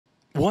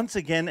Once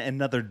again,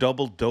 another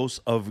double dose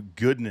of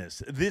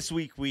goodness. This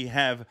week we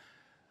have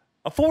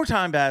a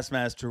four-time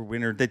Bassmaster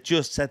winner that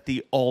just set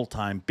the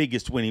all-time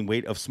biggest winning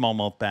weight of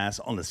smallmouth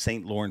bass on the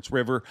St. Lawrence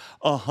River,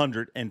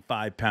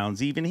 105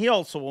 pounds even. He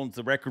also owns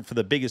the record for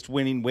the biggest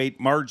winning weight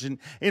margin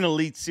in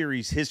Elite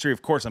Series history.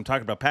 Of course, I'm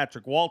talking about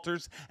Patrick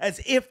Walters. As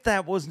if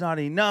that was not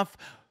enough,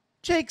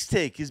 Jake's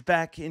Take is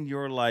back in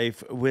your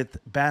life with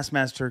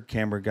Bassmaster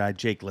camera guy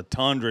Jake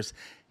Latendresse.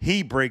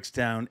 He breaks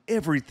down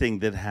everything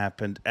that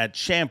happened at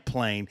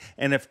Champlain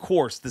and, of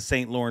course, the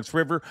St. Lawrence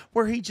River,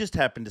 where he just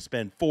happened to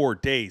spend 4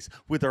 days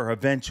with our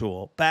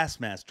eventual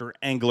Bassmaster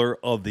Angler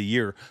of the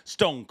Year,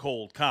 Stone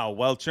Cold Kyle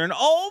Welcher. And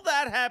all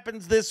that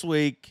happens this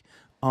week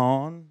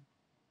on...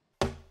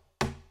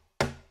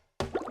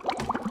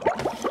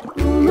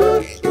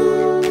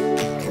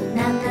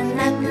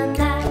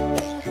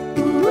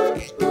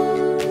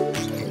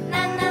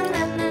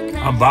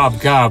 I'm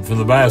Bob Cobb from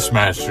the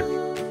Bassmaster.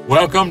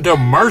 Welcome to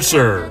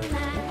Mercer.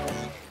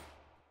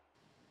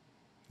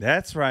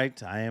 That's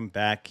right. I am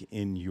back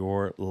in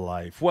your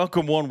life.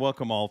 Welcome one,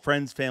 welcome all.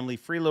 Friends, family,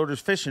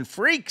 freeloaders, fishing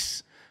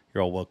freaks.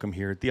 You're all welcome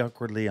here at the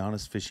Awkwardly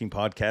Honest Fishing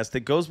Podcast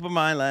that goes by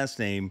my last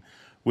name,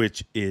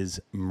 which is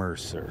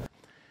Mercer.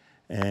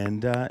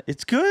 And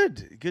it's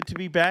good. Good to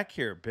be back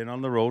here. Been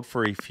on the road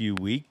for a few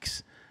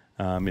weeks.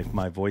 If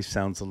my voice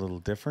sounds a little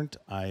different,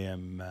 I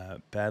am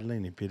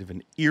battling a bit of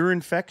an ear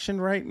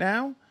infection right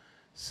now.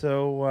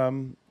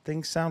 So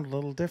things sound a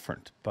little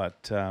different.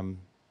 But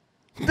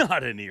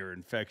not an ear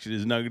infection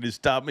is not going to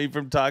stop me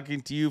from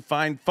talking to you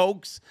fine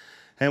folks.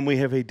 And we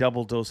have a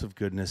double dose of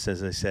goodness,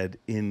 as I said,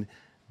 in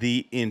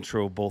the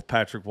intro. Both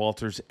Patrick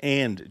Walters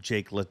and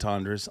Jake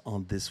Latendresse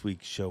on this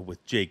week's show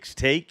with Jake's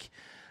Take.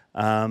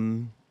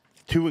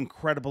 Two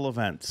incredible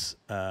events.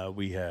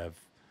 We have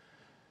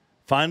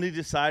finally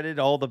decided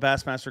all the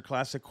Bassmaster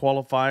Classic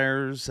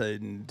qualifiers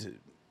and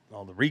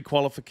all the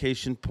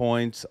requalification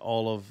points,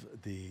 all of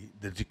the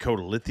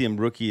Dakota Lithium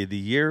Rookie of the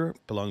Year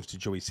belongs to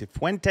Joey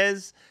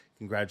Cifuentes.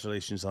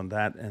 Congratulations on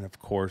that. And, of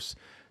course,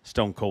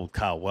 Stone Cold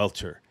Kyle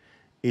Welcher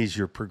is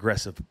your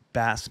Progressive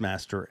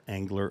Bassmaster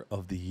Angler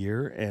of the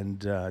Year.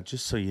 And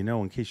just so you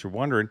know, in case you're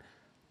wondering,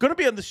 going to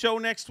be on the show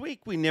next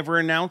week. We never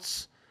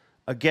announce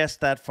a guest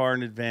that far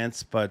in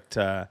advance,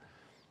 but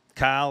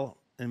Kyle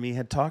and me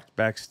had talked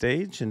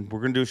backstage, and we're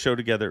going to do a show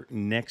together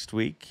next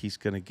week. He's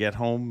going to get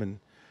home and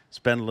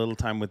spend a little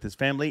time with his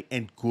family,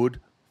 and good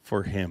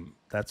for him.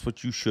 That's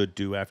what you should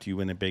do after you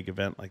win a big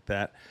event like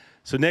that.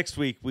 So next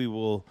week we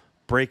will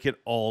break it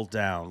all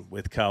down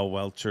with Kyle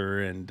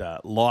Welcher and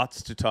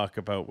lots to talk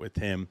about with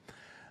him.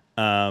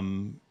 But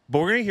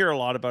we're going to hear a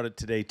lot about it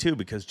today, too,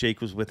 because Jake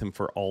was with him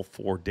for all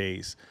 4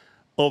 days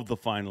of the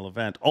final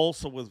event.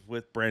 Also was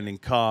with Brandon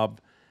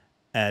Cobb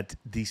at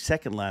the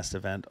second last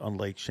event on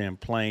Lake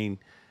Champlain.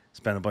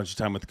 Spent a bunch of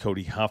time with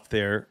Cody Huff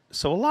there.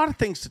 So a lot of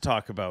things to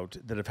talk about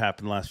that have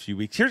happened the last few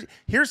weeks.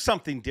 Here's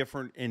something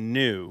different and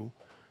new.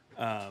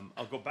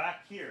 I'll go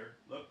back here.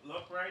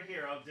 Look right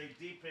here. I'll dig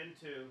deep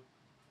into...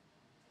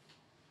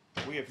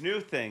 We have new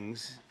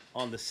things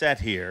on the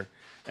set here.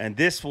 And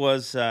this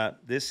is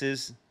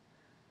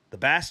the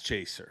Bass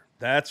Chaser.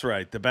 That's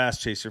right, the Bass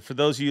Chaser. For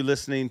those of you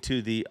listening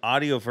to the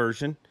audio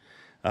version,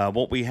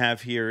 what we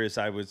have here is,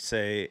 I would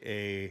say,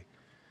 a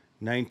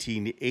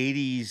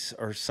 1980s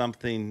or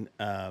something,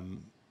 I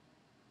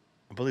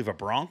believe a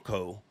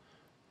Bronco,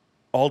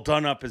 all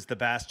done up as the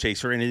Bass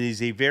Chaser. And it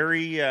is a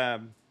very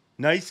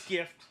nice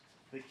gift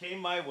that came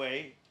my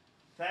way.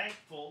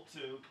 Thankful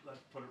to,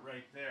 let's put it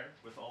right there,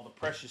 with all the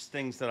precious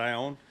things that I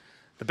own.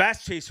 The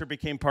Bass Chaser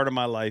became part of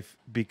my life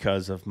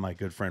because of my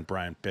good friend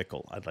Brian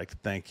Bickle. I'd like to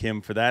thank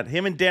him for that.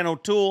 Him and Dan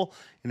O'Toole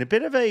in a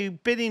bit of a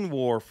bidding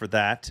war for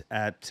that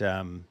at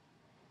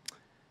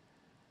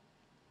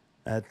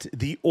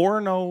the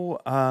Orono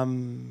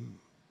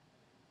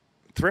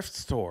thrift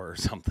store or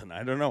something.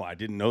 I don't know. I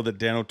didn't know that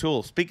Dan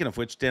O'Toole. Speaking of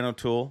which, Dan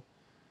O'Toole,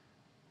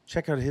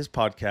 check out his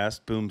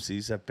podcast,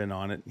 Boomsies. I've been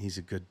on it. He's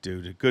a good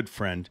dude, a good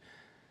friend.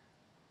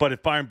 But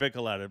if Byron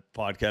Bickle had a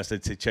podcast,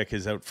 I'd say check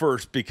his out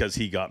first because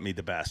he got me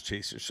the Bass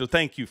Chaser. So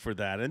thank you for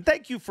that. And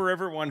thank you for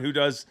everyone who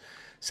does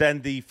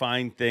send the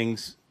fine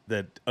things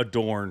that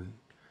adorn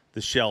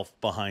the shelf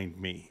behind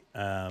me.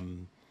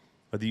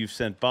 Whether you've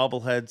sent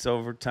bobbleheads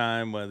over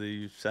time, whether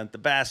you've sent the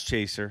Bass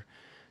Chaser,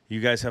 you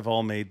guys have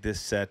all made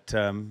this set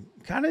kind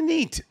of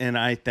neat. And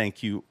I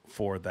thank you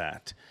for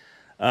that.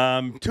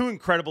 Two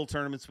incredible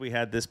tournaments we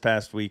had this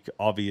past week,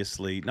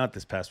 obviously. Not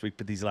this past week,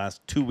 but these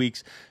last 2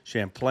 weeks.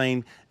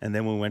 Champlain, and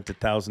then we went to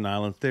Thousand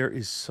Islands. There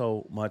is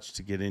so much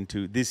to get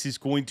into. This is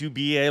going to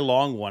be a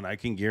long one, I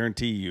can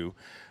guarantee you,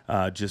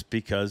 just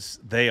because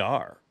they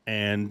are.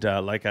 And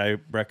like I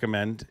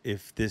recommend,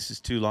 if this is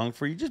too long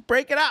for you, just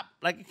break it up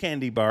like a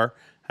candy bar.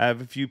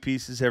 Have a few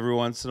pieces every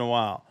once in a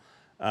while.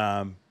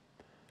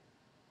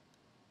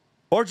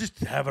 Or just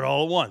have it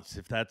all at once,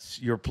 if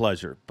that's your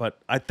pleasure. But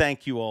I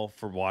thank you all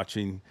for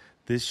watching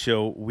this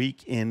show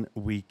week in,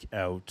 week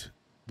out.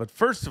 But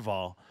first of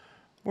all,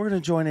 we're going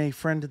to join a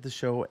friend of the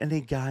show and a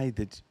guy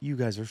that you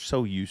guys are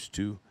so used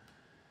to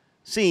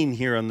seeing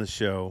here on the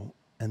show,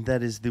 and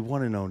that is the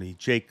one and only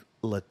Jake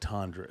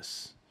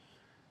Latendresse,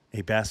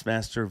 a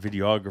Bassmaster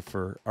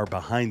videographer, our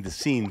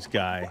behind-the-scenes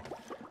guy,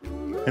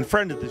 and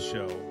friend of the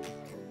show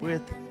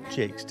with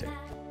Jake's Take.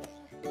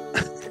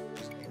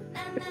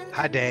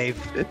 Hi, Dave.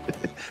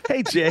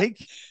 Hey,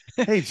 Jake.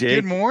 Hey, Jake.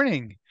 Good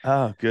morning.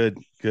 Oh, good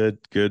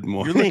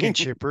morning. You're looking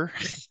chipper.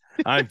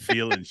 I'm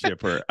feeling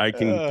chipper. I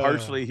can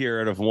partially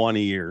hear it of one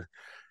ear.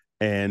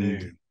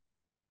 And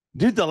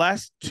dude, the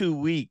last 2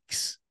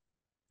 weeks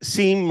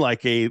seem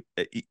like the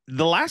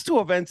last two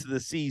events of the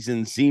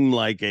season seem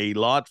like a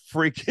lot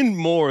freaking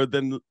more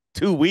than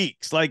 2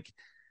 weeks. Like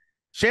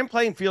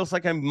Champlain feels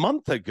like a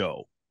month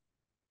ago.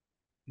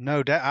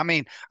 No doubt. I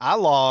mean, I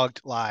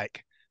logged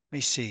like, let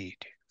me see.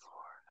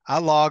 I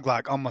logged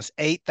like almost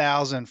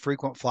 8,000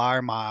 frequent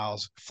flyer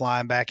miles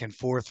flying back and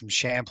forth from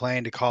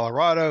Champlain to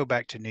Colorado,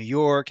 back to New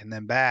York, and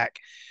then back.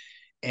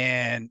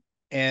 And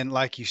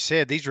like you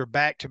said, these were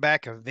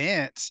back-to-back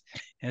events,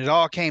 and it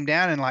all came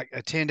down in like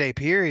a 10-day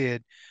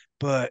period.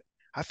 But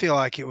I feel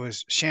like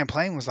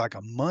Champlain was like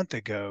a month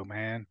ago,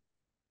 man.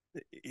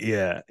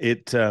 Yeah,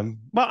 well,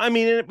 I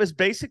mean, it was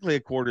basically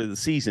a quarter of the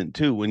season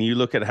too, when you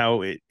look at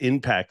how it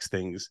impacts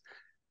things.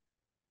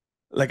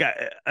 Like,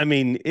 I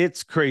mean,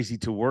 it's crazy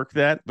to work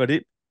that, but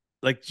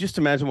like, just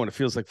imagine what it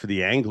feels like for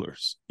the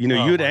anglers. You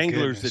know, you had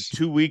anglers that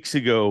 2 weeks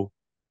ago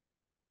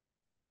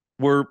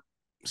were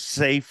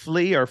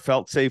safely or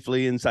felt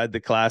safely inside the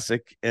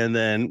classic, and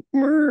then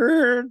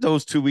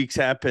those 2 weeks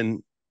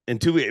happen,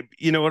 and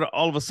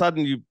all of a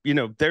sudden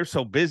they're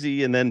so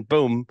busy, and then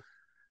boom,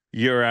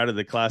 you're out of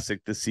the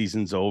classic. The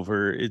season's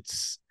over.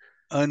 It's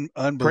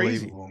unbelievable,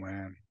 crazy.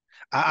 Man.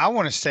 I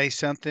want to say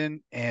something,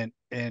 and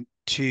I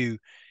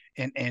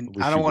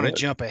don't want to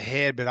jump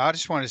ahead, but I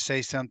just want to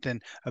say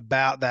something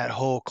about that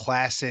whole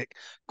classic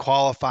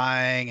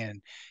qualifying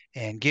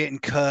and getting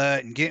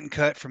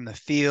cut from the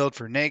field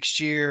for next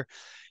year.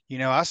 You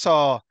know, I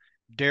saw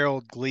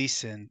Daryl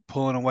Gleason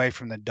pulling away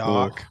from the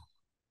dock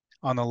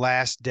on the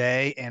last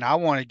day, and I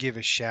want to give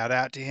a shout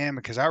out to him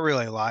because I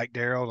really like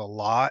Daryl a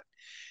lot.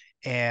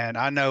 And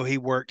I know he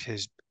worked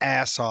his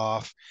ass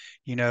off,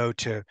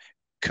 to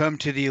come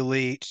to the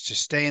elites, to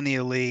stay in the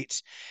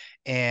elites.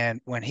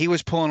 And when he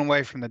was pulling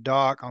away from the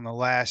dock on the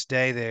last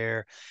day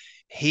there,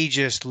 he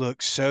just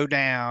looked so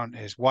down.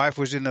 His wife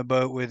was in the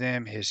boat with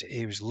him.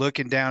 He was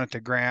looking down at the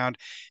ground,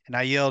 and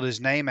I yelled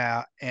his name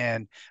out,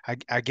 and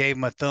I gave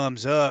him a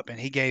thumbs up, and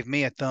he gave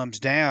me a thumbs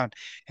down,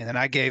 and then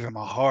I gave him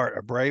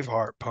a brave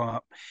heart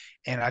pump,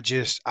 and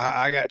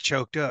I got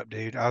choked up,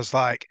 dude. I was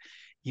like,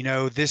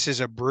 this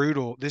is a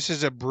brutal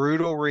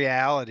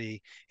reality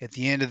at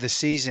the end of the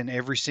season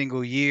every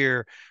single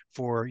year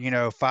for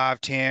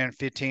 5, 10,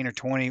 15, or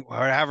 20,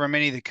 or however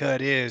many the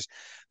cut is.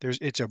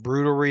 It's a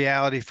brutal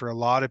reality for a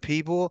lot of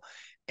people,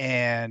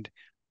 and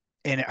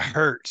it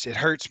hurts. It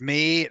hurts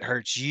me, it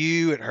hurts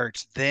you, it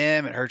hurts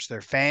them, it hurts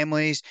their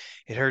families,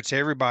 it hurts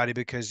everybody,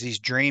 because these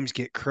dreams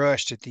get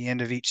crushed at the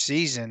end of each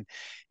season.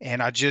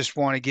 And I just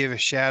want to give a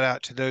shout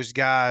out to those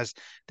guys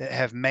that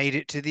have made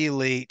it to the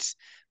elites,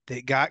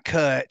 that got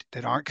cut,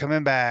 that aren't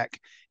coming back.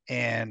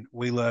 And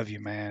we love you,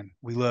 man.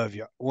 We love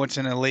you. Once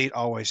an elite,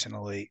 always an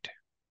elite.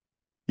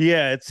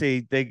 Yeah,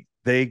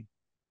 they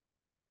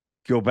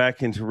go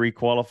back into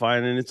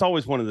requalifying, and it's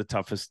always one of the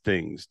toughest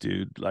things,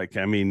 dude. Like,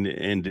 I mean,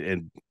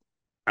 and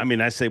I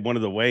mean, I say one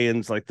of the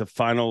weigh-ins, like the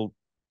final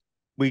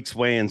week's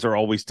weigh-ins, are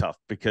always tough,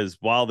 because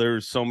while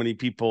there's so many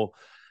people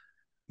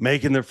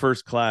making their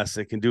first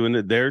classic and doing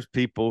it, there's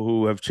people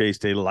who have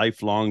chased a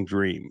lifelong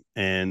dream,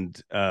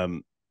 and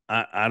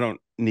I don't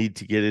need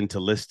to get into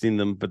listing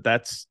them, but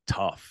that's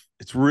tough.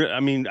 It's real. I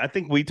mean, I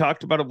think we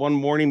talked about it one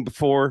morning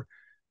before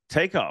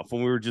takeoff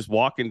when we were just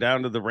walking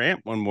down to the ramp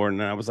one morning,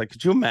 and I was like,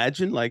 could you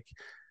imagine? Like,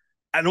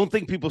 I don't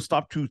think people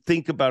stop to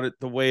think about it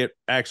the way it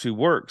actually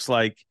works.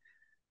 Like,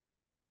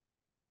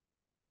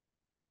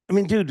 I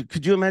mean, dude,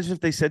 could you imagine if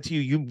they said to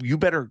you, you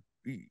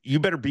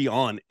better be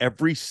on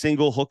every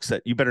single hook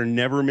set. You better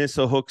never miss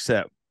a hook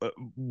set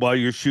while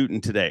you're shooting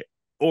today.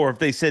 Or if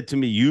they said to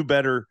me, you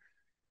better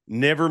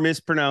never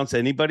mispronounce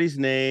anybody's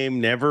name,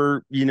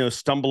 never,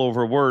 stumble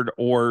over a word,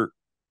 or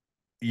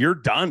you're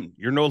done.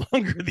 You're no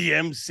longer the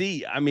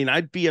MC. I mean,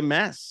 I'd be a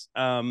mess.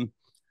 And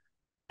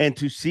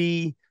to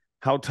see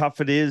how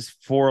tough it is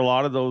for a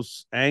lot of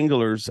those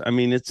anglers, I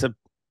mean, it's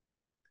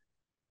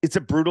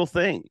a brutal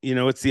thing.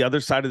 It's the other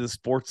side of the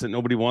sports that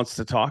nobody wants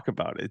to talk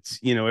about. It's,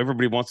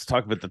 everybody wants to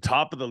talk about the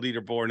top of the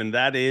leaderboard, and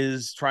that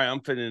is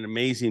triumphant and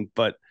amazing.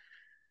 But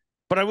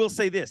I will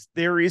say this,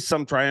 there is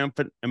some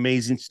triumphant,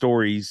 amazing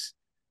stories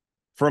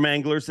from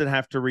anglers that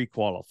have to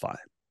requalify.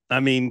 I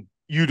mean,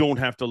 you don't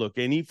have to look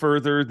any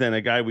further than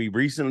a guy we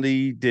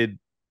recently did.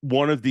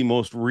 One of the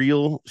most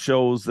real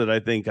shows that I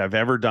think I've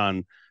ever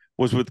done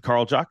was with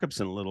Carl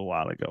Jacobson a little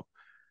while ago.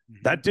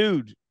 Mm-hmm. That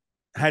dude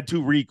had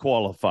to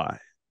requalify.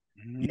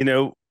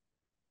 Mm-hmm.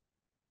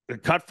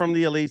 Cut from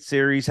the Elite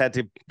Series, had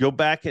to go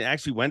back and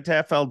actually went to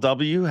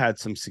FLW, had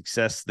some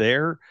success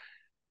there,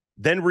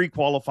 then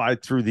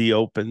requalified through the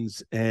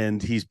Opens,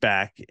 and he's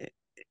back.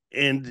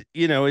 And,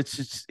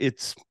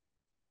 it's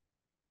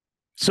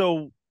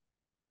so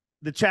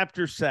the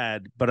chapter's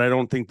sad, but I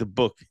don't think the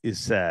book is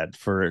sad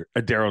for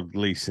a Daryl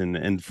Gleason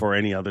and for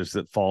any others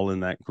that fall in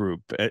that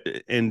group.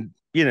 And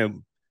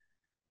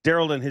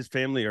Daryl and his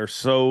family are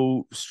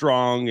so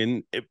strong,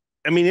 and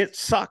it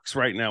sucks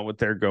right now what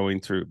they're going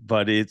through,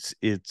 but it's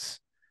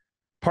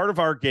part of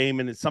our game,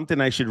 and it's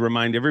something I should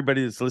remind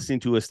everybody that's listening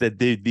to us that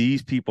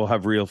these people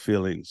have real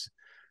feelings.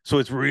 So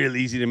it's real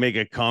easy to make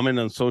a comment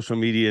on social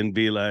media and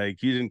be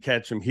like, you didn't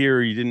catch them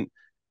here, you didn't.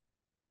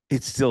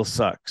 It still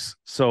sucks.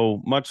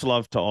 So much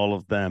love to all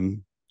of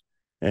them.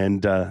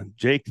 And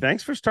Jake,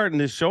 thanks for starting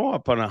this show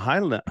up on a high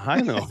note.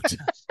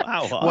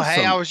 Wow, awesome. Well,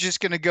 hey, I was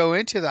just going to go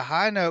into the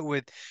high note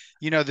with,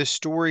 the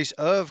stories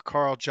of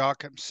Carl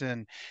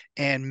Jacobson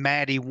and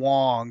Matty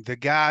Wong, the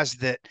guys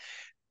that,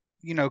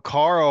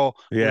 Carl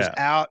was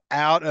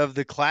out of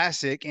the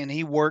Classic, and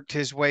he worked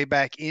his way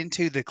back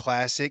into the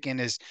Classic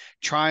and is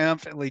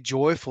triumphantly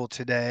joyful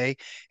today.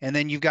 And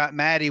then you've got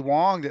Matty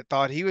Wong that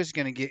thought he was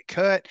going to get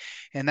cut,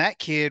 and that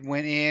kid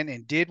went in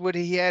and did what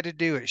he had to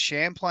do at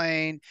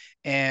Champlain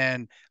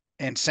and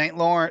St.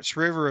 Lawrence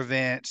River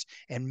events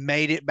and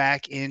made it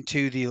back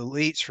into the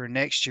elites for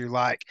next year.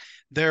 Like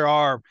there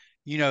are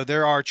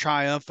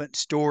triumphant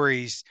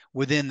stories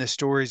within the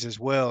stories as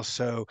well.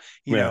 So,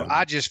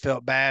 I just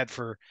felt bad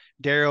for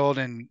Daryl,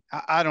 and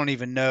I don't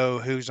even know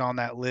who's on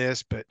that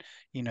list, but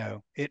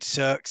it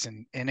sucks.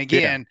 And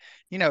again,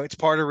 it's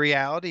part of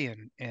reality,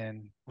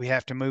 and we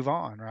have to move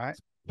on, right?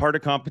 Part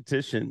of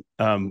competition.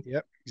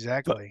 Yep,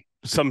 exactly.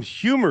 Some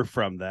humor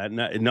from that,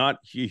 not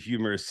a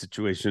humorous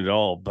situation at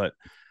all, but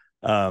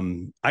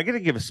I got to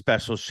give a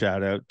special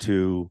shout out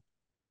to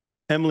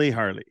Emily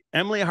Harley.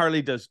 Emily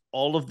Harley does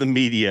all of the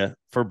media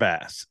for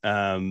Bass,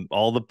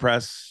 all the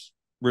press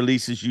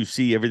releases you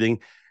see, everything,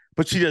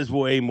 but she does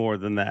way more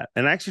than that.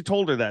 And I actually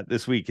told her that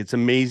this week. It's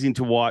amazing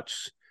to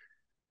watch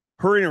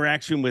her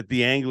interaction with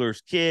the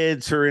anglers'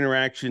 kids, her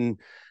interaction,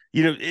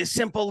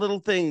 simple little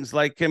things.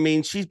 Like,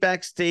 she's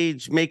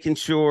backstage making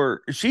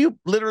sure she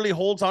literally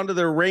holds onto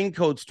their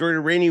raincoats during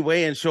a rainy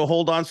way, and she'll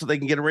hold on so they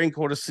can get a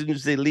raincoat as soon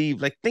as they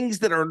leave, like things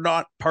that are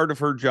not part of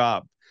her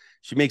job.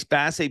 She makes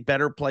Bass a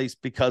better place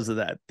because of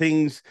that.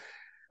 Things,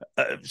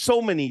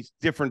 so many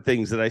different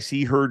things that I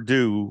see her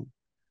do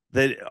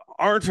that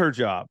aren't her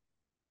job,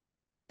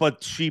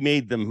 but she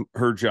made them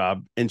her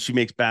job, and she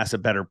makes Bass a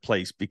better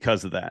place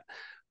because of that.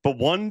 But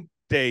one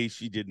day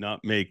she did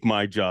not make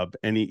my job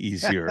any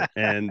easier,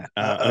 and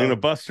I'm going to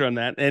bust her on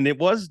that. And it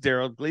was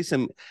Daryl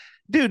Gleason.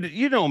 Dude,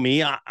 you know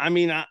me.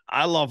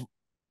 I love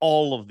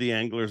all of the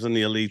anglers in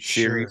the Elite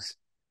Series.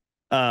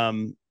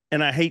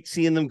 And I hate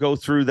seeing them go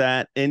through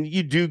that. And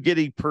you do get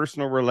a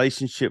personal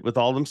relationship with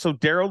all of them. So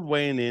Daryl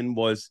weighing in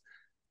was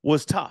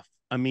tough.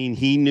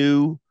 He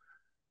knew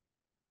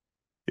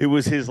it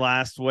was his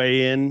last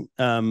weigh in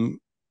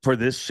for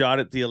this shot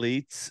at the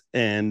Elites.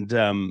 And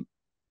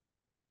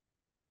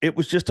it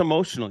was just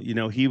emotional.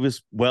 He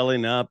was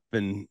welling up,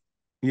 and,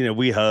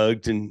 we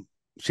hugged and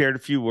shared a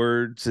few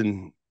words.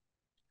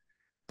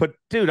 But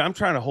dude, I'm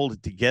trying to hold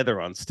it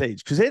together on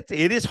stage, because it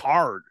is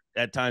hard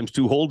at times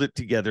to hold it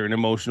together in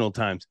emotional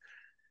times.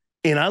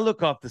 And I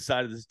look off the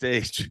side of the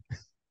stage.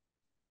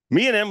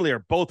 Me and Emily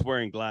are both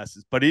wearing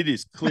glasses, but it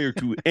is clear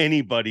to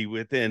anybody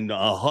within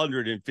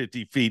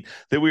 150 feet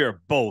that we are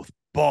both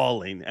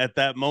bawling at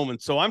that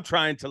moment. So I'm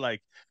trying to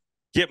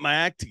get my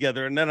act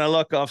together. And then I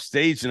look off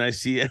stage and I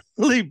see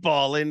Emily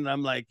bawling, and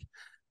I'm like,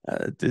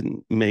 it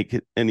didn't make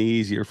it any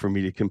easier for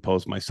me to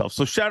compose myself.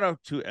 So shout out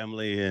to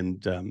Emily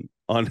and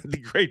on the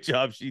great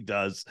job she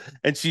does.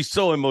 And she's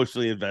so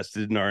emotionally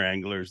invested in our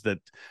anglers that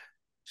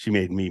she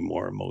made me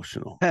more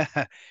emotional.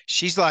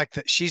 She's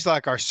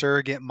like our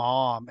surrogate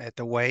mom at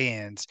the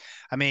weigh-ins.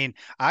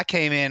 I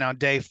came in on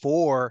day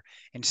 4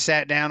 and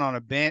sat down on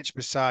a bench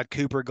beside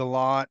Cooper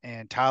Gallant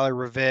and Tyler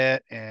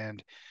Rivette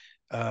and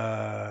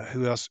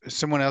who else?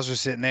 Someone else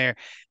was sitting there,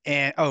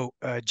 and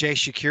Jay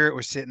Shakira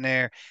was sitting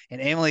there,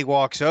 and Emily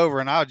walks over,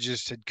 and I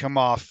just had come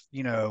off,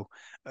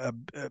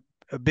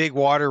 a big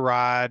water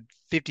ride,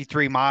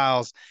 53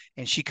 miles,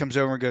 and she comes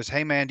over and goes,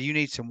 "Hey man, do you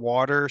need some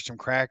water, some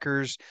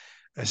crackers,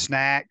 a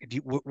snack?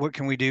 What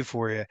can we do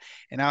for you?"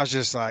 And I was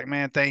just like,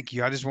 "Man, thank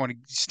you. I just want to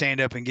stand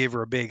up and give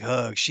her a big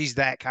hug." She's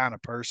that kind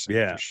of person,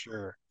 for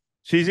sure.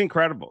 She's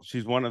incredible.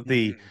 She's one of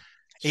the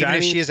even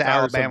if she is an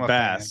Alabama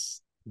Bass.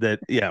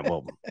 That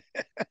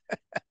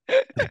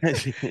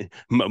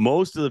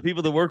most of the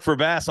people that work for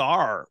Bass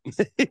are.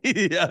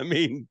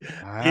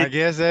 I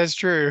guess that's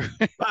true.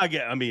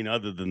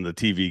 Other than the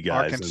TV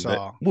guys,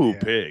 Arkansas,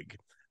 pig.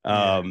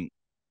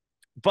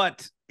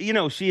 But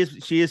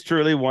she is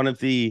truly one of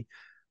the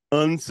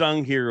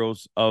unsung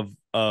heroes of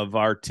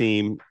our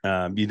team.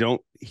 You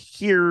don't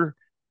hear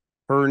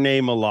her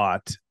name a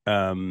lot,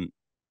 but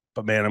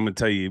man, I'm gonna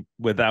tell you,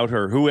 without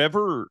her,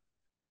 whoever.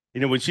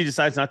 When she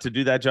decides not to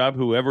do that job,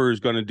 whoever is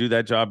going to do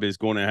that job is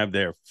going to have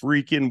their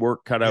freaking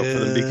work cut out for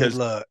them. Because,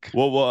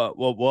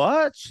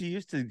 what? She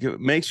used to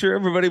make sure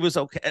everybody was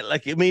okay.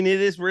 It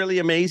is really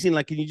amazing.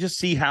 Can you just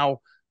see how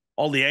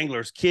all the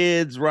anglers'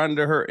 kids run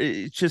to her?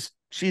 It's just,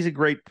 she's a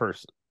great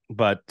person.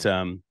 But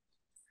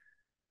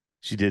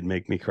She did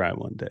make me cry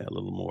one day, a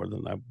little more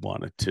than I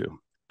wanted to.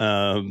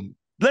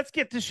 Let's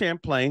get to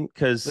Champlain,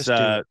 because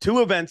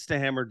two events to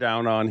hammer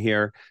down on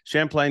here.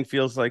 Champlain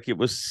feels like it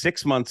was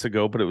 6 months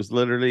ago, but it was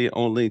literally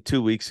only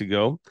 2 weeks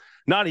ago.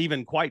 Not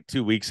even quite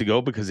 2 weeks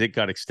ago, because it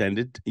got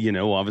extended.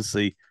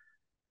 Obviously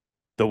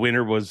the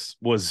winter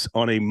was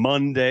on a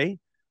Monday,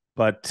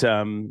 but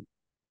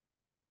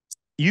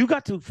you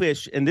got to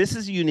fish, and this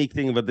is a unique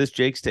thing about this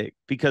Jake's Take,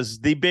 because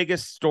the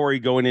biggest story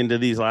going into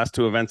these last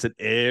two events that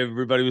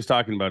everybody was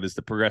talking about is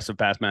the Progressive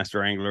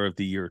Bassmaster Angler of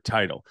the Year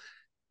title.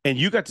 And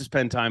you got to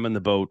spend time on the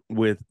boat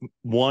with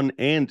 1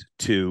 and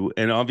 2.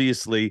 And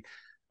obviously,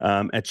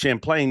 at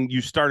Champlain,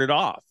 you started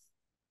off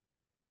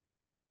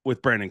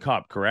with Brandon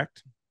Cobb,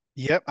 correct?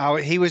 Yep.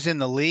 He was in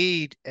the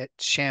lead at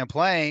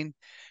Champlain.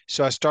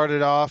 So I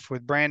started off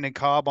with Brandon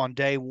Cobb on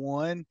day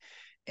 1.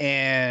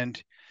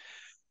 And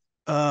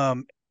I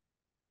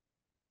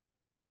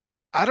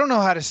don't know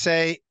how to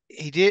say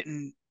he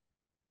didn't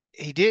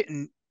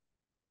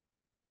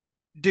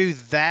do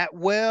that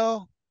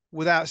well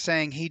without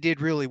saying he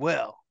did really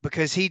well,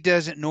 because he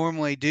doesn't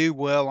normally do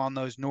well on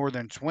those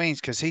northern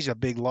swings because he's a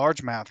big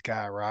largemouth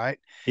guy, right?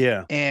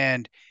 Yeah.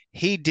 And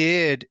he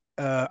did.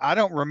 I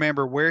don't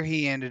remember where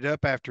he ended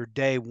up after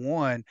day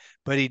 1,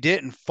 but he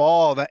didn't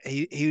fall. That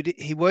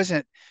he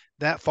wasn't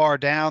that far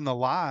down the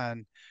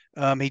line.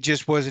 He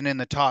just wasn't in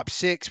the top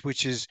 6,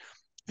 which is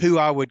who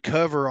I would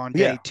cover on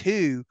day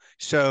 2.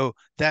 So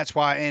that's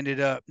why I ended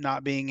up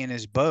not being in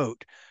his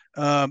boat.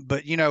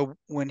 But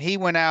when he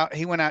went out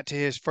to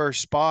his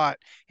first spot,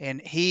 and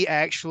he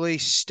actually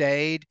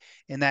stayed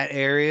in that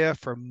area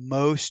for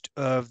most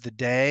of the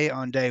day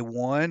on day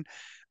 1.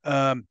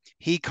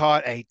 He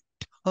caught a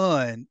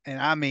ton,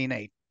 and I mean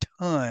a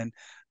ton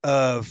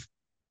of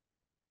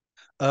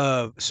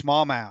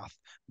smallmouth,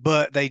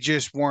 but they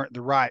just weren't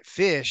the right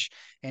fish.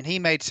 And he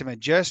made some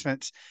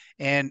adjustments.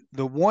 And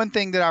the one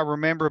thing that I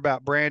remember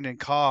about Brandon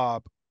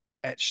Cobb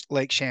at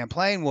Lake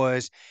Champlain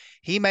was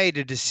he made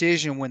a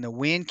decision when the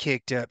wind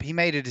kicked up. He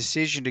made a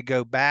decision to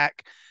go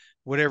back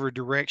whatever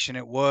direction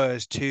it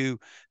was to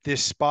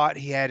this spot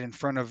he had in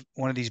front of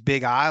one of these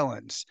big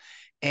islands.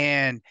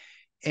 And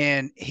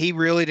he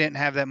really didn't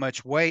have that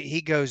much weight.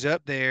 He goes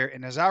up there,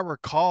 and as I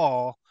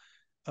recall,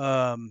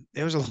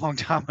 it was a long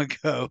time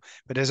ago,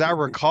 but as I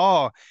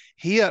recall,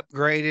 he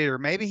upgraded, or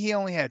maybe he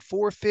only had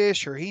 4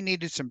 fish, or he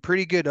needed some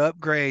pretty good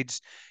upgrades,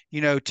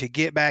 to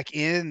get back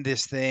in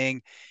this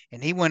thing.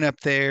 And he went up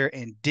there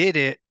and did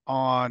it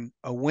on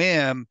a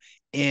whim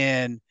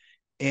in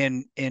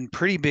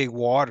pretty big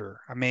water.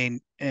 I mean,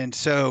 and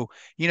so,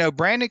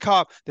 Brandon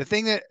Cobb, the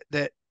thing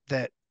that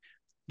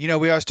we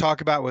always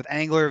talk about with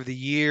Angler of the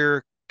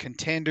Year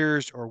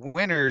contenders or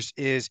winners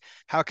is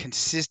how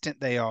consistent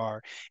they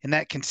are. And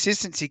that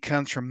consistency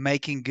comes from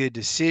making good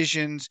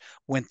decisions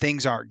when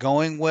things aren't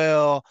going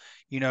well,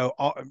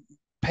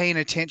 paying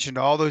attention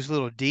to all those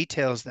little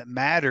details that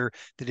matter,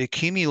 that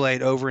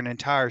accumulate over an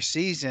entire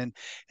season.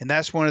 And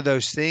that's one of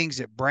those things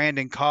that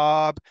Brandon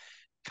Cobb,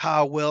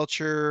 Kyle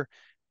Welcher,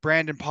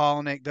 Brandon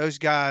Polnick, those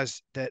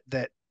guys that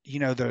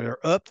are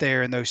up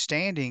there in those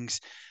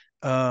standings,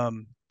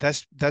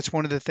 that's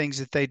one of the things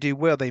that they do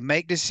well. They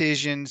make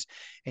decisions,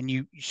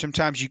 and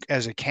sometimes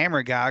as a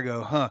camera guy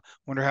go,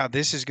 wonder how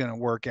this is going to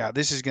work out.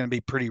 This is going to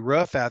be pretty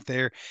rough out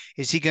there.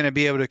 Is he going to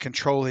be able to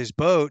control his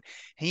boat?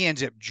 He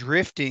ends up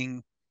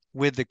drifting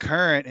with the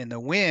current and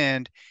the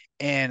wind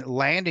and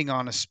landing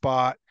on a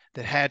spot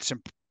that had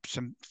some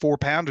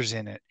 4-pounders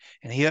in it.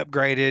 And he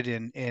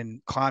upgraded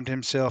and climbed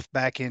himself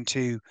back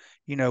into,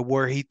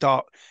 where he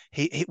thought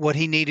what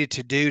he needed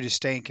to do to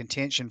stay in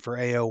contention for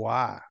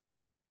AOY.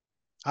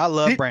 I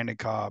love Brandon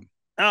Cobb.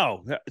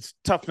 Oh, it's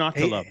tough not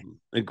to love him.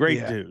 A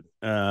great dude.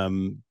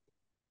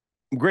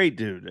 Great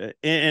dude.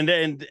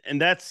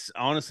 And that's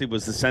honestly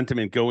was the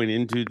sentiment going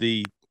into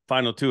the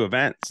final 2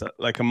 events.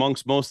 Like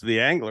amongst most of the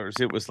anglers,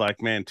 it was like,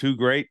 man, 2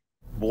 great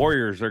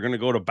warriors are going to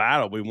go to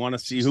battle. We want to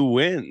see who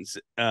wins.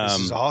 This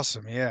is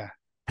awesome. Yeah.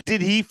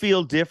 Did he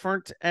feel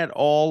different at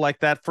all? Like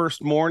that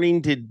first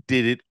morning, did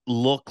it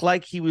look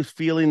like he was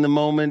feeling the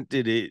moment?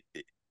 Did it?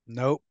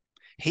 Nope.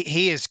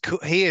 He is cool.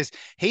 He's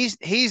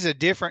a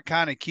different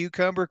kind of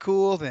cucumber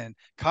cool than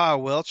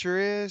Kyle Welcher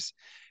is.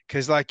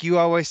 Cause like you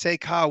always say,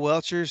 Kyle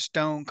Welcher's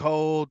stone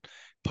cold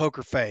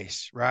poker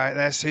face, right?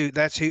 That's who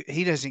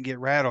he doesn't get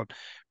rattled.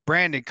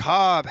 Brandon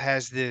Cobb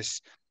has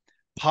this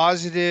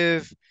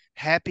positive,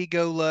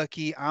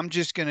 happy-go-lucky, I'm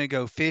just going to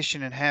go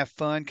fishing and have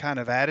fun kind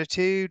of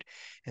attitude.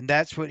 And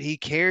that's what he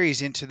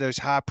carries into those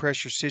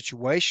high-pressure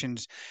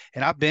situations.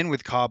 And I've been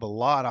with Cobb a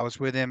lot. I was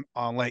with him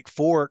on Lake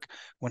Fork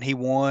when he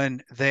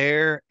won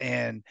there.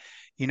 And,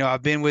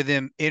 I've been with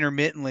him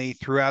intermittently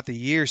throughout the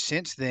year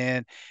since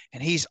then.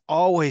 And he's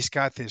always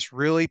got this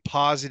really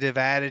positive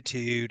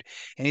attitude.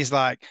 And he's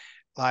like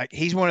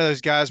he's one of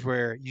those guys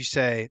where you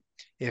say,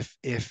 if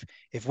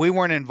we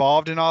weren't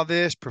involved in all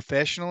this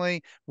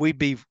professionally, we'd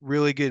be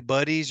really good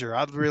buddies, or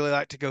I'd really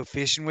like to go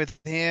fishing with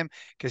him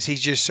because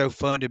he's just so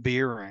fun to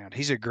be around.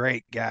 He's a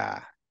great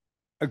guy.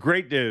 A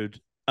great dude.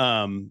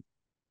 And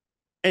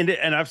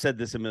I've said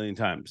this a million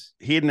times.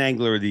 He had an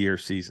Angler of the Year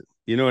season.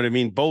 You know what I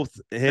mean? Both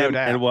No him and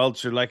doubt.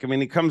 Welcher. Like, I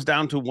mean, it comes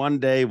down to one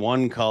day,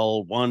 one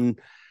cull, one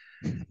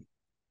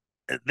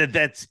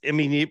that's, I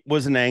mean, it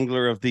was an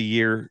angler of the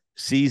year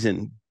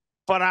season,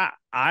 but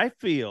I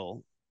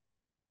feel,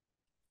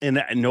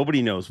 and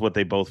nobody knows what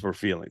they both were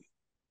feeling.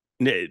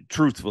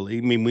 Truthfully,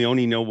 I mean, we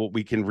only know what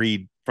we can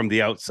read from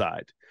the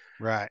outside.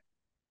 Right.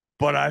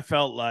 But I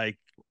felt like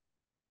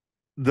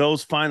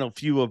those final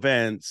few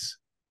events,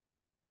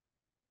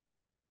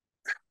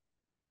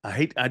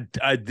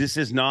 this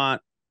is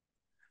not,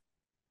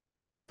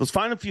 those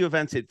final few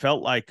events, it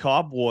felt like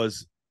Cobb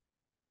was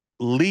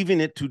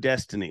leaving it to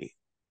destiny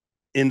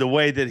in the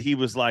way that he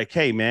was like,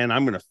 hey, man,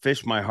 I'm going to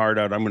fish my heart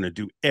out. I'm going to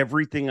do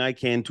everything I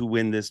can to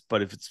win this.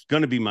 But if it's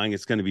going to be mine,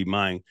 it's going to be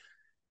mine.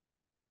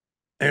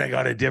 And I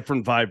got a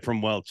different vibe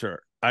from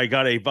Welcher. I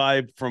got a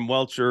vibe from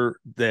Welcher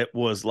that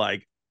was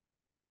like,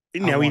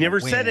 now he never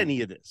said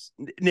any of this.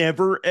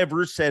 Never,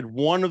 ever said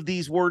one of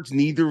these words.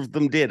 Neither of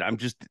them did.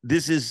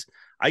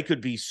 I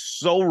could be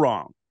so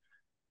wrong.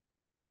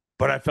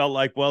 But I felt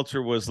like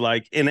Welcher was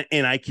like, and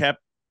I kept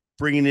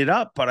bringing it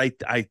up, but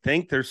I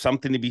think there's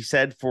something to be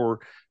said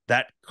for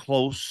that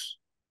close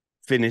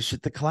finish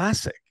at the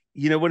Classic.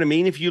 You know what I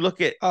mean? If you look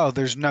at,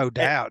 there's no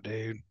doubt,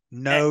 dude.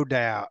 No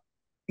doubt.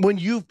 When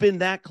you've been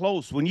that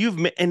close, and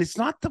it's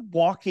not the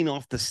walking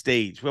off the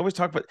stage. We always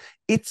talk about,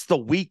 it's the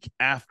week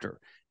after.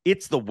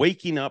 It's the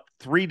waking up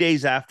 3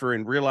 days after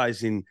and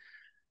realizing,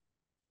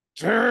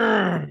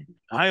 I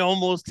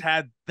almost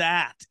had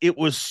that. It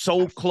was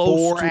so close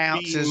 4 to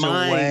ounces being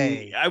mine.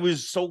 away. I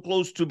was so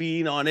close to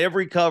being on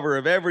every cover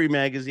of every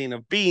magazine,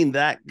 of being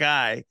that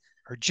guy.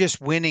 Or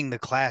just winning the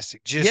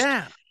Classic. Just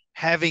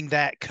having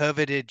that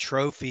coveted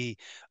trophy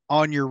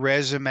on your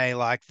resume,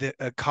 like the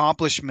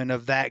accomplishment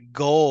of that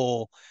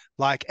goal,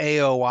 like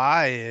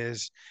AOI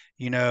is,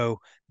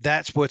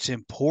 that's what's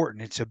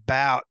important.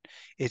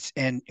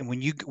 And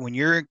when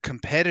you're a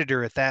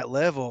competitor at that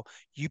level,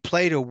 you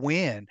play to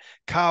win.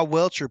 Kyle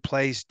Welcher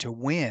plays to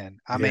win.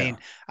 I mean,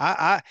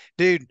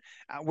 dude,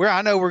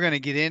 I know we're going to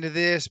get into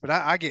this, but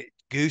I get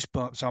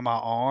goosebumps on my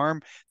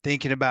arm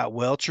thinking about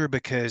Welcher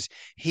because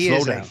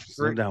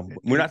slow down.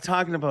 We're not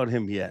talking about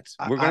him yet.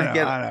 We're going to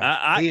get,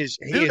 he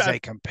is a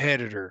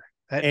competitor.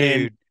 That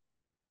dude.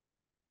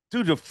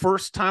 Dude, the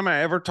first time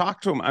I ever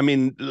talked to him, I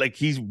mean, like,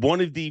 he's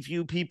one of the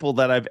few people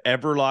that I've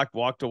ever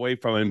walked away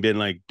from and been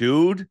like,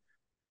 dude,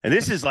 and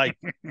this is like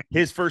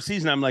his first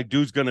season. I'm like,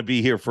 dude's going to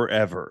be here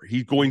forever.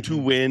 He's going to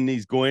win.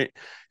 He's going,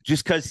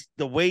 just because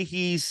the way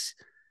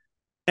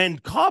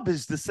and Cobb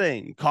is the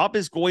same. Cobb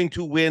is going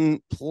to win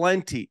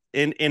plenty.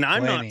 And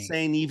I'm not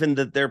saying even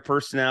that their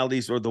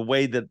personalities or the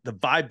way that the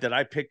vibe that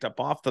I picked up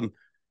off them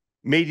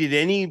made it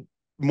any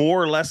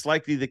more or less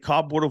likely that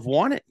Cobb would have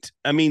won it.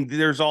 I mean,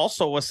 there's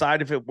also a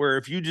side of it where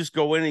if you just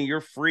go in and you're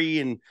free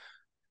and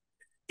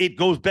it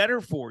goes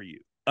better for you.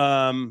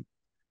 So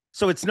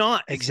it's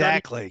not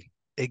exactly.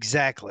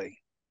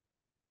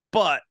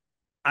 But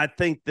I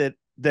think that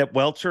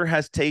Welcher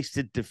has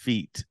tasted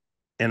defeat.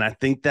 And I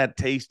think that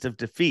taste of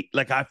defeat,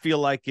 like, I feel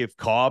like if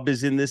Cobb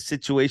is in this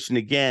situation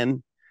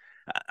again,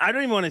 I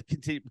don't even want to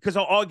continue because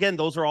again,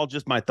 those are all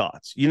just my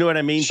thoughts. You know what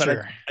I mean? Sure.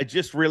 But I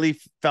just really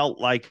felt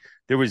like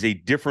there was a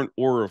different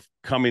aura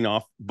coming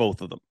off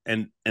both of them.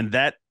 And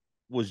that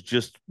was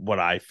just what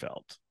I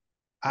felt.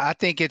 I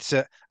think it's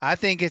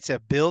a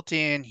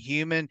built-in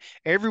human.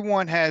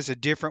 Everyone has a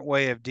different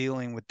way of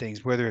dealing with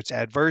things, whether it's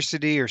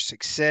adversity or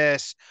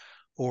success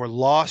or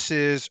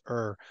losses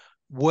or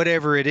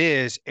whatever it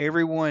is.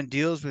 Everyone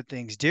deals with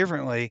things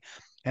differently.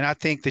 And I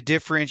think the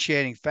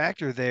differentiating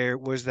factor there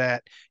was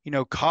that,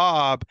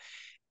 Cobb,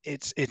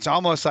 it's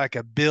almost like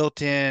a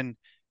built-in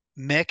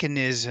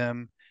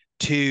mechanism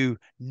to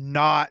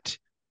not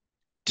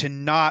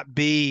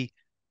be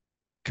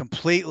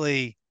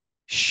completely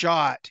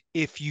shot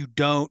if you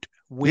don't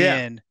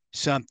win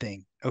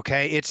something.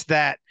 Okay. It's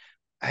that,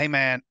 hey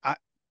man,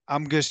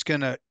 I'm just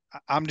gonna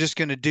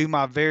do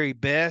my very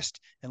best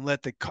and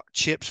let the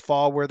chips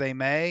fall where they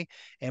may,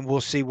 and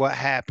we'll see what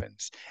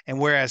happens. And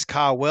whereas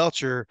Kyle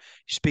Welcher,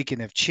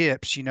 speaking of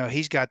chips,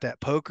 he's got that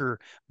poker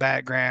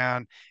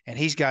background and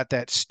he's got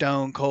that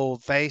stone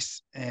cold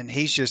face, and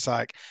he's just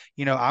like,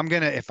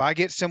 if I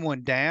get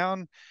someone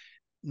down,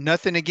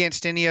 nothing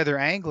against any other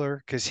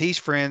angler because he's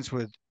friends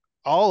with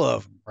all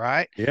of them,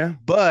 right? Yeah.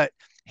 But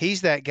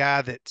he's that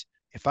guy that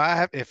if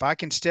I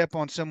can step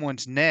on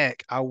someone's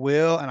neck, I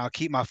will, and I'll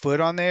keep my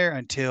foot on there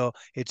until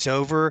it's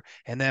over,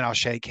 and then I'll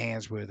shake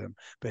hands with him.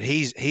 But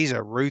he's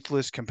a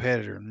ruthless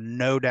competitor,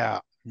 no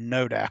doubt.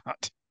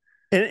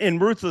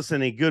 And ruthless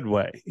in a good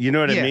way. You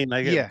know what I mean?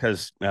 Like,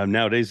 because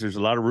nowadays there's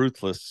a lot of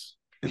ruthless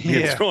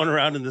kids going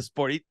around in the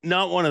sport.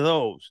 Not one of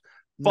those.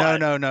 But,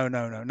 no,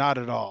 not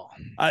at all.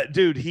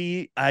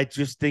 Dude, I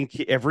just think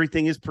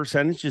everything is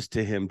percentages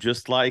to him,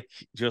 just like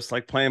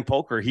playing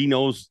poker. He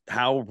knows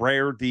how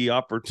rare the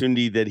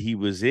opportunity that he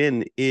was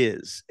in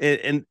is.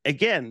 And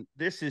again,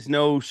 this is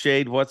no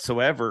shade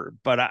whatsoever,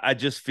 but I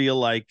just feel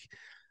like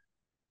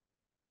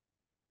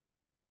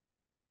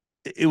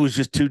it was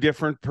just two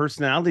different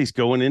personalities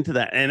going into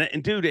that.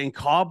 And dude, and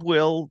Cobb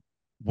will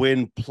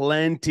win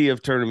plenty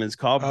of tournaments.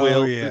 Cobb Oh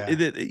will,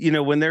 yeah.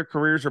 when their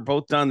careers are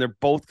both done, they're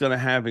both going to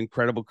have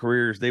incredible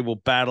careers. They will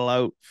battle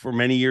out for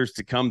many years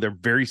to come. They're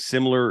very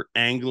similar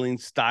angling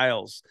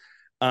styles.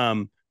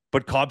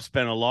 But Cobb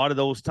spent a lot of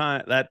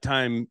that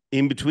time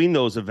in between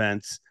those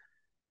events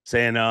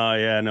saying, "Oh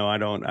yeah, no, I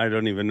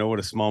don't even know what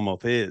a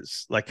smallmouth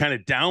is." Like kind of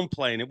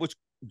downplaying it, which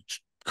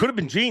could have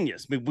been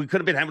genius. I mean, we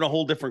could have been having a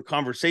whole different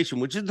conversation,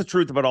 which is the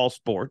truth about all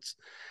sports.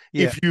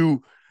 Yeah. If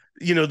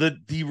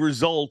the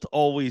result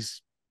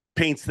always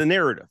paints the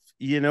narrative.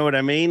 You know what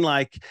I mean?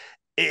 Like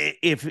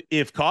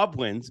if Cobb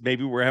wins,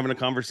 maybe we're having a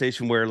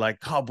conversation where like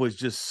Cobb was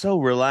just so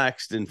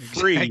relaxed and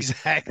free,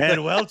 Exactly.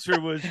 and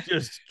Welcher was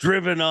just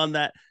driven on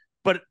that.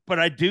 But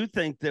I do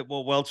think that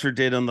what Welcher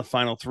did on the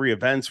final three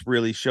events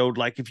really showed,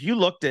 like, if you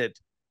looked at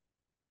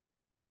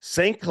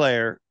St.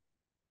 Clair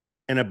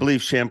and I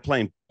believe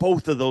Champlain,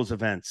 both of those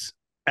events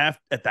at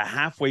the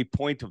halfway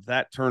point of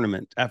that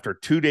tournament, after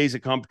 2 days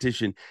of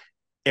competition,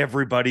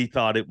 everybody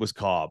thought it was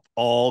Cobb.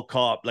 All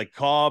Cobb. Like,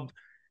 Cobb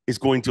is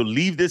going to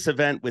leave this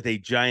event with a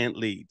giant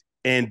lead.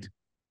 And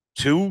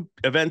 2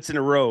 events in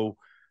a row,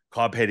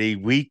 Cobb had a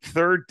weak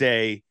third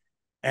day.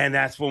 And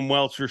that's when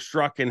Welcher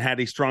struck and had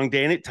a strong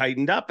day, and it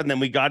tightened up. And then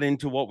we got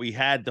into what we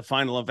had, the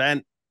final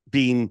event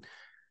being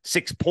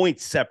 6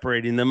 points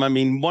separating them. I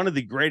mean, one of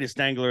the greatest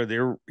angler of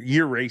the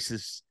year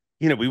races.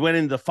 We went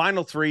into the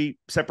final 3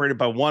 separated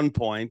by 1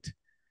 point,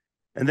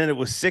 and then it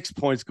was 6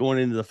 points going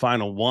into the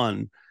final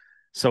 1.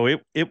 So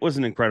it was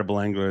an incredible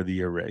angler of the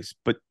year race.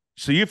 But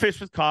so you fished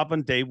with Cobb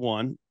on day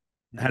 1,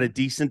 had a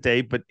decent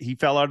day, but he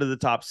fell out of the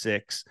top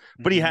 6.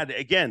 But he had,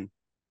 again,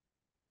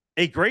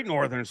 a great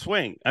northern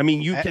swing. I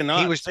mean, you cannot.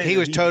 He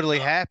was totally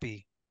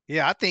happy.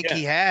 Yeah, I think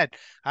he had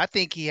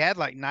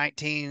like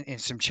 19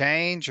 and some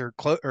change, or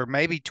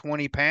maybe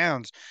 20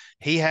 pounds.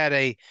 He had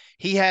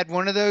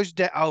one of those.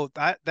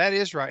 That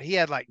is right. He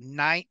had like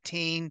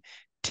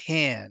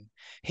 19.10.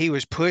 He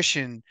was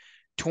pushing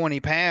 20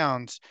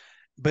 pounds,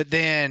 but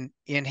then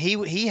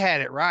he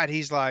had it right.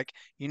 He's like,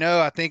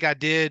 I think I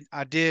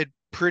did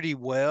pretty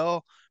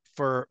well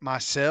for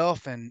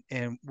myself and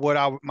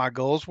what my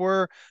goals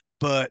were,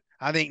 but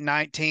I think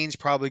 19 is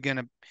probably going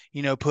to,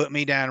 put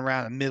me down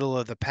around the middle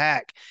of the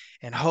pack.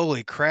 And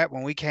holy crap,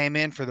 when we came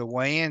in for the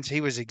weigh-ins,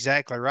 he was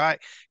exactly right.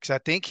 Because I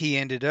think he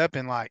ended up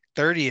in like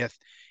 30th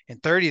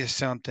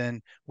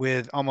something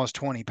with almost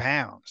 20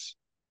 pounds.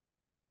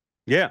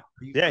 Yeah.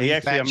 Yeah. Are He you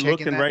actually, I'm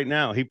looking right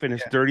now, he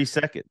finished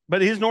 32nd.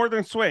 But his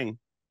northern swing,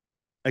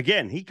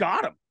 again, he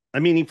got him. I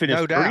mean, he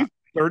finished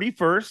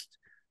 31st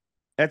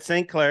at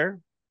St. Clair,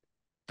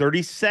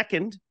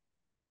 32nd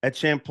at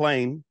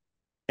Champlain,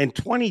 and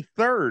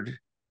 23rd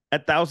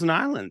at Thousand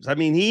Islands. I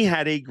mean, he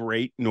had a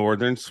great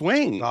northern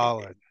swing.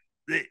 Solid.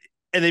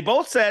 And they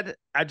both said,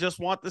 I just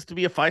want this to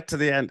be a fight to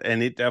the end.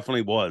 And it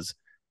definitely was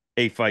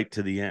a fight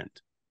to the end.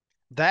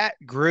 That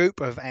group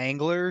of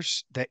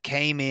anglers that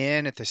came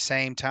in at the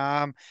same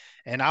time,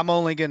 and I'm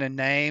only going to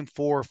name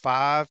 4 or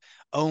 5,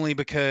 only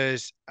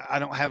because I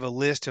don't have a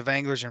list of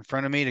anglers in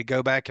front of me to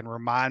go back and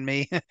remind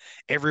me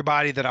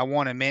everybody that I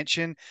want to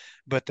mention.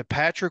 But the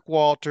Patrick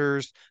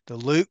Walters, the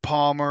Luke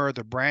Palmer,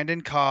 the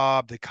Brandon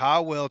Cobb, the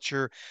Kyle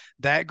Welcher,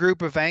 that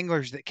group of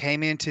anglers that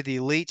came into the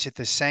elites at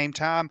the same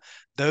time,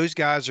 those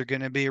guys are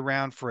going to be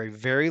around for a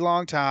very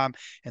long time.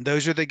 And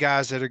those are the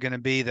guys that are going to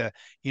be the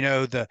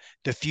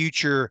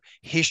future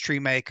history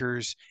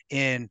makers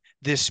in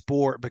this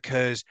sport,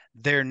 because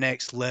they're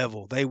next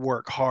level. They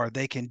work hard.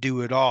 They can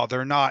do it all.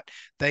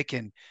 They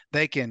can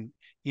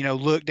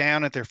look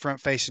down at their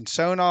front facing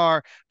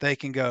sonar. They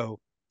can go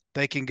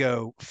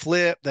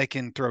flip. They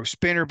can throw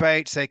spinner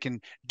baits. They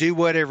can do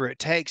whatever it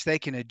takes. They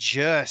can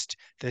adjust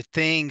the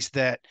things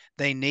that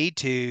they need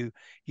to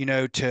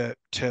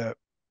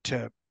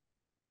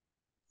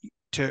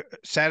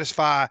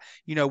satisfy,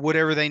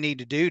 whatever they need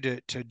to do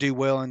to do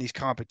well in these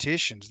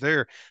competitions.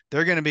 They're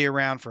going to be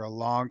around for a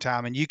long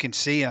time, and you can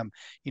see them,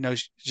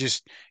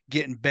 just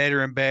getting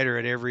better and better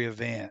at every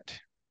event.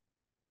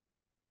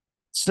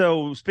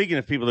 So speaking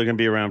of people that are going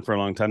to be around for a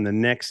long time, the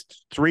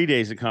next 3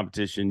 days of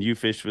competition, you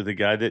fished with a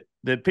guy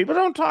that people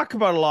don't talk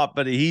about a lot,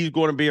 but he's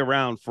going to be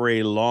around for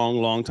a long,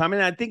 long time.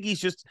 And I think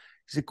he's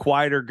a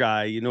quieter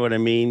guy. You know what I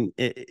mean?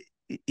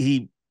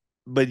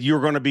 But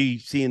you're going to be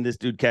seeing this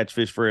dude catch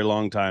fish for a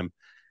long time.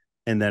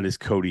 And that is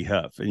Cody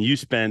Huff. And you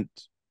spent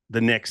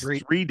the next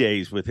 3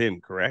 days with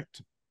him,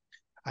 correct?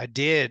 I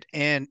did.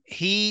 And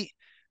he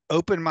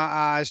opened my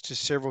eyes to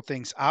several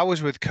things. I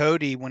was with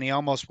Cody when he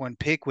almost won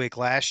Pickwick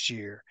last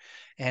year,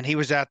 and he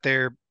was out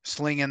there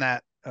slinging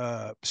that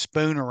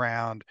spoon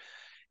around.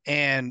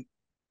 And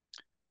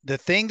the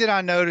thing that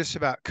I noticed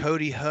about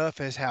Cody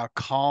Huff is how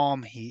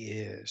calm he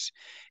is.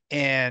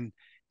 And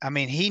I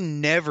mean, he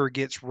never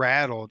gets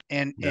rattled,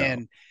 and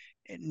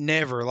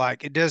never,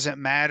 like, it doesn't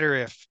matter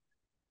if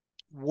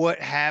what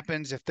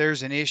happens if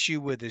there's an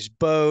issue with his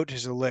boat,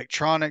 his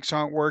electronics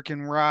aren't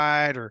working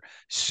right, or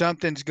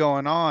something's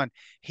going on,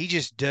 he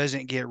just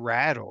doesn't get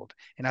rattled.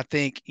 And I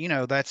think,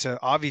 that's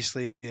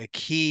obviously a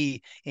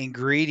key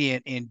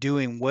ingredient in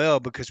doing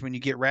well, because when you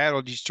get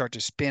rattled, you start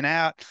to spin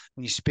out.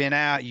 When you spin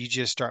out, you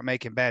just start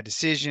making bad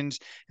decisions.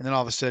 And then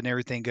all of a sudden,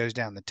 everything goes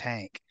down the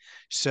tank.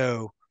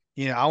 So,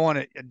 I want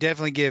to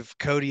definitely give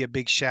Cody a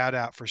big shout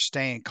out for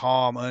staying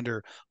calm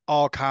under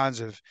all kinds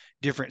of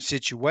different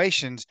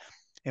situations.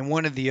 And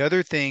one of the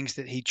other things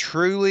that he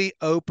truly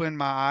opened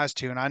my eyes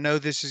to, and I know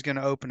this is going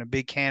to open a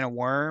big can of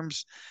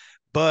worms,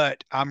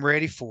 but I'm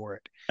ready for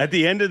it. At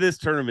the end of this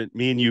tournament,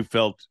 me and you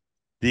felt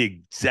the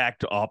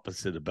exact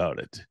opposite about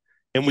it.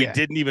 And we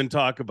didn't even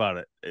talk about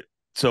it.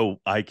 So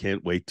I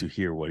can't wait to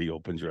hear what he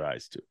opens your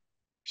eyes to.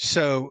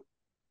 So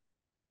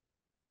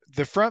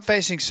the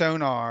front-facing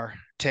sonar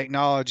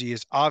technology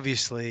is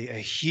obviously a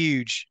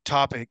huge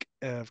topic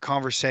of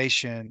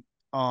conversation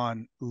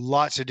on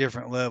lots of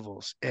different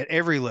levels, at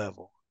every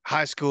level: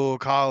 high school,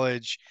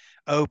 college,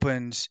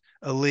 opens,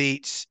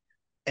 elites,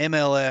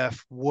 MLF,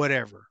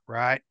 whatever,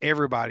 right?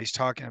 Everybody's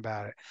talking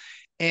about it.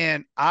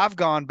 And I've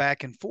gone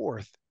back and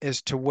forth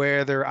as to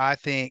whether I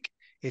think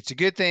it's a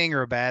good thing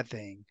or a bad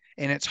thing.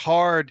 And it's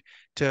hard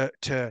to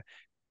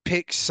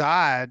pick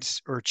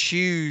sides or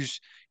choose,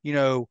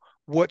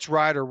 what's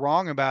right or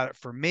wrong about it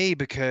for me,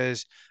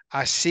 because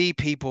I see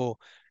people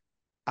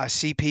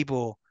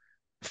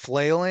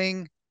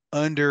flailing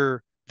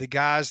under the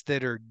guys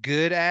that are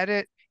good at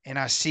it, and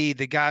I see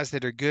the guys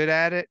that are good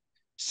at it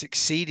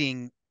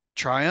succeeding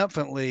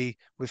triumphantly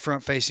with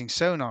front-facing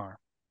sonar.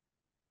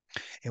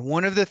 And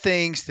one of the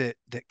things that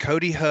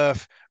Cody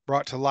Huff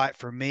brought to light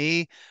for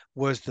me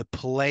was the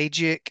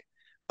pelagic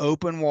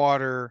open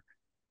water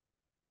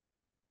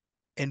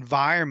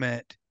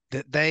environment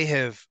that they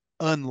have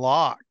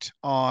unlocked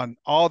on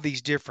all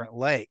these different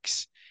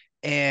lakes.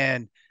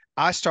 And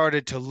I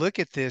started to look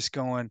at this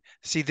going,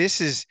 see, this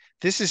is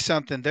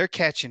something. They're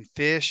catching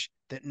fish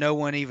that no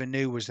one even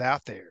knew was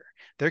out there.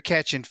 They're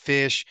catching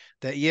fish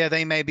that,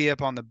 they may be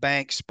up on the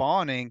bank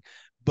spawning,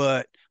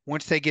 but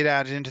once they get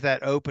out into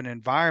that open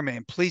environment,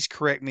 and please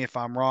correct me if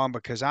I'm wrong,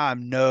 because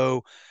I'm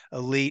no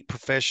elite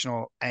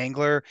professional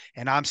angler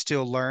and I'm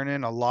still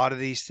learning a lot of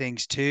these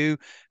things too.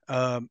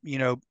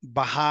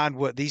 Behind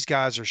what these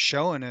guys are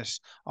showing us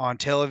on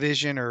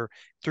television or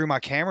through my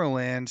camera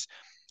lens.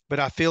 But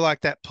I feel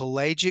like that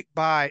pelagic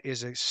bite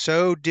is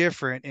so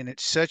different, and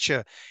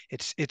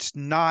it's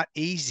not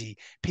easy.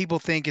 People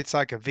think it's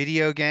like a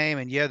video game,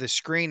 and the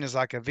screen is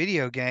like a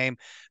video game,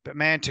 but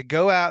man, to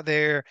go out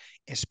there,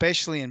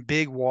 especially in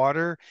big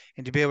water,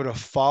 and to be able to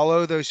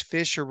follow those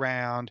fish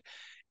around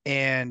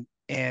and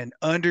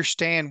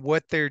understand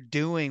what they're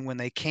doing when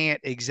they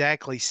can't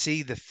exactly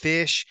see the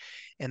fish,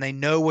 and they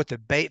know what the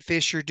bait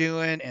fish are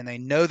doing, and they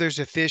know there's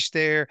a fish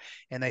there,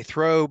 and they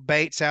throw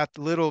baits out, the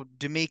little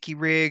Demiki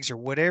rigs or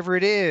whatever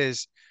it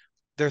is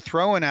they're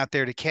throwing out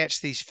there to catch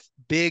these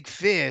big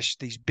fish,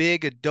 these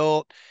big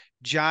adult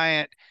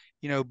giant,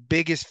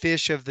 biggest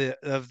fish of the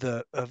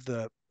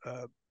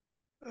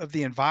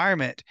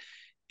environment.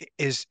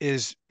 Is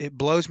It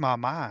blows my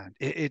mind.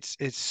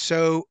 It's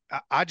so,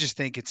 I just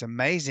think it's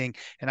amazing.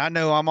 And I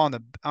know I'm on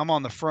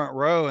the front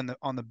row and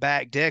on the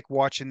back deck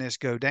watching this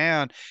go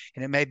down,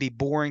 and it may be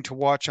boring to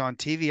watch on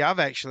TV. I've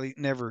actually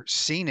never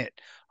seen it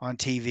on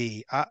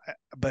TV.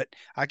 But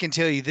I can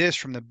tell you this,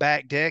 from the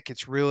back deck,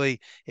 it's really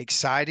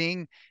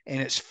exciting and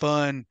it's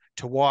fun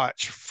to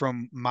watch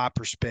from my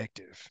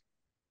perspective.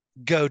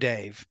 Go,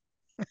 Dave.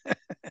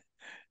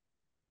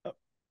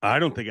 I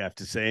don't think I have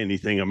to say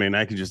anything. I mean,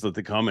 I can just let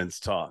the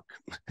comments talk.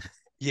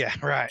 Yeah,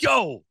 right.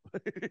 Yo.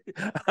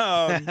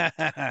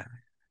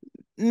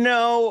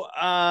 No,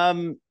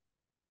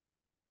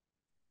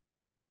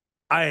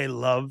 I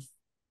love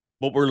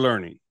what we're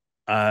learning.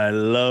 I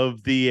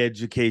love the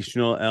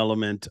educational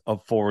element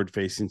of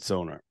forward-facing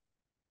sonar.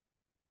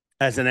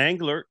 As an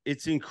angler,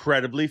 it's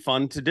incredibly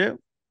fun to do.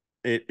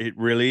 It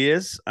really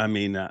is. I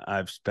mean,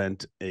 I've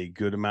spent a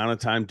good amount of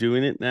time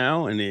doing it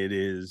now, and it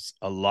is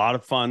a lot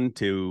of fun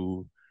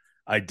to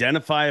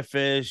identify a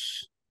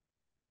fish,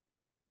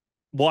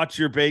 watch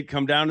your bait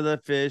come down to the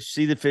fish,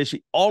 see the fish.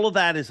 All of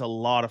that is a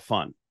lot of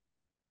fun.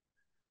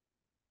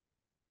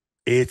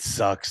 It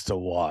sucks to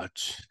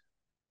watch.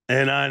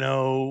 And I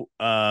know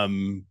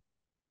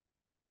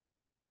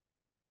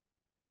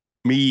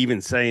me even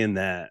saying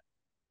that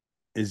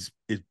is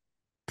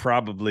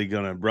probably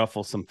going to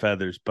ruffle some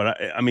feathers.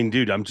 But I mean,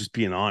 dude, I'm just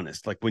being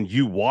honest. Like, when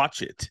you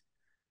watch it,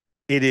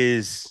 it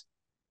is,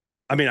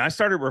 I mean, I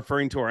started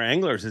referring to our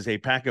anglers as a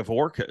pack of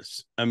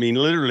orcas. I mean,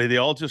 literally, they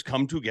all just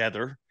come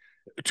together.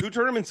 2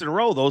 tournaments in a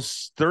row,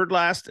 those third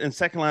last and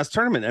second last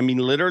tournament. I mean,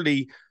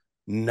 literally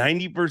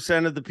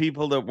 90% of the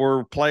people that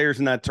were players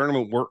in that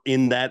tournament were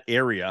in that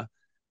area,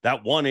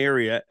 that one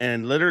area.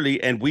 And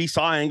literally, and we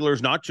saw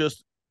anglers not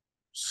just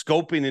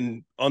scoping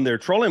and on their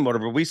trolling motor,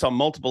 but we saw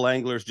multiple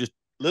anglers just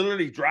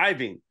literally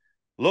driving,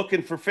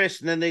 looking for fish,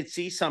 and then they'd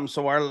see some.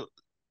 So our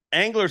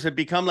anglers had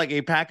become like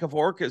a pack of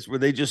orcas where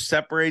they just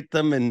separate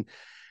them. And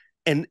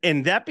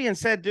And that being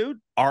said, dude,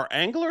 our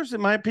anglers,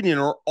 in my opinion,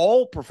 are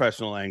all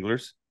professional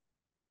anglers.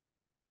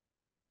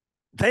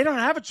 They don't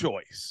have a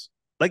choice.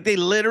 Like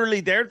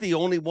they're the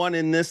only one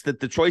in this that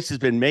the choice has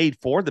been made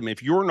for them.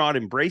 If you're not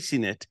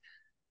embracing it,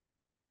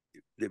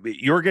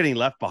 you're getting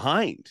left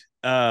behind.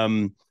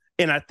 And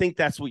I think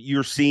that's what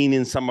you're seeing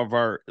in some of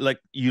our, like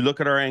you look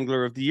at our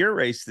Angler of the Year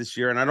race this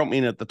year, and I don't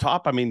mean at the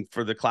top, I mean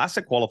for the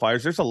classic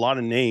qualifiers, there's a lot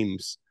of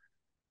names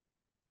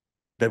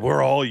that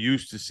we're all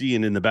used to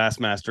seeing in the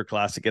Bassmaster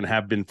Classic and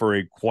have been for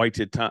quite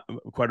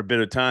a bit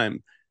of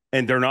time.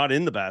 And they're not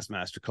in the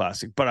Bassmaster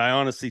Classic. But I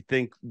honestly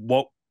think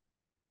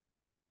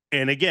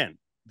and again,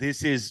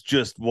 this is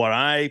just what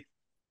I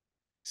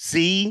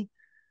see.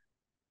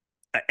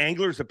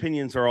 Anglers'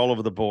 opinions are all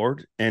over the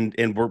board, and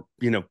we're,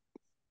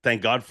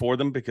 thank God for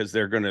them, because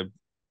they're going to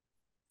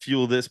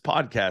fuel this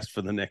podcast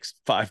for the next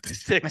 5 to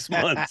 6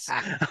 months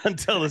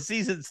until the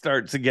season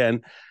starts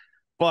again.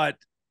 But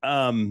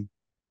I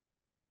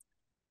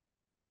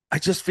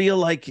just feel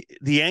like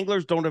the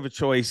anglers don't have a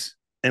choice.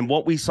 And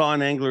what we saw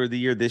in Angler of the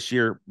Year this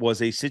year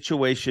was a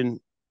situation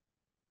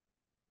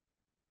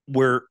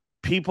where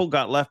people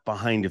got left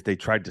behind if they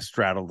tried to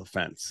straddle the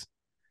fence.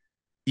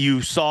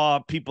 You saw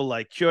people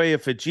like Kyoya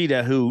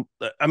Fujita, who,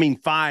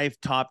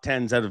 5 top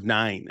 10s out of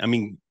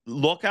 9.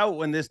 Look out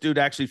when this dude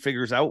actually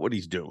figures out what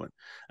he's doing.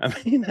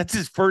 That's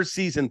his first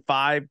season,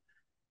 5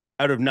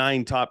 out of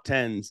 9 top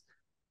 10s,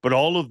 but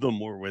all of them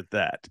were with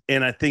that.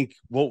 And I think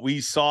what we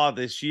saw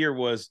this year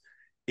was,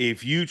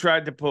 if you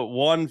tried to put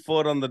one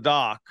foot on the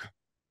dock,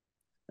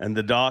 and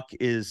the dock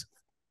is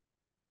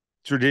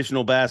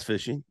traditional bass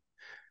fishing,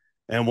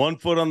 and one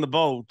foot on the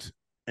boat,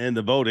 and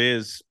the boat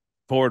is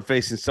forward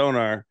facing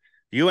sonar,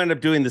 you end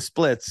up doing the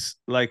splits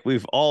like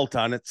we've all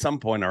done at some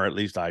point, or at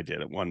least I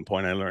did at one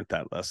point. I learned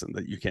that lesson,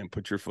 that you can't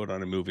put your foot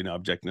on a moving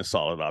object and a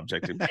solid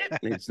object.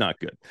 It's not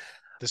good.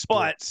 The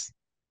splits.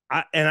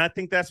 But I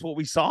think that's what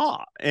we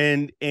saw.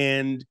 And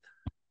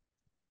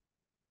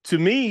to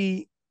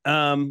me,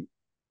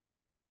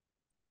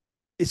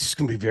 it's just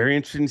going to be very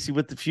interesting to see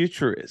what the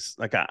future is.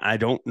 Like, I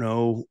don't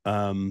know.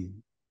 I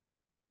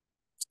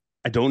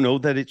don't know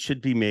that it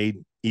should be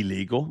made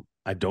illegal.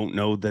 I don't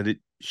know that it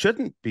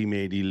shouldn't be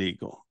made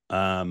illegal.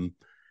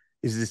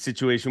 Is it a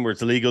situation where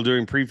it's illegal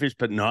during pre-fish,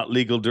 but not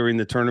legal during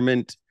the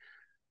tournament?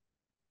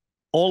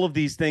 All of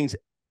these things,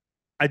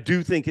 I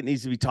do think it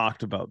needs to be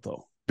talked about,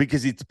 though,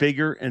 because it's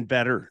bigger and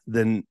better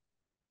than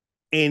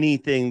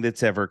anything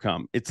that's ever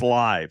come. It's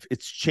live.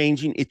 It's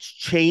changing. It's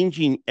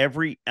changing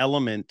every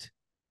element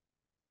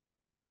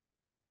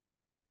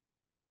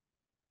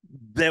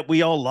that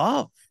we all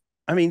love.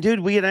 Dude,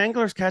 we had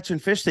anglers catching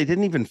fish they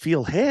didn't even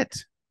feel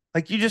hit.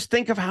 Like, you just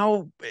think of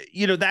how,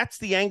 that's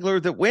the angler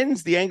that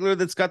wins, the angler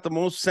that's got the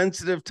most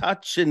sensitive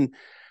touch, and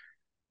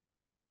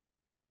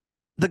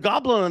the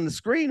goblin on the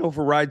screen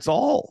overrides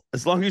all,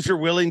 as long as you're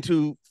willing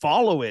to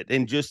follow it.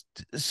 And just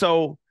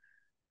so,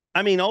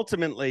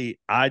 ultimately,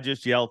 I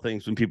just yell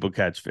things when people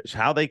catch fish.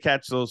 How they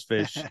catch those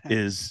fish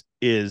is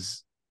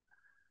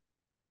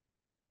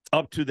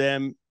up to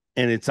them,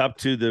 and it's up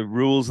to the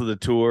rules of the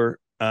tour.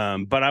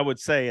 But I would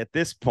say at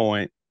this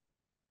point,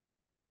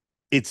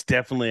 it's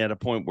definitely at a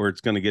point where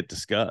it's going to get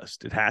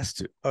discussed. It has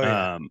to.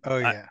 Oh,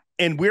 yeah.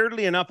 And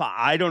weirdly enough,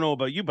 I don't know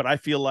about you, but I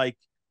feel like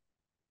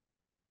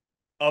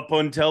up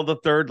until the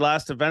third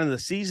last event of the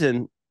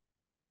season,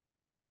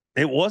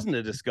 it wasn't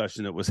a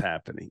discussion that was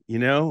happening.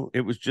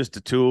 It was just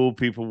a tool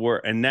people were.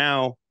 And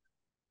now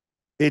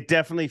it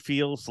definitely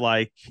feels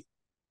like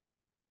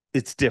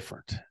it's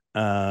different.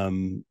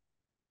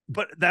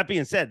 But that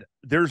being said,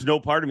 there's no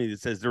part of me that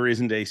says there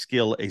isn't a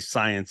skill, a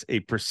science, a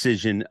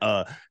precision.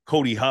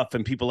 Cody Huff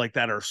and people like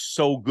that are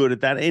so good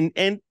at that.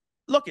 And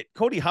look,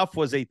 Cody Huff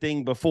was a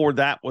thing before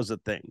that was a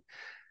thing.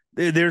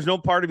 There's no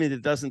part of me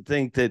that doesn't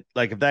think that,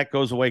 like, if that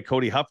goes away,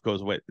 Cody Huff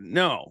goes away.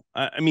 No,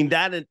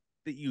 that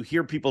you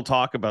hear people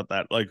talk about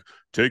that, like,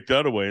 take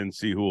that away and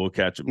see who will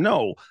catch him.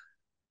 No,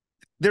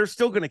 they're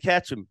still going to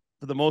catch him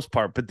for the most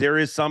part, but there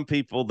is some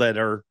people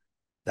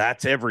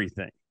that's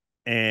everything.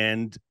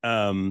 And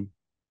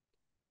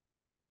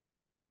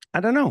I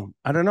don't know.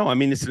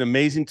 It's an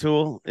amazing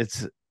tool.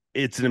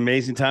 It's an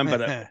amazing time,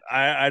 but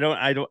I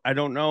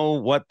don't know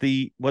what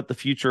the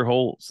future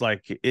holds.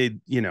 Like,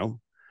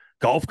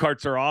 golf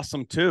carts are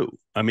awesome too.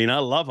 I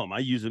love them. I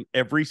use them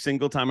every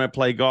single time I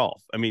play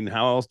golf.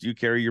 How else do you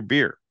carry your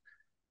beer?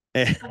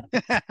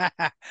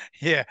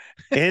 Yeah.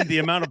 And the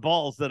amount of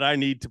balls that I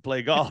need to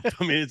play golf.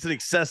 It's an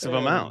excessive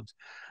amount.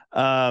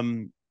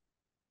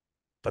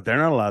 But they're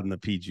not allowed in the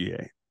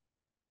PGA.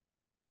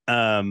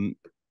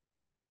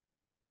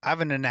 I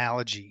have an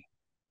analogy.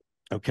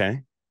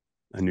 Okay.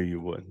 I knew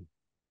you would.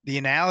 The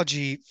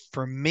analogy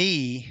for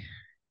me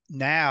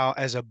now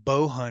as a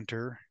bow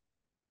hunter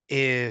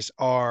is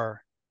the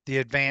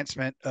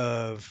advancement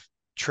of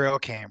trail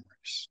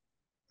cameras.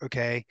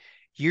 Okay.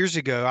 Years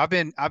ago, I've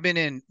been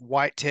in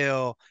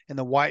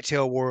the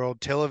whitetail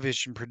world,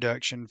 television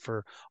production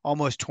for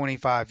almost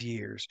 25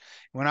 years.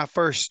 When I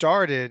first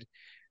started,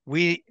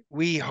 we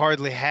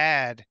hardly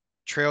had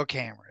trail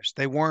cameras.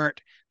 They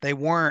weren't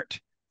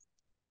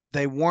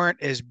they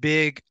weren't as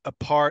big a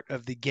part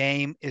of the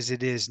game as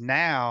it is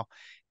now.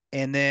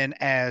 And then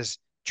as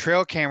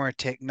trail camera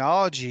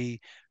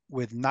technology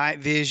with night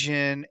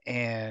vision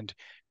and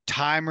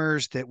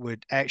timers that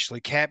would actually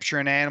capture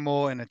an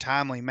animal in a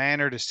timely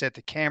manner to set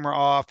the camera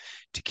off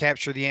to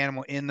capture the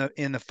animal in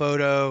the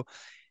photo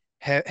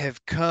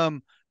have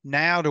come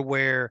now to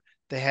where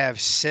they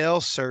have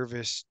cell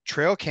service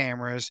trail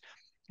cameras.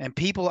 And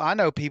I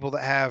know people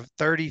that have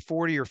 30,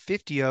 40, or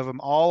 50 of them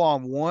all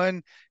on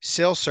one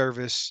cell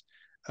service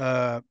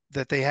that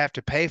they have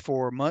to pay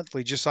for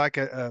monthly, just like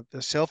a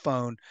cell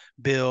phone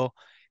bill.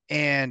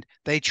 And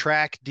they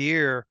track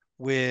deer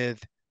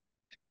with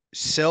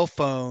cell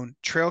phone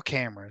trail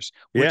cameras,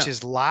 which Yeah.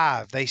 is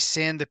live. They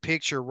send the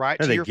picture right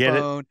Yeah, to they your get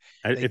phone.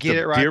 it. They If get the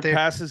it right deer there.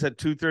 passes at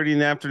 2:30 in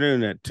the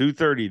afternoon, at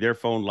 2:30, their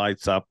phone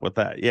lights up with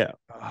that. Yeah.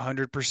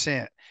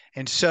 100%.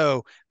 And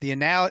so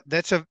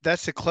that's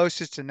the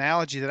closest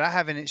analogy that I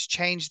have, and it's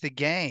changed the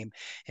game.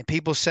 And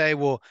people say,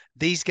 well,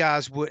 these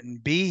guys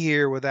wouldn't be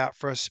here without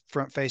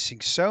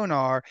front-facing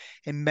sonar,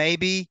 and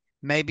maybe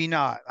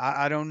not.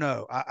 I don't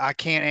know. I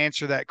can't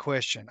answer that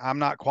question. I'm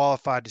not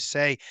qualified to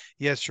say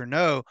yes or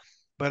no,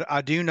 but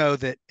I do know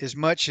that as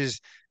much as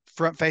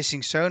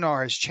front-facing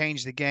sonar has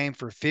changed the game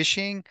for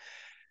fishing,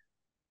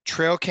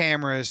 trail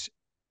cameras,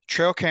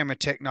 trail camera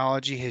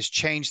technology has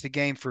changed the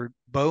game for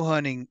bow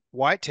hunting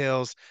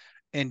whitetails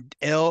and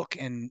elk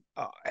and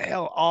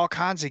all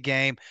kinds of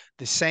game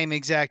the same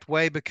exact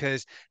way,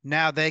 because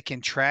now they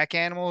can track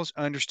animals,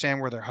 understand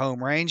where their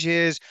home range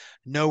is,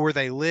 know where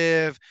they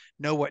live,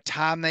 know what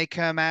time they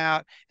come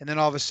out, and then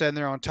all of a sudden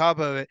they're on top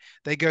of it.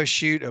 They go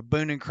shoot a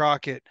Boone and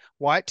Crockett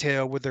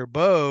whitetail with their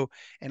bow,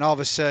 and all of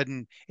a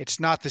sudden it's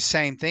not the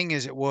same thing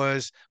as it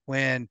was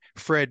when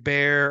Fred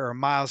Bear or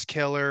Miles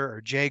Keller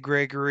or Jay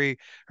Gregory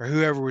or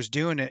whoever was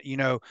doing it,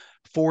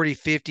 40,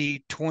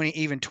 50, 20,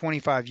 even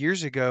 25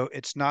 years ago.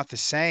 It's not the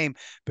same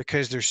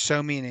because there's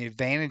so many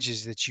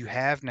advantages that you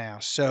have now.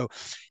 So,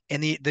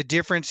 and the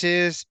difference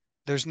is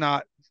there's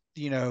not,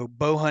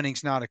 bow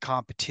hunting's not a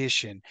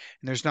competition, and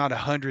there's not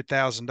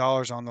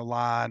 $100,000 on the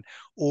line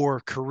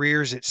or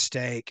careers at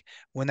stake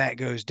when that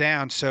goes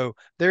down. So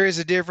there is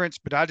a difference,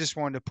 but I just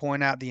wanted to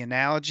point out the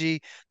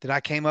analogy that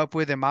I came up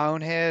with in my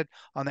own head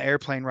on the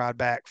airplane ride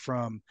back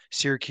from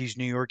Syracuse,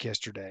 New York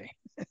yesterday.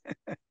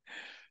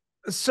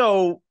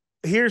 So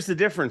here's the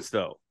difference,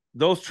 though.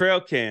 Those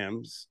trail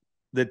cams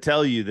that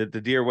tell you that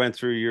the deer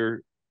went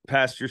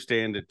past your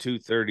stand at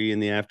 2:30 in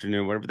the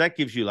afternoon, whatever, that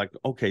gives you like,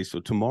 okay, so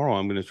tomorrow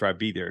I'm going to try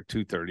be there at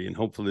 2:30, and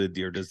hopefully the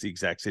deer does the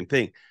exact same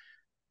thing.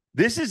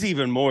 This is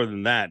even more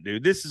than that,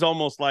 dude. This is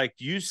almost like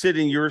you sit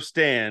in your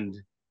stand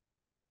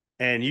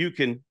and you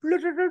can,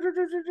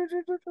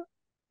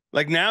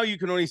 like, now you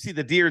can only see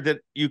the deer that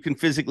you can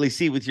physically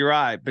see with your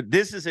eye, but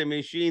this is a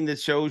machine that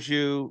shows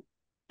you.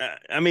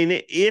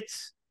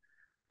 It's,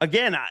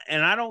 again,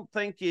 and I don't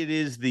think it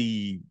is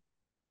the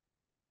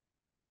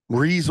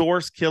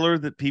resource killer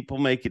that people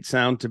make it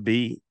sound to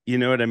be. You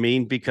know what I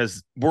mean?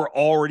 Because we're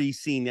already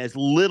seeing as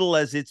little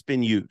as it's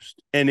been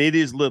used, and it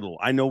is little.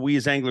 I know we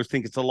as anglers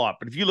think it's a lot,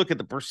 but if you look at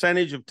the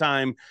percentage of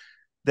time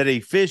that a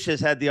fish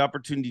has had the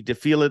opportunity to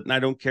feel it, and I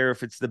don't care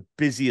if it's the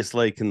busiest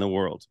lake in the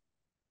world,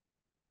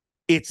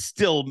 it's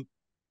still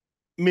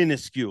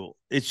minuscule.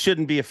 It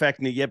shouldn't be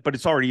affecting it yet, but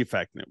it's already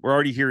affecting it. We're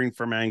already hearing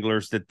from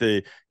anglers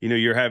that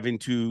you're having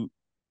to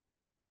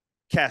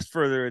cast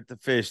further at the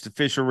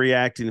fish are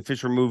reacting, the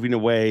fish are moving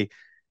away.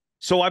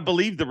 So I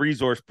believe the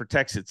resource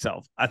protects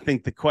itself. I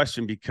think the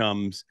question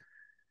becomes,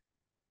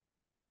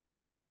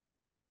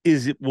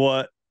 is it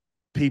what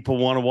people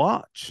want to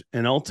watch?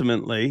 And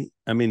ultimately,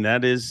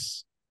 that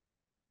is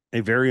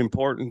a very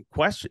important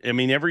question.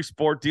 Every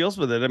sport deals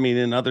with it.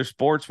 In other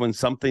sports, when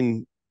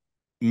something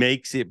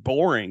makes it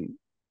boring,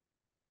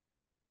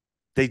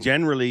 they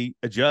generally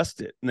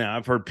adjust it. Now,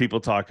 I've heard people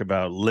talk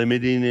about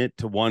limiting it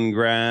to one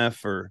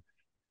graph,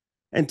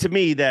 and to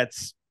me,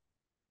 that's,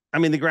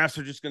 the graphs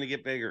are just going to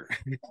get bigger.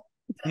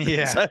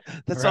 Yeah,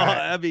 that's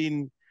right.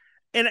 all.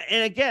 And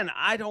again,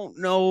 I don't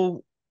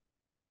know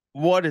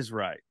what is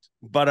right,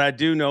 but I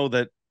do know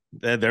that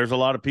there's a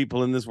lot of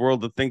people in this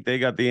world that think they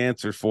got the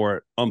answers for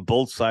it on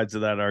both sides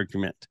of that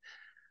argument.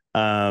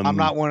 I'm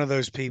not one of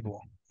those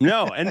people.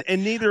 No,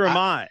 and neither am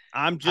I.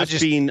 I'm just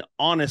being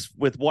honest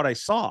with what I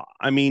saw.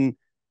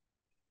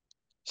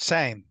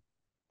 Same.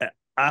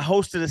 I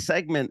hosted a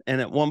segment, and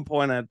at one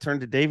point I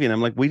turned to Davey and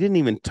I'm like, we didn't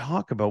even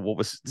talk about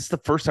this is the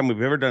first time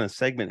we've ever done a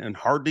segment and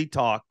hardly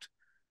talked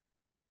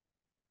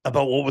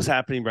about what was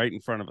happening right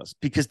in front of us,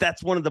 because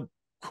that's one of the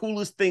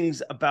coolest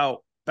things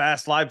about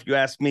Bass Live. If you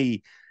ask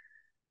me,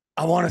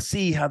 I want to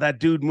see how that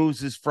dude moves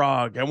his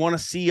frog. I want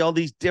to see all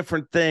these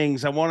different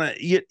things. I want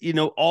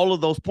to, all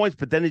of those points,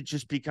 but then it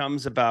just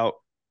becomes about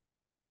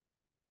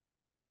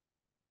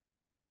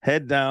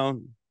head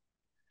down.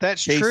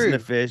 That's chasing true. the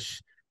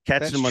fish,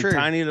 catching them on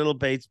tiny little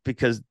baits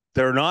because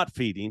they're not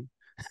feeding.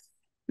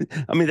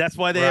 That's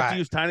why they have to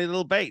use tiny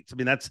little baits.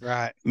 That's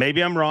right.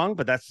 Maybe I'm wrong,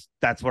 but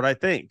that's what I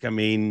think.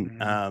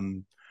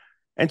 And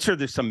sure,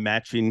 there's some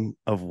matching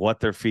of what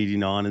they're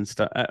feeding on and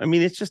stuff.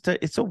 It's just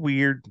it's a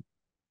weird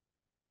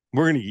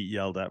We're gonna get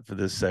yelled at for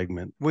this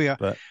segment. We are.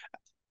 But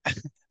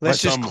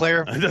Let's just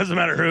clarify. It doesn't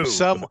matter who.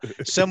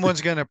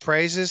 Someone's going to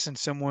praise us and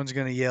someone's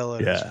going to yell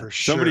at us for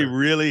sure. Somebody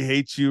really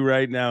hates you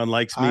right now and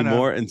likes me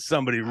more, and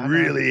somebody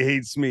really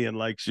hates me and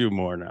likes you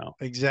more now.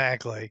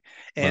 Exactly.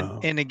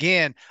 And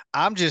again,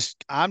 I'm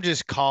just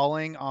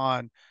calling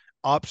on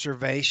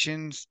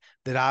observations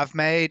that I've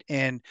made,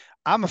 and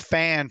I'm a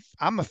fan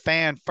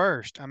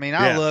first. I mean,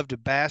 I love to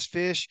bass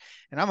fish,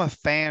 and I'm a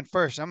fan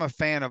first. I'm a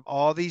fan of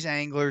all these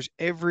anglers,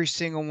 every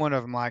single one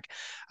of them. Like,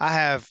 I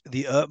have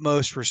the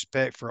utmost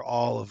respect for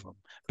all of them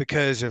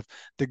because of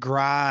the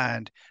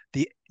grind,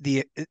 the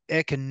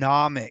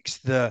economics,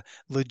 the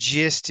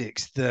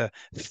logistics, the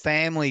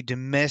family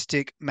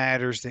domestic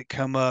matters that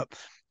come up,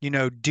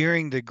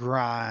 during the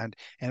grind,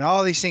 and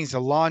all these things,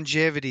 the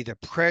longevity, the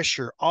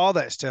pressure, all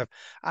that stuff.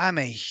 I'm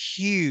a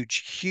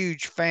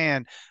huge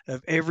fan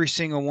of every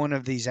single one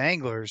of these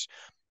anglers.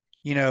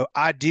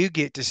 I do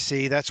get to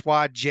see, that's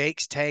why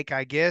Jake's take,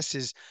 I guess,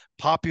 is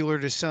popular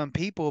to some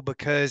people,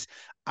 because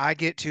I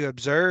get to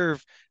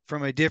observe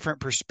from a different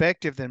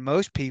perspective than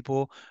most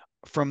people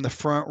from the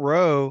front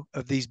row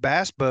of these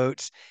bass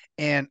boats.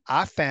 And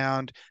I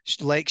found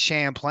Lake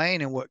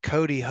Champlain and what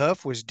Cody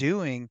Huff was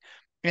doing,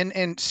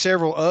 and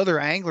several other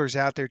anglers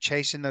out there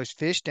chasing those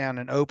fish down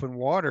in open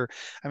water.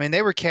 I mean,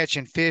 they were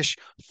catching fish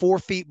 4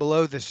 feet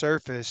below the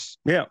surface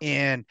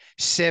in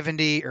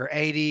 70 or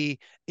 80,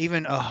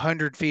 even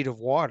 100 feet of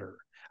water.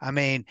 I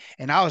mean,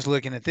 and I was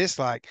looking at this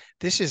like,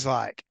 this is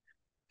like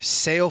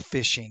sail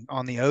fishing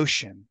on the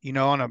ocean,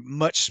 on a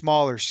much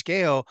smaller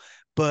scale,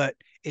 but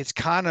it's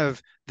kind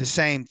of the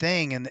same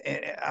thing. And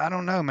I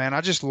don't know, man,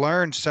 I just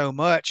learned so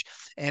much.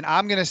 And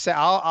I'm going to say,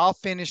 I'll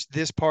finish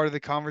this part of the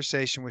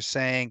conversation with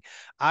saying,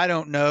 I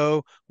don't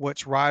know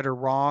what's right or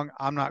wrong.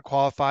 I'm not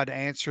qualified to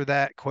answer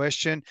that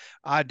question.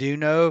 I do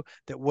know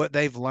that what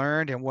they've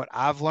learned and what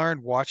I've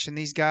learned watching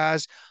these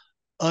guys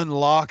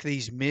unlock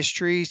these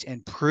mysteries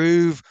and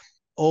prove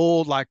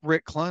old, like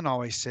Rick Clunn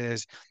always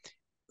says,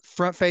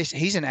 front face,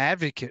 he's an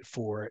advocate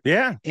for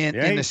it.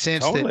 In the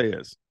sense totally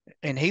that is.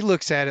 And he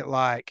looks at it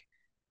like,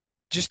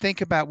 just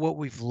think about what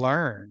we've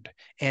learned.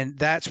 And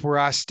that's where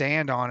I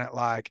stand on it.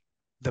 Like,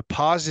 the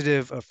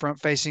positive of front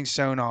facing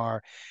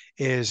sonar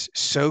is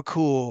so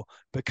cool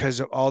because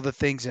of all the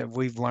things that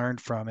we've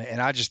learned from it.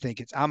 And I just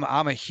think I'm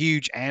a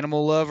huge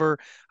animal lover.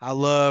 I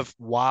love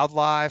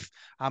wildlife.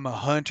 I'm a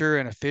hunter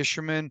and a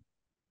fisherman,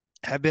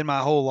 have been my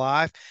whole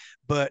life,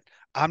 but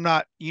I'm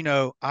not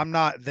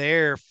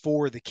there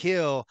for the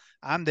kill.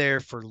 I'm there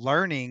for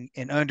learning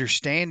and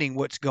understanding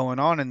what's going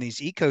on in these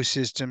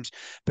ecosystems,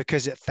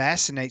 because it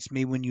fascinates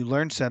me when you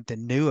learn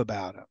something new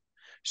about them.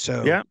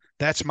 So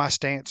that's my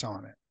stance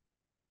on it.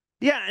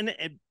 Yeah. And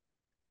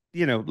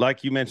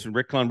like you mentioned,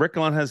 Rick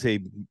Clunn has a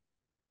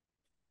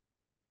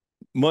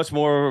much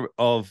more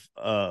of,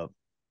 I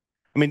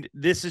mean,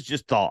 this is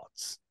just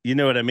thoughts. You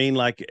know what I mean?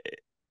 Like,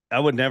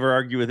 I would never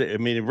argue with it. I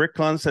mean, if Rick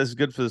Clunn says it's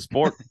good for the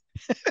sport,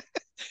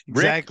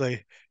 exactly.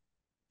 Rick,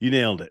 you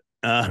nailed it.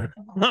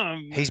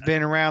 He's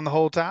been around the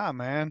whole time,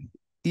 man.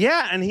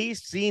 Yeah, and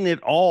he's seen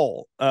it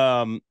all.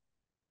 I'm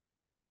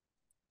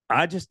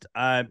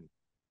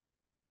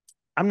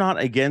not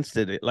against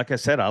it. Like I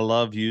said, I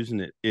love using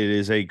it. It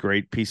is a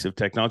great piece of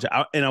technology.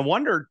 And I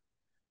wonder,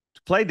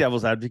 to play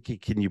devil's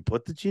advocate, can you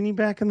put the genie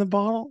back in the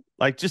bottle?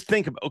 Like, just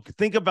think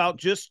about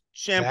just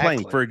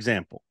Champlain, for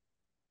example.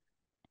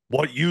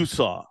 What you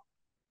saw,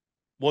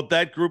 what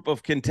that group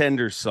of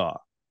contenders saw.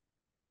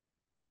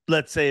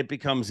 Let's say it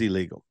becomes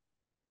illegal.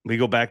 We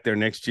go back there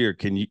next year.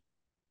 Can you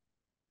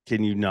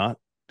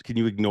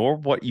ignore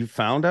what you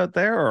found out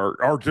there,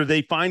 or do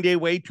they find a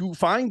way to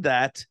find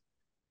that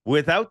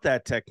without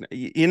that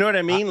technology? You know what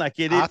I mean? I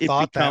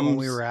thought that when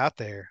we were out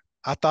there,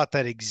 I thought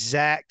that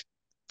exact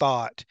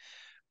thought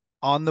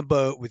on the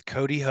boat with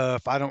Cody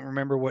Huff. I don't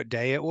remember what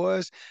day it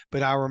was,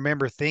 but I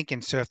remember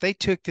thinking, so if they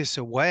took this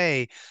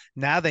away,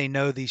 now they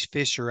know these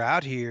fish are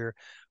out here.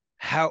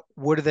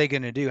 What are they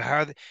going to do? How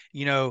are they,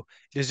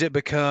 does it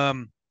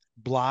become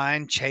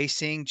blind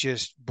chasing,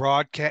 just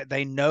broadcast?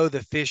 They know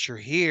the fish are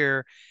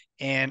here,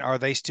 and are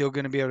they still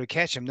going to be able to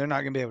catch them? They're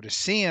not going to be able to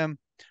see them,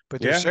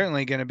 but they're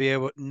certainly going to be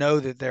able to know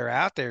that they're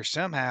out there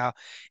somehow.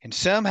 And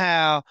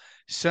somehow,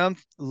 some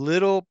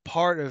little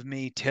part of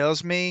me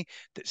tells me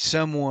that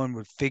someone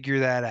would figure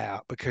that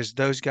out, because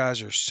those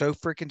guys are so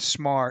freaking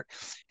smart,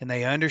 and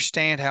they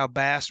understand how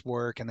bass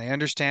work, and they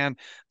understand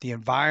the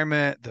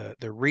environment,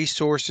 the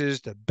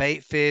resources, the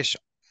bait fish,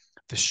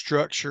 the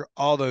structure,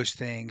 all those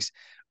things.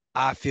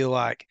 I feel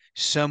like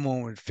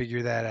someone would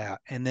figure that out,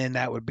 and then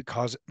that would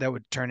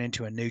turn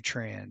into a new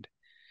trend.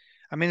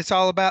 I mean, it's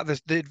all about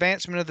the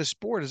advancement of the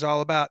sport is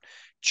all about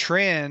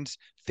trends,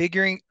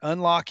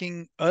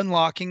 unlocking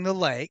the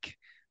lake,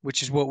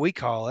 which is what we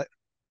call it,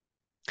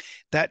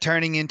 that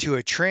turning into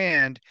a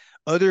trend,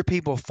 other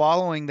people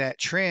following that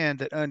trend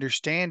that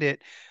understand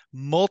it,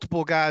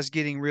 multiple guys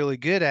getting really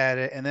good at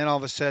it, and then all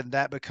of a sudden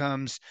that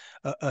becomes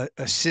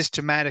a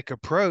systematic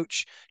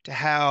approach to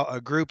how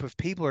a group of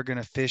people are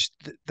going to fish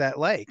that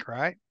lake,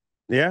 right?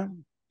 Yeah.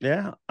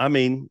 I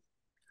mean,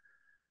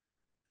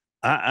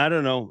 I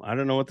don't know. I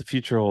don't know what the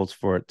future holds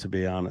for it, to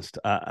be honest.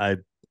 I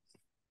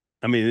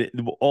mean,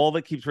 all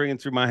that keeps ringing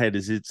through my head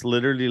is it's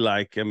literally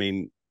like, I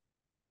mean,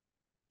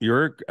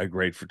 you're a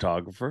great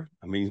photographer.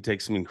 I mean, you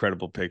take some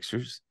incredible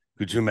pictures.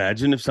 Could you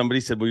imagine if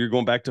somebody said, well, you're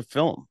going back to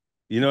film?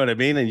 You know what I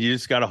mean? And you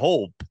just got to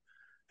hope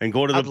and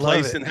go to the I'd love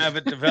place it. and have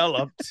it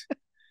developed.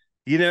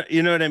 You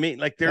know what I mean?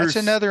 Like That's there's,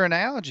 another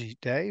analogy,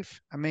 Dave.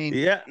 I mean,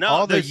 yeah, no,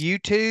 all the there's,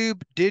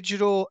 YouTube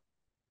digital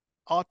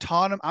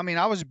autonomous. I mean,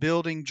 I was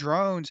building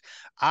drones.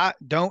 I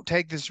don't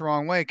take this the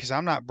wrong way because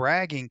I'm not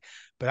bragging,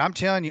 but I'm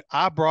telling you,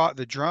 I brought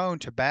the drone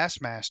to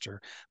Bassmaster.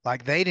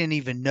 Like they didn't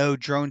even know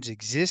drones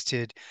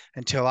existed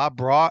until I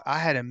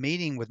had a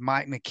meeting with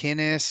Mike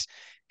McInnes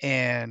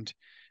and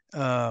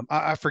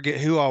I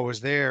forget who all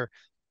was there,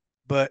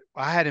 but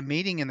I had a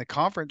meeting in the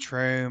conference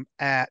room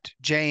at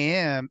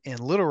JM in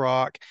Little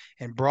Rock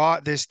and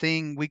brought this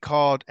thing we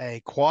called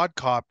a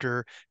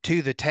quadcopter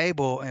to the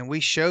table. And we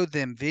showed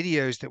them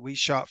videos that we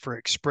shot for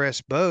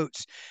express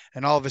boats.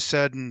 And all of a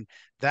sudden,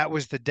 that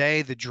was the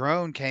day the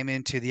drone came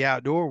into the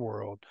outdoor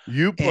world.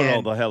 you put all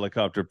And the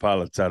helicopter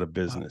pilots out of a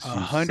business, a you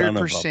son hundred of a.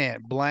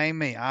 percent blame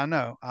me. I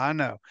know.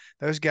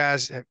 Those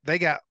guys, they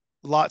got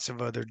lots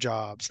of other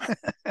jobs.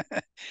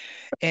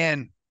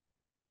 And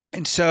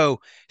so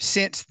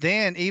since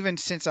then, even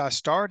since I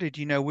started,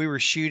 we were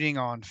shooting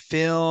on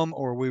film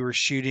or we were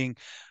shooting,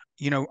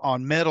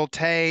 on metal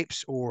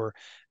tapes or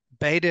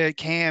beta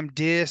cam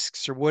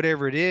discs or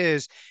whatever it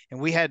is. And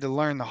we had to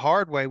learn the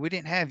hard way. We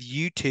didn't have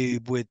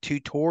YouTube with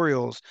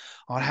tutorials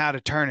on how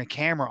to turn a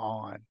camera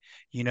on.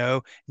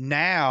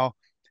 Now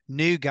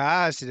new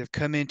guys that have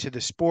come into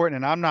the sport,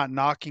 and I'm not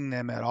knocking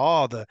them at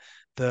all. The,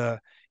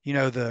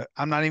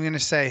 I'm not even going to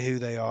say who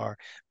they are,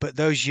 but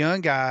those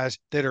young guys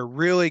that are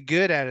really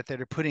good at it,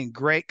 that are putting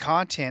great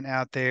content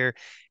out there,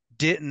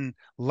 didn't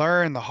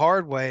learn the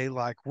hard way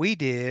like we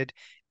did.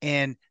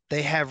 And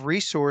they have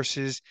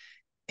resources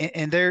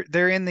and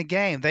they're in the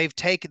game. They've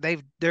taken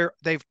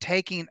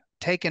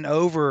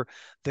over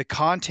the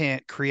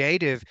content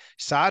creative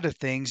side of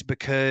things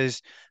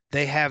because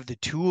they have the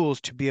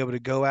tools to be able to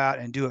go out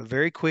and do it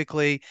very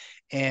quickly.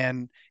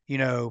 And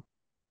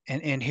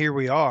and here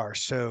we are.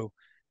 So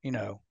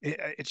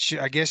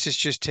I guess it's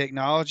just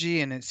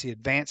technology and it's the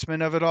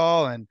advancement of it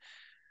all, and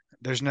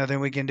there's nothing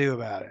we can do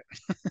about it.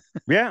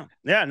 Yeah,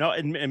 yeah, no,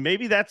 and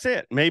maybe that's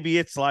it. Maybe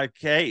it's like,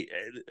 hey,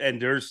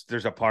 and there's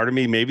a part of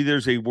me, maybe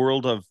there's a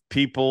world of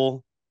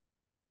people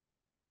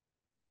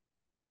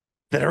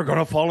that are going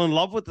to fall in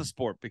love with the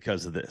sport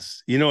because of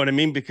this. You know what I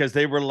mean? Because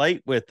they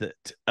relate with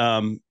it.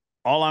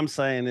 All I'm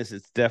saying is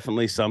it's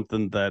definitely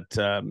something that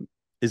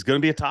is going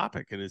to be a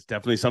topic, and it's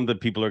definitely something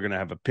people are going to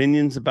have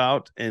opinions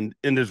about. And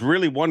there's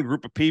really one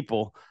group of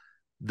people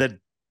that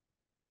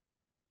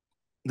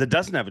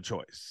doesn't have a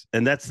choice,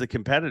 and that's the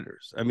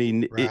competitors. I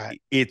mean,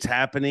 Right. it's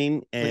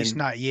happening, At least and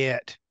not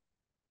yet.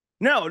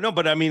 no,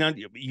 but I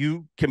mean,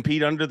 you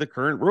compete under the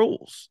current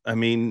rules. I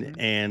mean, Mhm.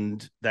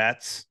 and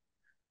that's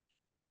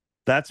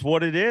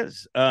what it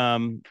is.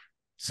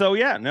 So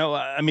yeah, no,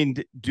 I mean,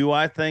 do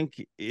I think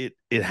it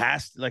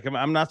has like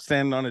I'm not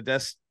standing on a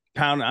desk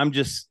pound. I'm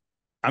just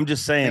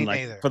saying Me like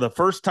neither. for the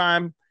first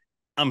time,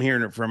 I'm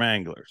hearing it from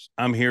anglers.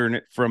 I'm hearing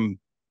it from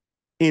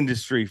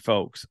industry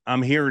folks.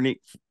 I'm hearing it.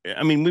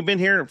 I mean, we've been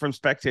hearing it from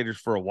spectators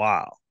for a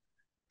while,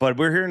 but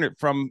we're hearing it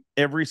from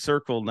every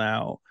circle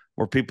now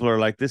where people are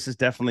like, this is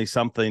definitely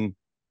something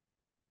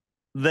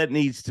that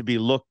needs to be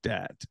looked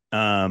at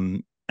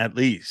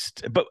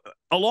least. But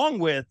along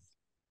with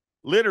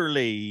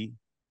literally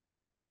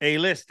a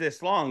list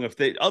this long of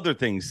the other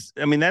things.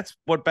 I mean, that's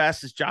what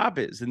Bass's job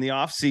is. In the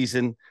off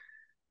season,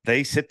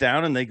 they sit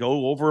down and they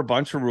go over a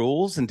bunch of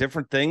rules and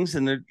different things.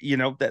 And they're,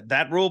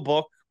 that rule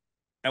book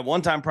at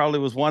one time probably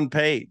was one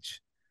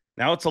page.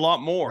 Now it's a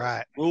lot more.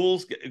 Right.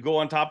 Rules go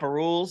on top of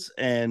rules,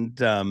 and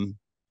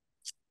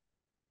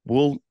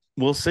we'll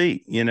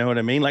see. You know what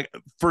I mean? Like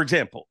for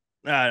example,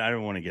 I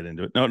don't want to get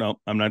into it. No,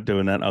 I'm not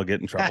doing that. I'll get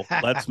in trouble.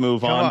 Let's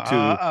move Come on on. to.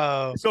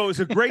 Uh-oh. So it's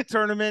a great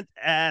tournament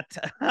at.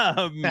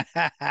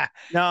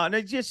 No,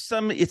 just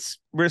it's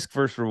risk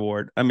versus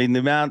reward. I mean,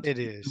 the amount. It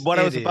is. What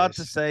I It was about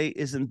to is. say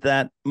isn't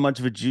that much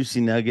of a juicy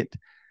nugget.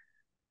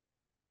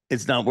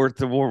 It's not worth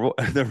the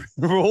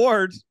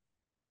reward,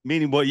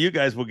 meaning what you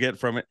guys will get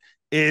from it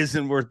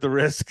isn't worth the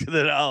risk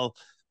that I'll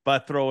by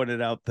throwing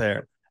it out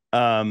there.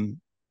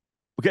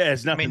 Okay,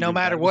 it's I mean, nothing to no do with that.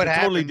 matter It was what a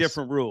totally happens,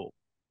 different rule.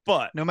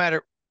 But no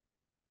matter,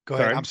 go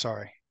ahead. sorry, I'm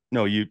sorry.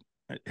 no, you.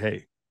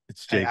 Hey,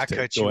 it's Hey, Jake's I take.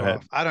 cut Go you ahead.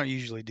 off. I don't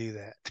usually do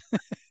that.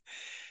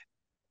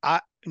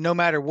 No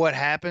matter what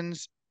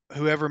happens,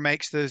 whoever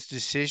makes those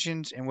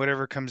decisions and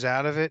whatever comes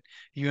out of it,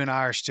 you and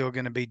I are still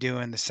going to be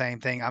doing the same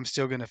thing. I'm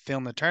still going to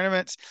film the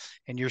tournaments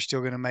and you're still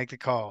going to make the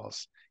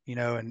calls,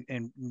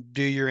 and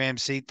do your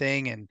MC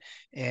thing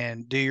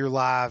and do your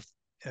live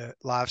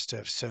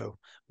stuff. So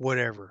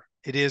whatever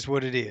it is,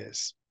 what it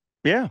is.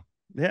 Yeah,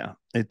 yeah.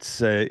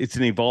 It's an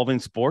evolving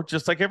sport,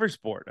 just like every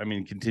sport. I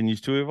mean, it continues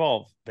to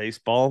evolve.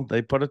 Baseball,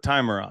 they put a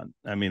timer on.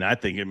 I mean, I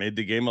think it made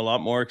the game a lot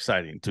more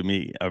exciting to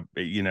me.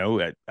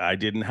 I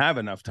didn't have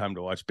enough time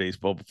to watch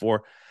baseball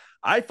before.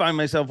 I find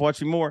myself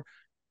watching more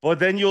But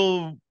then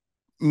you'll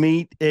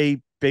meet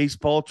a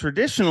baseball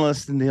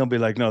traditionalist and he'll be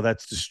like, no,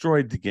 that's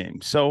destroyed the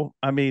game. So,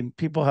 I mean,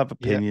 people have Yep.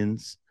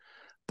 opinions,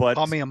 Call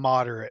but me a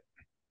moderate.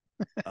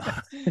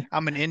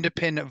 I'm an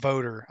independent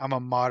voter. I'm a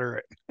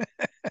moderate.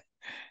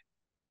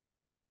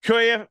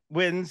 Koya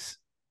wins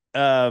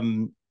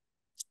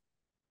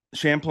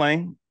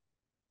Champlain.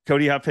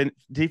 Cody, did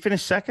he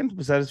finish second?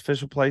 Was that his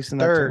official place in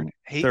that Third. tournament?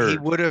 He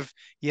Third. would have,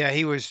 yeah,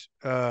 he was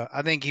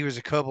I think he was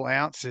a couple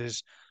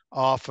ounces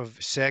off of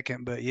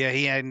second, but yeah,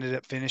 he ended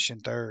up finishing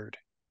third.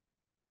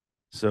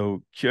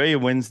 So Kyoya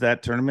wins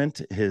that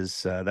tournament.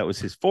 His that was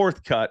his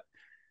fourth cut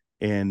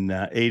in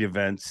 8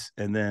 events,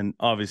 and then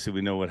obviously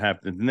we know what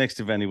happened. The next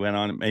event he went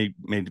on, it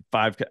made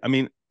 5. I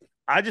mean,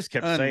 I just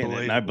kept saying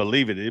it, and I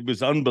believe it. It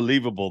was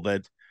unbelievable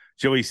that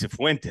Joey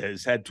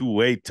Cifuentes had to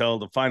wait till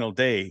the final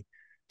day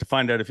to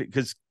find out if it,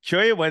 because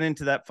Kyoya went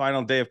into that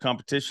final day of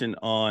competition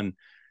on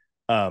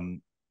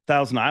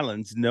Thousand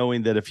Islands,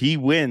 knowing that if he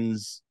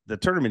wins the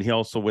tournament, he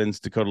also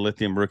wins Dakota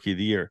Lithium Rookie of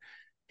the Year.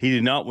 He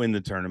did not win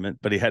the tournament,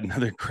 but he had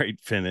another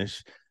great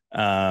finish.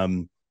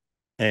 And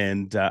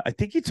I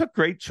think he took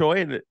great joy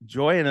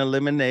in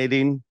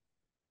eliminating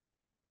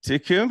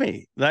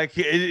Takumi. Like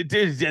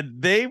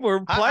they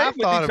were playing with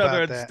each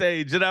other on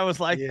stage, and I was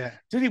like, yeah.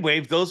 Did he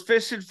wave those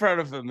fish in front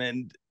of him?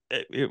 And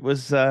it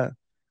was. I've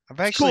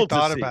actually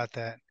thought about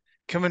that.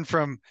 Coming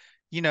from,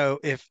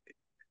 if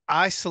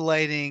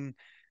isolating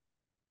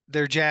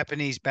their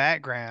Japanese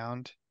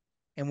background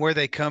and where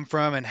they come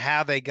from and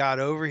how they got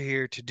over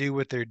here to do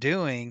what they're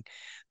doing,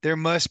 there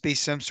must be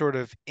some sort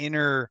of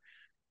interwoven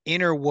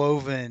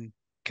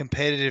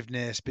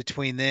competitiveness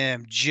between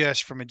them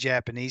just from a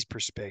Japanese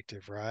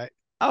perspective, right?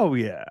 Oh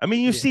yeah. I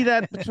mean, you see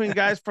that between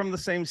guys from the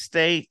same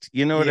state,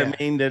 you know what I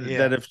mean?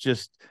 That if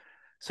just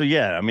so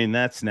yeah, I mean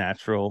that's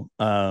natural.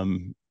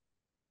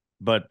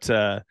 But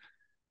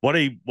what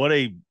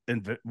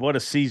a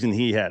season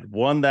he had.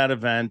 Won that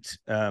event,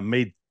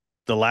 made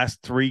the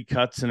last 3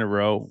 cuts in a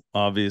row,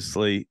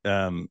 obviously,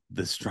 the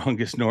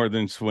strongest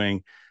northern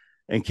swing,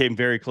 and came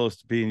very close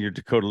to being your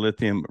Dakota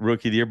Lithium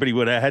Rookie of the Year. But he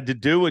would have had to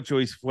do what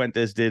Joyce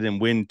Fuentes did and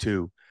win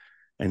 2,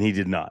 and he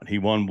did not. He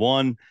won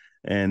 1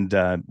 and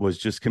was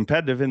just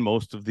competitive in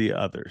most of the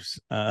others.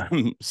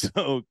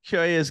 So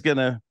Kyoya is going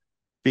to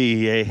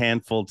be a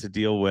handful to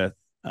deal with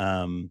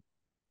for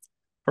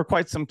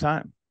quite some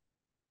time.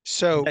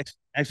 So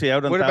actually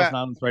out on Thousand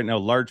Islands right now,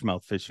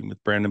 largemouth fishing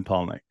with Brandon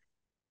Palnick.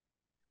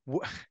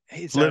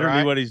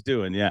 Literally what he's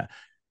doing. Yeah.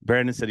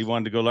 Brandon said he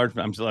wanted to go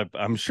largemouth.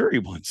 I'm sure he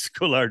wants to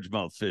go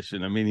largemouth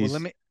fishing. I mean, he's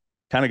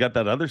kind of got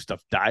that other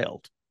stuff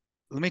dialed.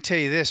 Let me tell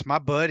you this, my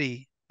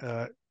buddy,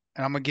 and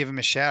I'm gonna give him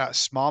a shout out,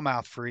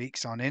 Smallmouth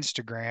Freaks on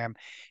Instagram.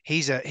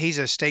 He's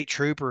a state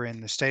trooper in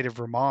the state of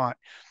Vermont,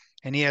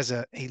 and he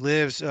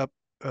lives up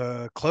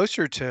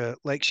closer to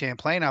Lake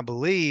Champlain, I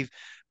believe,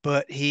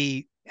 but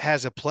he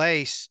has a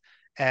place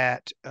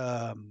at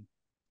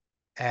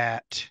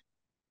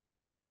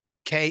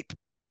Cape.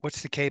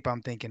 What's the Cape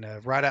I'm thinking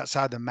of? Right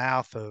outside the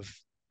mouth of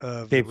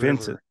Cape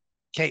Vincent.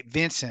 Cape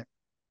Vincent.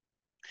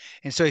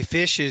 And so he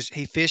fishes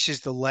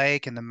the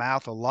lake and the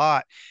mouth a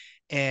lot.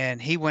 And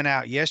he went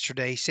out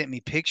yesterday. He sent me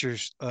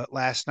pictures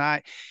last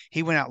night.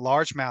 He went out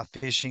largemouth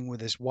fishing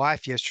with his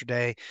wife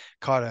yesterday,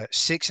 caught a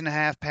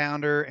 6.5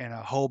 pounder and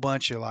a whole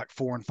bunch of like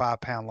 4 and 5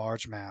 pound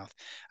largemouth.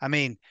 I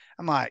mean,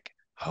 I'm like,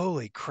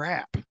 holy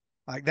crap.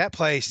 Like that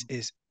place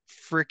is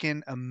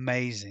freaking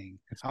amazing.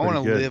 I want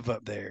to live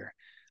up there.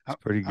 It's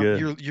pretty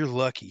good. You're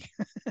lucky.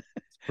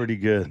 It's pretty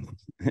good.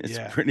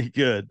 It's pretty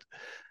good.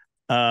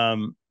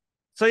 So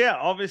yeah,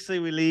 obviously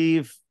we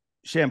leave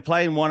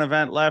Champlain, 1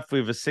 event left. We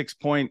have a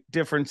 6-point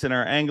difference in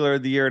our Angler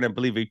of the Year, and I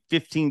believe a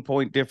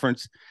 15-point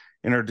difference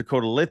in our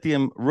Dakota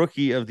Lithium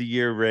Rookie of the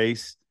Year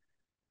race.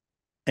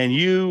 And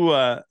you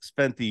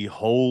spent the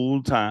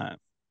whole time,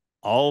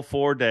 all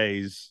 4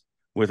 days,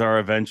 with our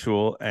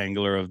eventual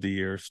Angler of the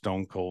Year,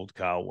 Stone Cold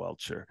Kyle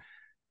Welcher.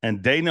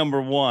 And day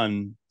number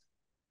 1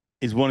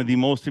 is one of the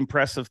most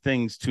impressive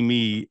things to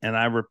me, and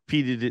I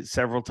repeated it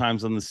several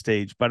times on the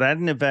stage, but at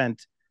an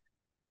event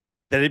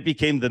that it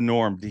became the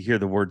norm to hear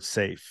the word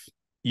safe.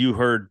 You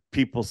heard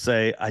people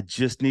say, I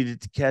just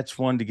needed to catch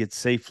one to get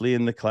safely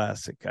in the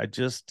Classic. I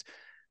didn't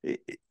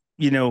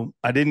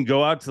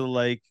go out to the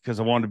lake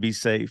because I wanted to be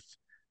safe.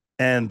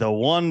 And the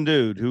one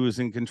dude who was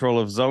in control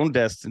of his own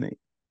destiny,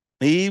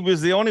 he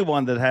was the only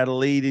one that had a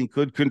lead and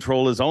could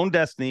control his own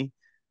destiny,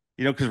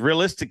 because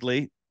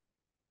realistically,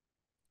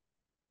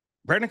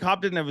 Brandon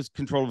Cobb didn't have his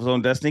control of his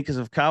own destiny, because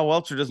if Kyle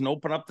Welcher doesn't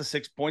open up the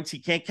 6 points, he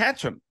can't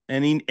catch him.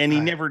 And he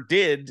never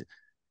did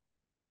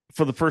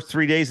for the first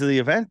 3 days of the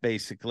event,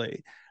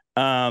 basically.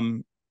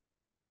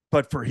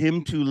 But for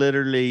him to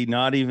literally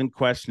not even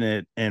question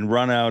it and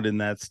run out in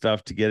that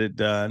stuff to get it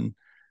done,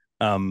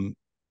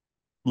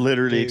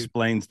 literally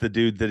explains the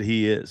dude that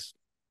he is.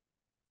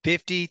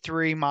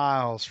 53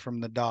 miles from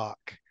the dock.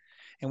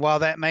 And while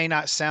that may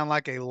not sound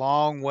like a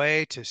long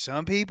way to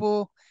some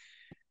people,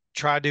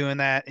 try doing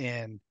that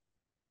in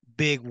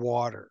big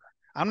water.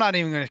 I'm not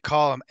even going to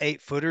call them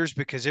 8-footers,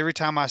 because every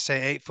time I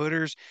say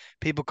 8-footers,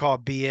 people call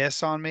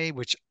BS on me,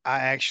 which I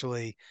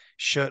actually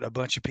shut a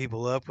bunch of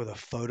people up with a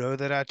photo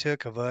that I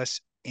took of us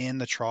in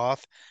the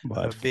trough of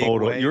But a big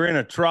photo, wave. you're in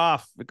a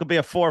trough. It could be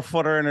a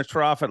 4-footer in a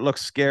trough. It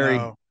looks scary.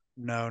 No,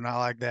 no, not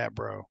like that,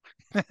 bro.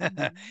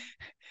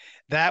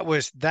 That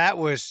was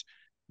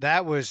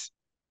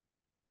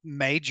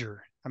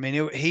major. I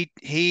mean,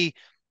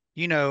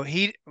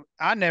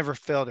 I never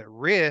felt at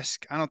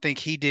risk. I don't think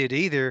he did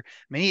either. I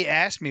mean, he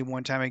asked me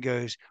one time, he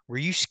goes, "Were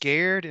you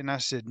scared?" And I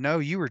said, "No,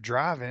 you were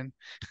driving."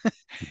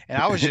 And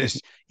I was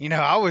just,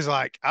 I was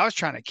like, I was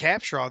trying to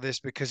capture all this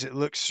because it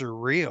looked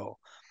surreal.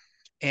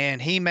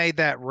 And he made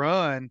that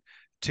run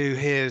to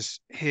his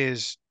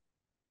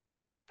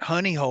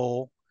honey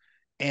hole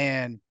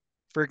and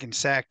freaking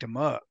sacked him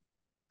up.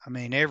 I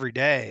mean, every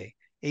day,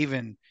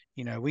 even,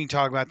 we can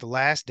talk about the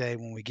last day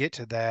when we get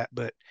to that,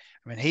 but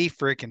I mean, he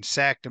freaking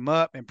sacked him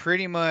up. And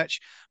pretty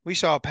much we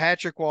saw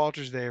Patrick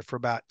Walters there for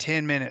about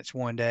 10 minutes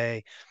one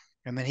day.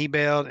 And then he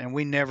bailed, and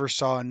we never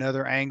saw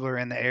another angler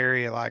in the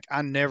area. Like,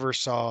 I never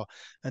saw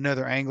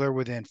another angler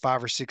within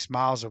 5 or 6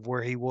 miles of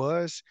where he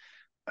was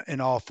in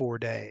all 4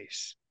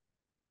 days.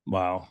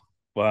 Wow.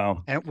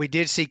 Wow. And we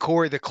did see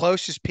Corey. The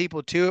closest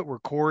people to it were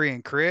Corey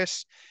and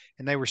Chris,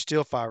 and they were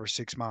still 5 or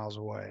 6 miles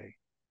away.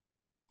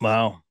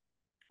 Wow.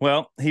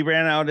 Well, he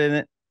ran out in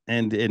it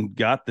and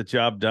got the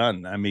job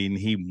done. I mean,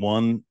 he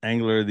won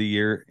Angler of the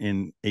Year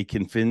in a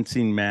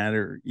convincing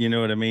manner. You know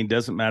what I mean?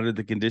 Doesn't matter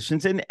the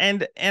conditions. And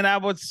I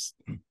was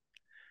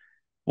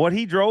what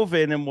he drove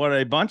in and what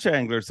a bunch of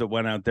anglers that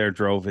went out there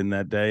drove in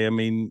that day. I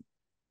mean,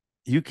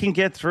 you can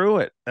get through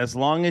it as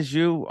long as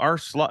you are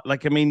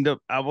like, I mean,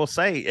 I will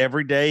say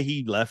every day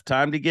he left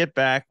time to get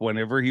back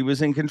whenever he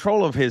was in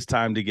control of his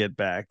time to get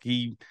back.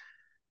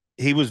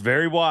 He was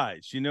very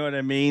wise. You know what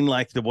I mean?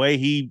 Like the way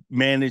he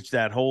managed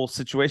that whole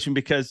situation,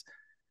 because,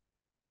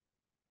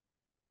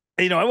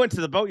 I went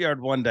to the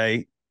boatyard one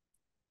day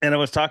and I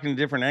was talking to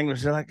different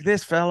anglers. They're like,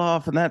 this fell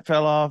off and that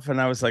fell off. And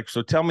I was like,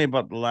 so tell me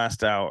about the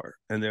last hour.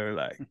 And they were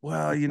like,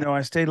 well,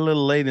 I stayed a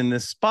little late in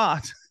this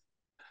spot.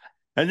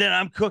 And then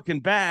I'm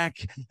cooking back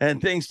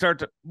and things start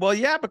to, well,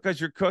 yeah,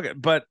 because you're cooking.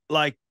 But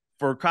like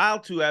for Kyle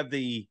to have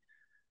the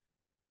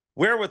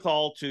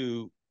wherewithal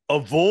to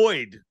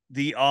avoid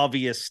the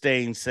obvious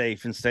staying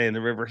safe and stay in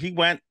the river, he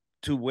went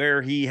to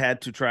where he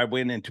had to try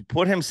win and to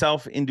put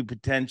himself into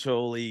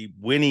potentially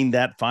winning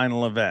that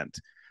final event,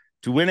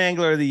 to win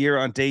Angler of the Year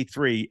on day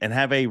 3 and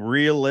have a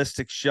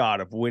realistic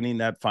shot of winning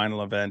that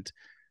final event.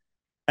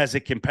 As a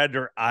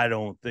competitor, I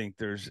don't think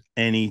there's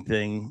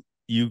anything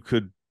you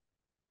could,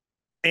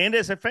 and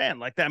as a fan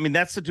like that, I mean,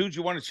 that's the dude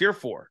you want to cheer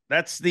for.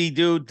 That's the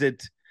dude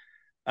that,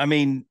 I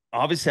mean,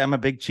 obviously I'm a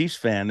big Chiefs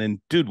fan,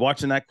 and dude,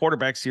 watching that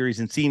quarterback series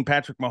and seeing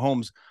Patrick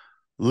Mahomes,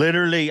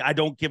 literally, I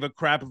don't give a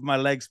crap if my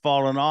legs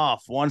falling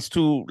off, wants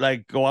to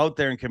like go out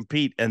there and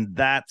compete. And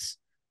that's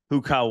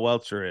who Kyle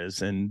Welcher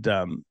is. And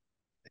a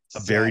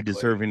very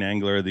deserving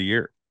Angler of the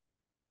Year.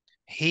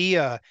 He,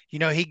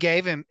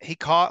 he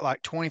caught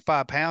like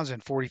 25 pounds in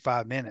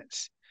 45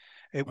 minutes.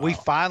 We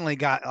finally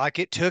got, like,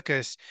 it took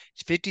us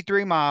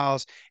 53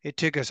 miles. It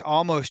took us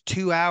almost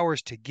 2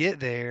 hours to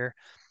get there.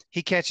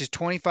 He catches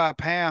 25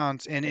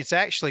 pounds, and it's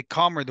actually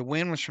calmer. The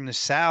wind was from the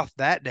south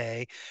that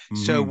day.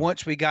 So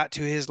once we got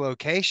to his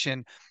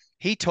location,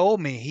 he told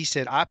me, he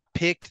said, I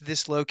picked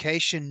this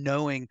location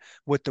knowing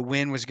what the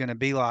wind was going to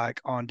be like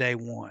on day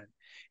 1.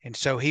 And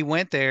so he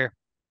went there,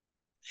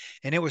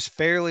 and it was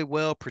fairly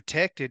well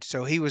protected.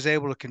 So he was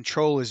able to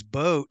control his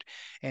boat,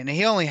 and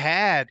he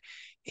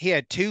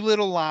had 2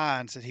 little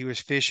lines that he was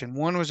fishing.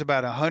 One was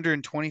about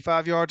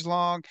 125 yards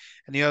long,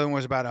 and the other one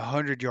was about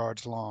 100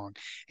 yards long.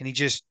 And he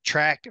just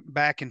tracked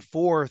back and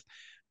forth,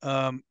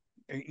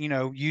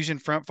 using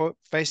front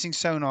facing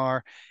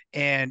sonar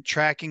and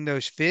tracking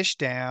those fish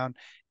down.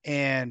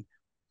 And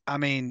I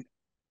mean,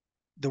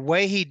 the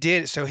way he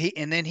did it,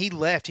 and then he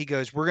left. He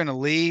goes, we're going to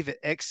leave at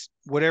X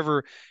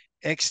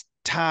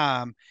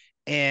time,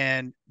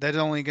 and that's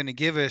only going to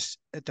give us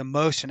at the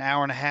most an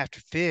hour and a half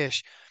to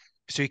fish.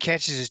 So he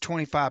catches his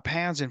 25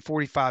 pounds in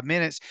 45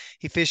 minutes.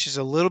 He fishes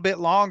a little bit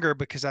longer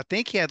because I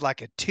think he had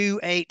like a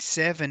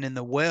 287 in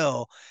the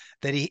well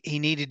that he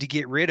needed to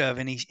get rid of,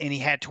 and he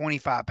had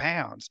 25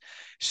 pounds.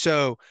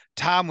 So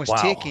time was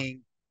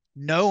ticking,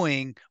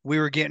 knowing we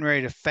were getting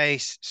ready to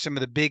face some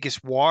of the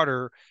biggest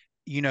water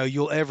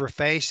you'll ever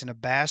face in a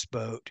bass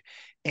boat.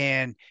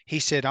 And he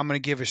said, I'm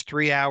going to give us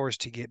 3 hours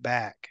to get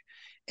back.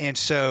 And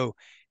so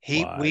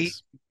he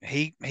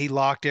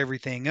locked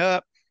everything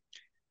up.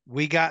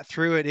 We got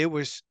through it. It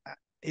was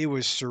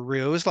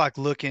surreal.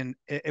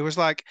 It was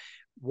like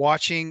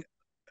watching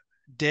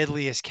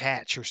Deadliest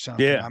Catch or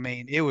something. Yeah. I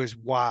mean, it was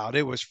wild.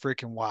 It was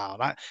freaking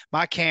wild.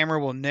 My camera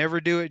will never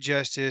do it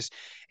justice.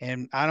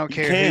 And I don't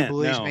care who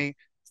believes me.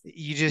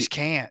 You just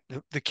can't.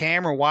 The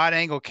camera, wide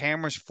angle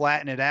cameras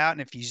flatten it out.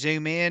 And if you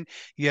zoom in,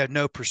 you have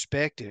no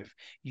perspective.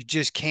 You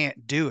just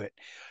can't do it.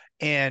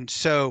 And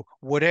so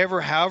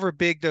however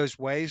big those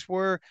waves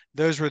were,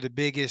 those were the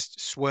biggest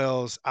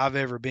swells I've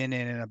ever been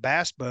in a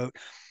bass boat.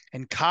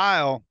 And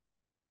Kyle,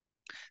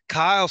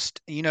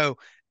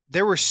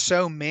 there were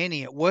so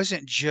many. It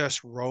wasn't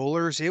just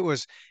rollers. It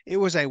was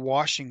a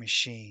washing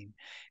machine.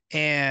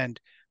 And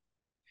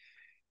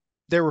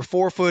there were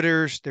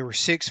 4-footers, there were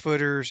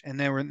 6-footers, and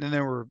then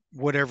there were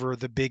whatever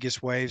the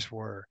biggest waves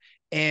were.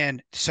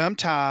 And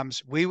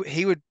sometimes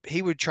he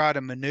would try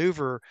to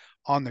maneuver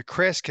on the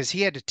crest because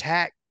he had to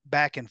tack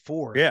back and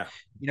forth. Yeah.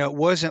 It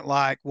wasn't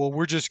like, well,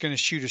 we're just going to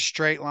shoot a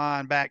straight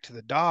line back to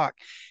the dock.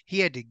 He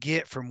had to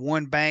get from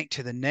one bank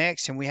to the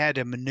next, and we had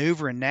to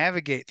maneuver and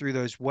navigate through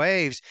those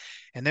waves.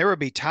 And there would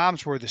be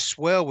times where the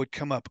swell would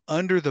come up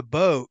under the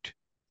boat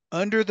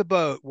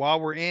while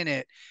we're in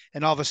it,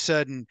 and all of a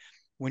sudden,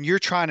 when you're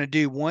trying to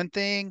do one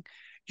thing,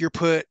 you're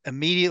put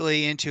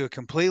immediately into a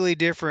completely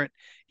different,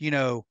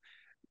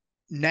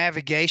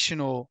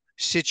 navigational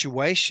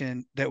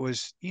situation that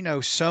was,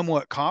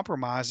 somewhat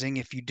compromising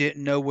if you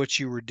didn't know what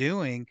you were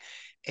doing.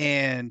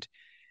 And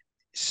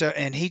so,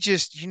 and he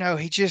just,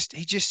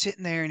 he's just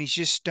sitting there and he's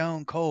just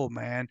stone cold,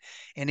 man.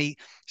 And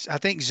I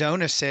think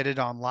Zona said it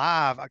on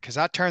live because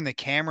I turned the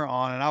camera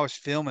on and I was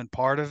filming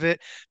part of it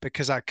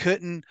because I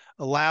couldn't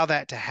allow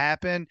that to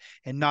happen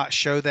and not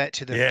show that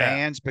to the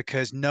fans,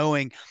 because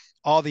knowing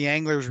all the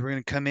anglers were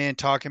going to come in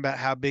talking about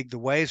how big the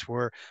waves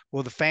were.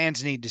 Well, the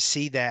fans need to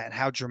see that and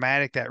how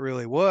dramatic that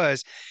really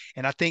was.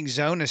 And I think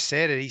Zona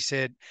said it. He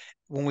said,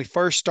 when we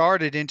first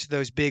started into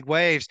those big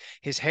waves,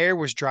 his hair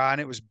was dry and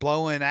it was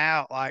blowing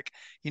out like,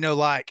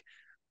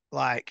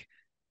 like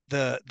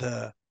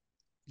the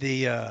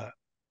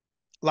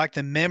like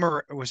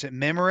the was it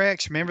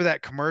Memorex? Remember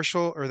that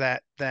commercial or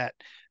that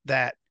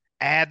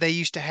ad they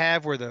used to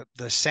have where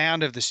the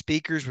sound of the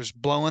speakers was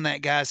blowing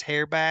that guy's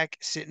hair back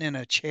sitting in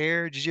a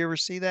chair? Did you ever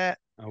see that?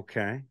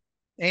 Okay.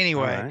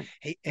 Anyway,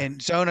 right.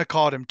 And Zona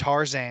called him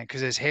Tarzan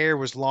because his hair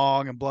was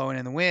long and blowing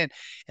in the wind.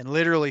 And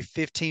literally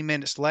 15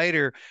 minutes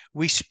later,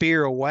 we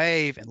spear a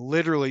wave and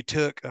literally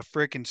took a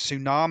freaking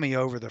tsunami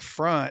over the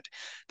front.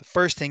 The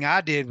first thing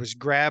I did was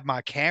grab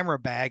my camera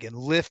bag and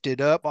lift it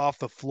up off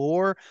the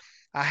floor.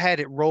 I had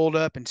it rolled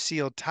up and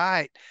sealed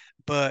tight,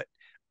 but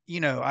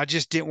I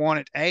just didn't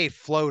want it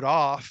float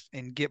off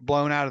and get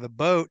blown out of the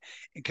boat,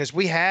 because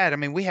we had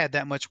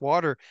that much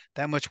water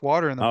in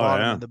the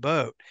bottom of the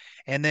boat.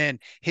 And then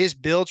his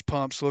bilge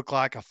pumps look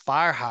like a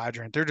fire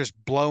hydrant. They're just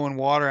blowing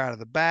water out of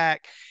the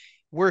back.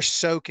 We're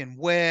soaking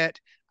wet.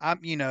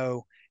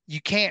 You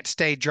can't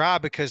stay dry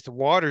because the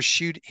water's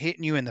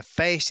hitting you in the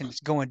face and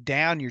it's going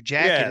down your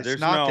jacket. It's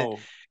not that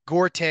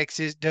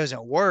Gore-Tex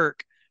doesn't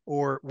work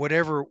or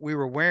whatever we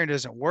were wearing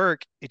doesn't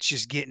work. It's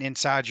just getting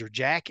inside your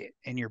jacket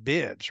and your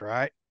bibs,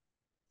 right?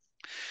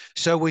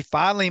 So we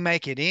finally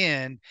make it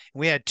in.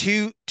 We had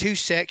two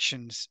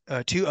sections,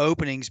 two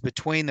openings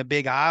between the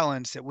big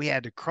islands that we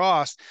had to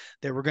cross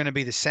that were going to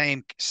be the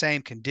same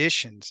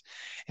conditions.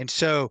 And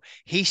so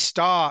he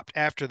stopped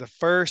after the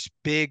first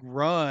big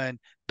run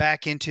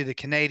back into the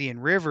Canadian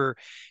River.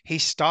 He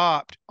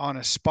stopped on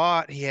a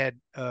spot he had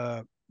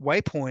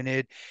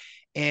waypointed,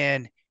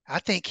 and I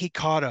think he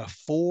caught a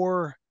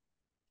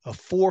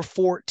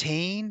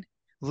 414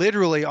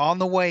 literally on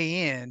the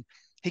way in.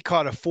 He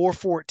caught a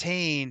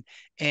 414,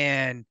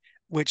 and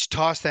which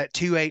tossed that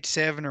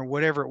 287 or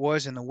whatever it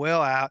was in the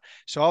well out.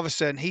 So all of a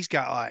sudden he's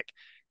got like,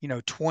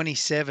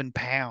 27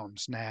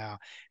 pounds now.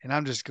 And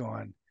I'm just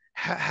going,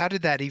 how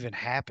did that even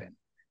happen?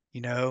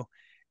 But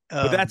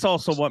that's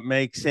also what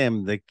makes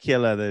him the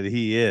killer that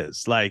he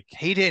is. Like,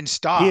 he didn't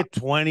stop. He had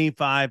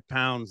 25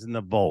 pounds in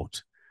the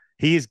boat.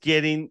 He's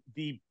getting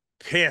the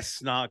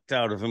piss knocked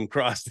out of him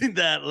crossing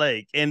that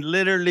lake. And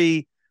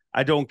literally,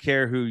 I don't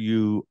care who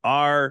you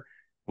are.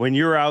 When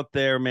you're out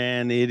there,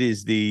 man,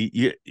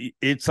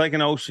 it's like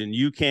an ocean.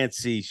 You can't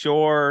see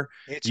shore.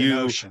 It's an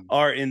ocean. You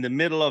are in the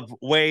middle of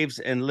waves,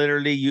 and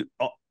literally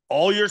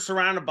all you're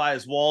surrounded by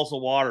is walls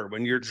of water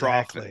when you're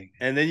troughing.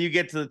 And then you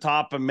get to the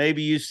top and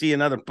maybe you see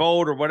another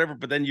boat or whatever,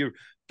 but then you're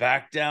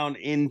back down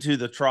into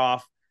the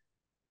trough.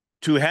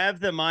 To have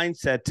the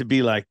mindset to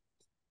be like,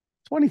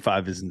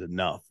 25 isn't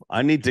enough.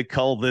 I need to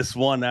cull this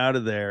one out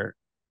of there.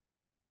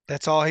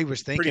 That's all he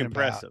was thinking Pretty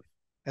impressive. About.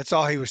 That's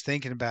all he was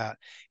thinking about.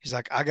 He's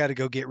like, I got to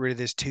go get rid of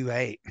this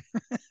 2.8.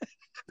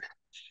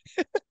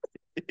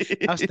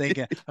 I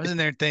was in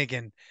there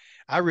thinking,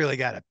 I really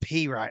got to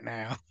pee right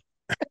now.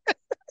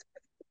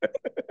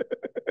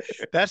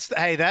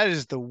 That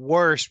is the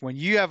worst when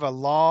you have a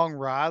long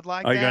ride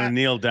like that. You got to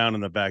kneel down on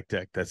the back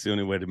deck. That's the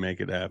only way to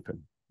make it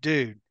happen.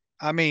 Dude,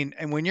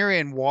 and when you're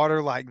in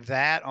water like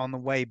that on the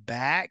way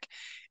back,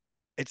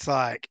 it's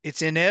like,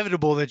 it's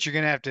inevitable that you're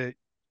going to have to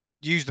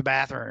use the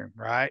bathroom,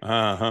 right?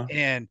 Uh-huh.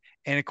 And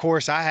of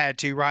course I had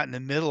to right in the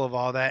middle of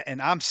all that. And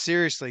I'm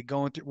seriously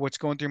what's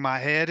going through my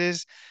head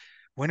is,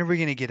 when are we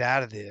going to get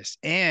out of this?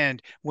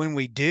 And when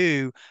we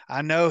do,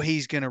 I know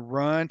he's going to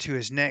run to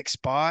his next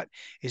spot.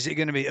 Is it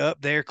going to be up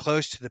there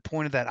close to the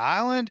point of that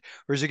island,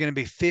 or is it going to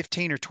be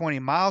 15 or 20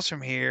 miles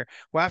from here?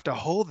 We'll have to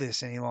hold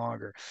this any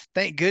longer.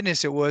 Thank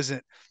goodness it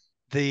wasn't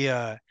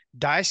the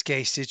dice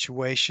case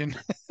situation.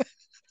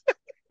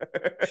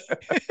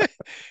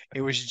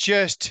 It was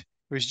just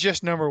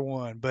number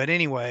one. But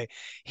anyway,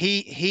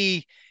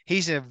 he's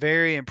a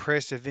very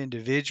impressive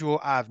individual.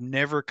 I've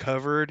never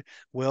covered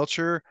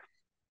Welcher,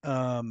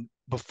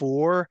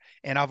 before,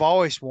 and I've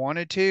always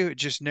wanted to. It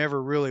just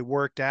never really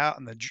worked out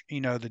in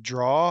the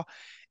draw.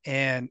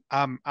 And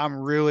I'm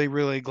really,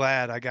 really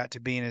glad I got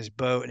to be in his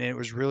boat, and it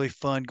was really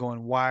fun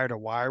going wire to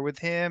wire with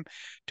him,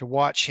 to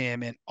watch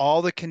him in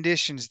all the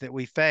conditions that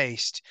we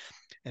faced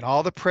and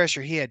all the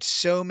pressure. He had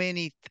so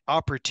many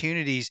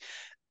opportunities: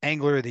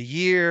 Angler of the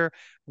Year,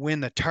 win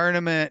the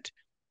tournament,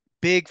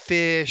 big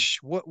fish.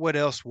 What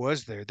else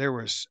was there? There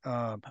was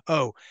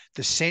the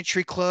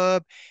Century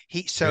Club.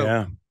 He so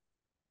Yeah.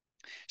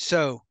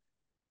 so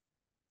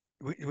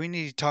we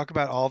need to talk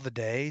about all the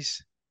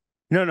days.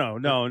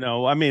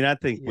 No. I mean, I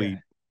think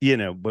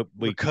Yeah, but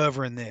we're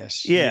covering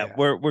this. yeah, Yeah,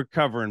 we're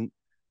covering.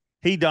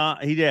 He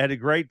had a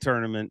great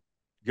tournament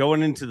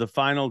going into the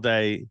final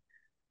day.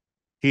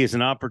 He has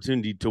an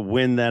opportunity to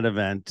win that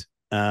event.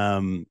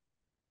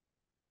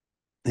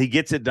 He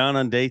gets it done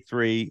on day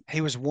 3. he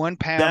was 1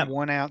 pound,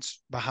 1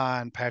 ounce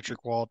behind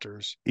Patrick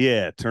Walters.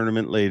 Yeah,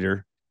 tournament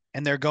leader.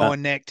 And they're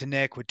going neck to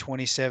neck with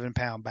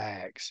 27-pound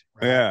bags.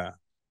 Right? Yeah.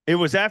 It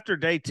was after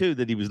day 2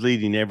 that he was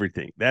leading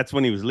everything. That's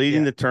when he was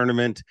leading the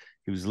tournament.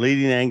 He was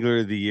leading Angler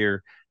of the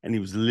Year, and he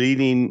was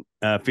leading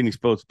Phoenix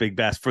Boats Big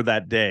Bass for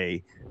that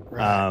day.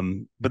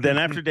 Right. But then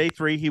after day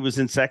 3, he was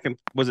in second.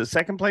 Was it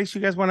second place?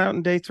 You guys went out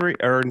in day 3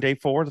 or in day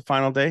 4, the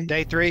final day?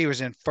 Day 3, he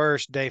was in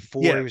first. Day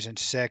 4, he was in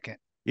second.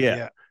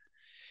 Yeah.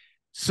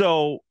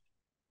 So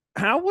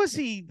how was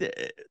he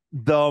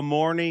the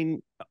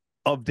morning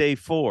of day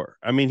 4?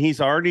 I mean,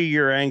 he's already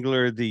your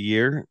Angler of the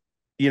Year.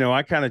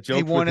 I kind of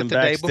joked with him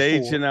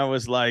backstage, and I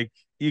was like,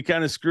 you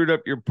kind of screwed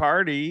up your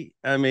party.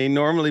 I mean,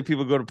 normally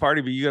people go to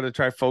party, but you got to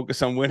try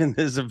focus on winning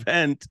this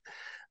event.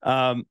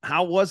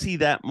 How was he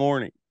that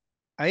morning?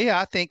 Yeah,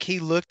 I think he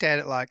looked at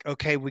it like,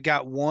 okay, we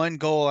got one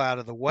goal out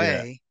of the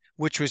way,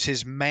 which was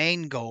his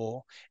main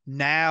goal.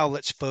 Now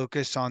let's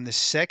focus on the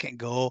second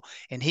goal,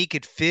 and he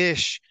could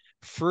fish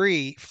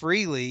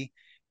freely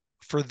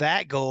for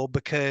that goal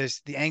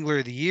because the Angler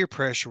of the Year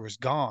pressure was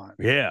gone.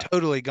 Yeah,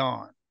 totally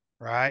gone.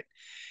 Right.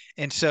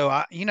 And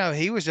so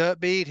he was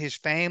upbeat. His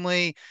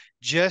family,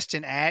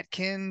 Justin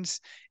Atkins,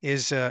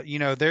 is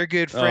they're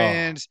good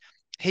friends.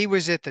 He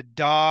was at the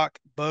dock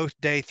both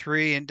day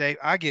 3 and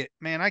I get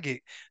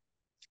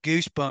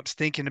goosebumps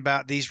thinking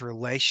about these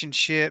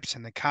relationships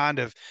and the kind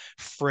of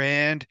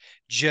friend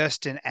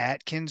Justin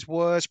Atkins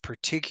was,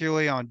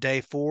 particularly on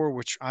day 4,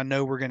 which I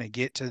know we're going to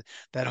get to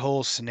that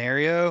whole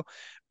scenario.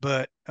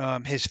 But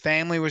his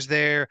family was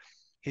there.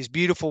 His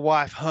beautiful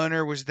wife,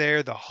 Hunter, was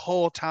there the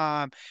whole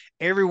time.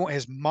 Everyone,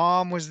 his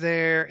mom was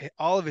there,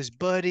 all of his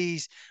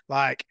buddies.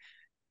 Like,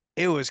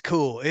 it was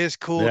cool. It was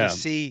cool to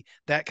see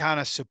that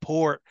kind of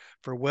support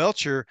for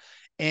Welcher.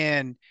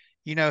 And,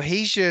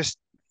 he's just,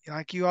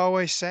 like you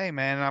always say,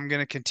 man, and I'm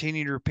going to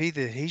continue to repeat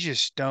that, he's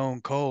just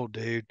stone cold,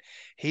 dude.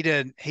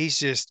 He's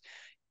just,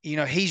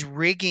 he's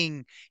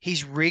rigging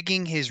his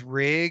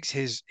rigs,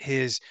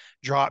 his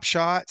drop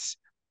shots,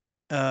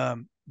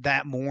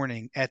 that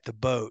morning at the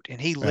boat, and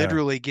he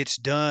literally gets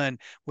done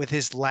with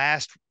his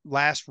last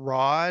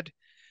rod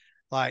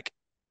like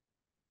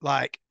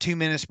 2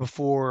 minutes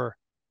before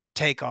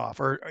takeoff,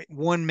 or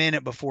 1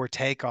 minute before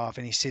takeoff,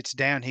 and he sits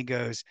down. He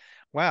goes,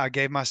 wow, I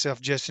gave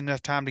myself just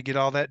enough time to get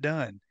all that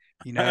done.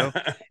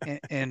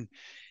 And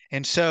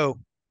so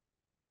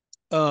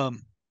I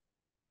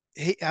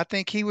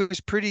think he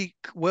was pretty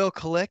well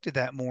collected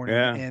that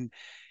morning.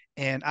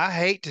 And I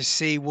hate to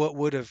see what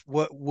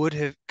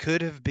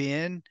could have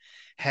been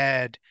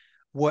had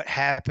what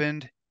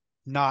happened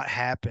not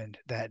happened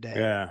that day.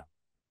 Yeah.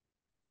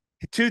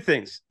 2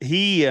 things.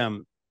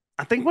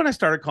 I think when I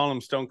started calling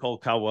him Stone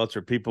Cold Kyle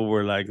Welcher, people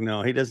were like,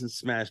 no, he doesn't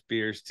smash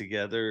beers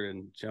together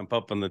and jump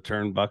up on the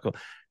turnbuckle.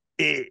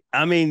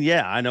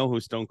 I know who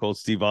Stone Cold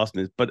Steve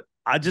Austin is, but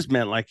I just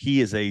meant like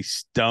he is a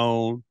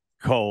stone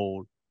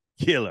cold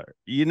killer.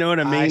 You know what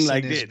I mean?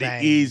 Like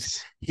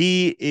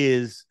he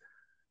is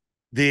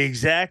the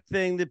exact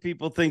thing that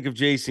people think of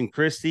Jason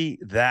Christie.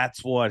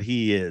 That's what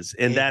he is.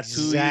 And that's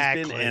who he's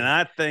been. And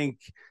I think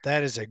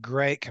that is a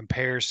great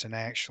comparison,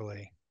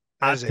 actually.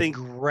 That is a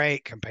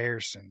great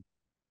comparison.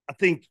 I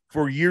think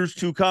for years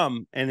to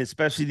come, and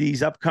especially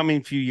these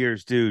upcoming few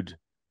years, dude,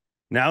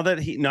 not that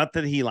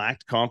he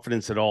lacked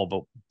confidence at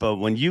all, but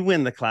when you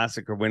win the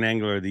Classic or win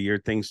Angler of the Year,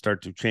 things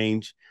start to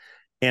change.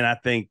 And I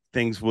think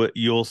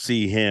you'll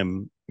see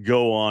him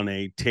go on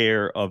a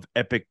tear of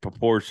epic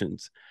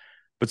proportions.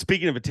 But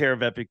speaking of a tear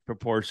of epic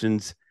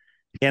proportions,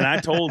 and I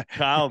told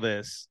Kyle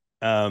this.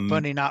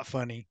 Funny, not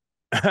funny.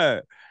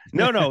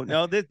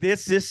 No.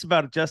 This is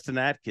about Justin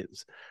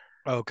Atkins.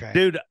 Okay.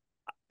 Dude,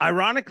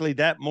 ironically,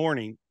 that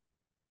morning,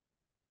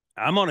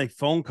 I'm on a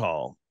phone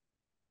call.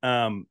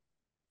 And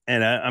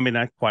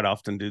I quite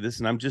often do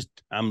this, and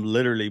I'm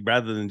literally,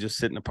 rather than just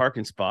sit in a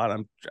parking spot,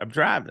 I'm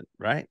driving,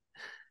 right?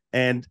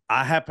 And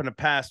I happen to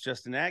pass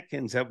Justin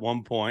Atkins at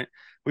one point.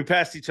 We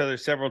passed each other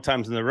several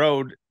times in the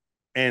road.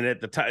 And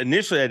at the time,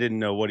 initially, I didn't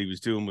know what he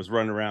was doing, was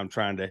running around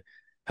trying to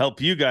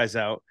help you guys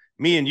out.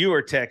 Me and you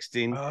were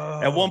texting.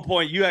 Oh. At one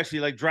point, you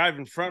actually like drive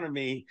in front of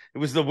me. It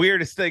was the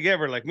weirdest thing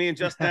ever. Like me and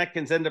Justin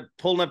Atkins end up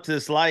pulling up to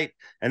this light,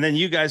 and then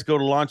you guys go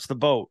to launch the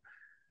boat.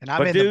 And I'm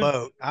But in the dude,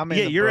 boat. I'm in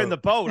yeah, the you're in boat the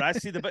boat. I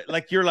see the boat.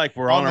 Like you're like,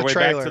 we're on on our the way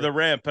back to trailer. the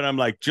ramp. And I'm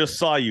like, just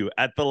saw you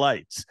at the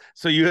lights.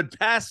 So you had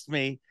passed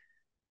me.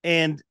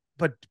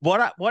 But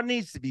what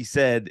needs to be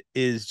said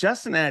is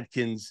Justin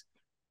Atkins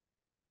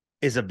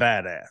is a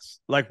badass.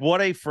 Like,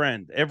 what a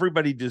friend.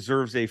 Everybody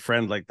deserves a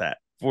friend like that.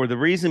 For the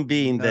reason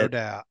being No that,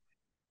 doubt.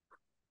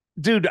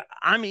 dude,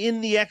 I'm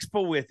in the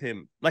expo with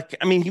him. Like,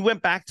 I mean, he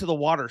went back to the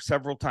water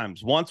several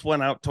times. Once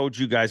went out, told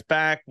you guys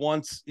back.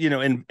 Once,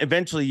 and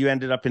eventually you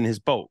ended up in his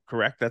boat,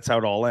 correct? That's how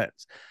it all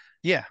ends.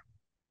 Yeah.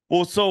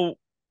 Well, so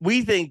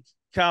we think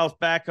Kyle's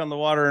back on the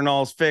water and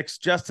all's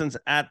fixed. Justin's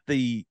at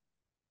the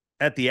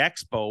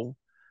expo.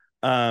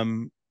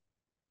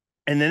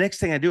 And the next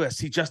thing I do, I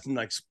see Justin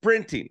like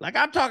sprinting. Like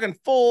I'm talking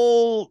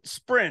full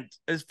sprint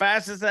as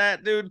fast as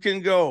that dude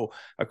can go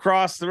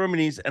across the room.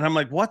 And I'm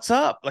like, what's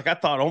up? Like I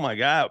thought, oh my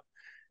God.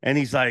 And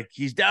he's like,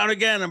 he's down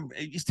again.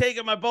 He's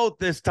taking my boat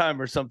this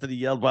time or something. He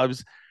yelled while I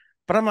was,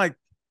 but I'm like,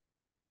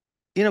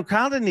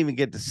 Kyle didn't even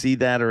get to see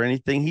that or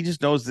anything. He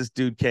just knows this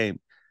dude came.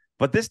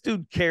 But this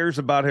dude cares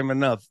about him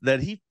enough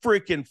that he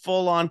freaking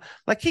full on,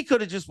 like he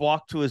could have just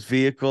walked to his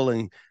vehicle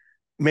and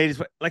made his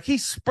way. Like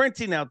he's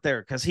sprinting out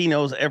there because he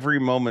knows every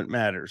moment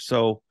matters.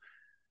 So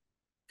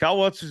Kyle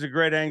Waltzer's a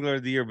great angler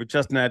of the year, but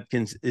Justin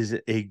Atkins is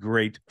a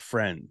great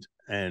friend.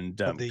 And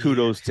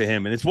kudos to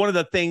him. And it's one of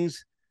the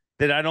things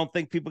that I don't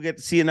think people get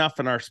to see enough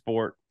in our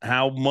sport,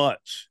 how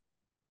much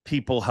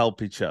people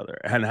help each other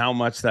and how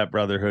much that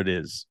brotherhood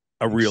is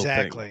a real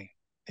thing.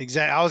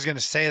 Exactly. I was going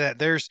to say that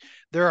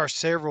there are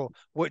several.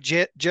 What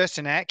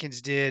Justin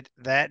Atkins did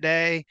that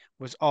day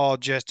was all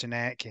Justin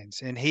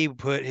Atkins, and he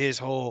put his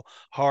whole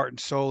heart and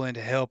soul into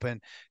helping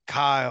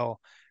Kyle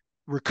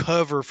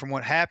recover from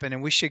what happened.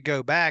 And we should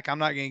go back. I'm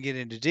not going to get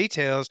into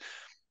details,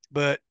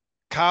 but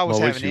Kyle was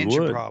having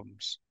engine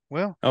problems.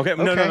 Well, okay.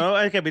 No.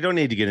 Okay, we don't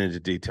need to get into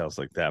details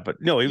like that.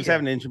 But no, he was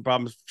having engine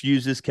problems.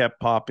 Fuses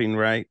kept popping,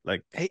 right?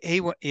 Like he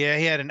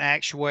had an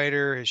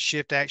actuator. His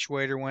shift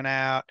actuator went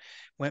out.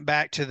 Went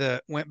back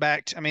to.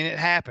 I mean, it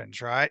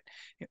happens, right?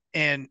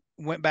 And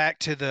went back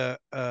to the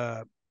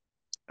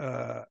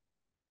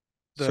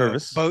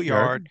service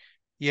boatyard.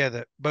 Yeah,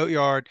 the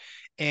boatyard,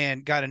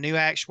 and got a new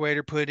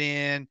actuator put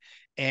in,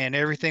 and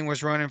everything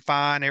was running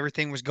fine.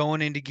 Everything was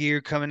going into gear,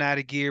 coming out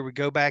of gear. We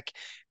go back,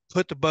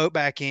 put the boat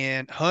back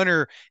in.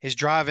 Hunter is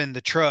driving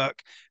the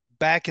truck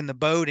back in the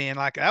boat in.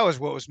 Like that was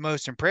what was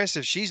most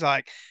impressive. She's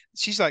like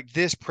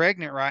this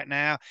pregnant right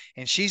now,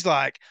 and she's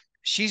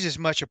as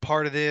much a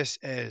part of this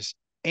as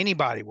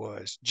anybody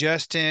was.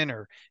 Justin,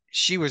 or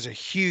she was a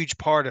huge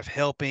part of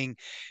helping.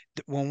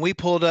 When we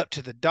pulled up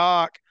to the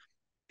dock,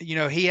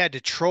 he had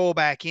to troll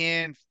back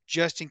in.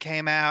 Justin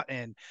came out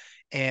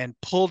and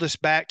pulled us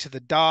back to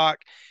the dock,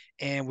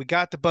 and we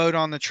got the boat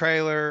on the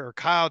trailer, or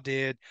Kyle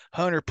did.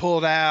 Hunter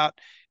pulled out.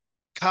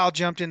 Kyle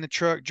jumped in the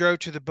truck, drove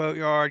to the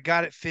boatyard,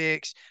 got it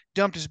fixed,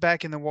 dumped us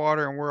back in the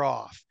water, and we're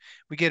off.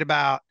 We get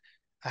about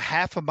a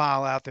half a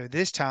mile out there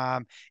this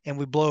time, and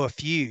we blow a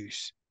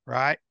fuse,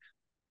 right?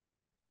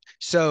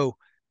 So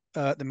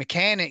the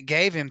mechanic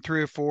gave him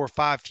 3 or 4 or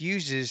 5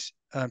 fuses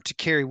to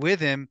carry with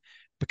him,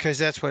 because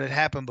that's what had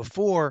happened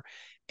before.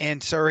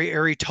 And so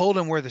he told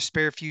him where the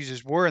spare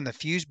fuses were in the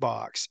fuse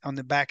box on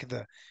the back of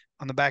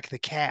the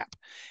cap.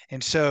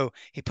 And so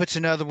he puts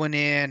another one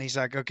in. He's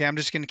like, okay, I'm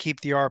just going to keep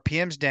the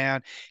RPMs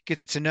down.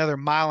 Gets another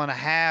 1.5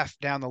 miles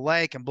down the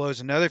lake and blows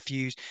another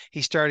fuse.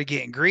 He started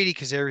getting greedy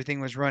because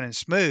everything was running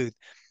smooth.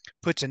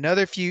 Puts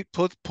another fuse,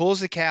 pulls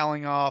the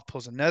cowling off,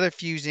 pulls another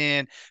fuse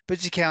in,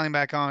 puts the cowling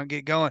back on,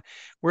 get going.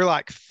 We're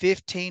like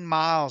 15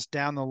 miles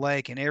down the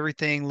lake, and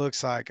everything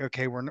looks like,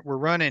 okay, we're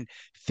running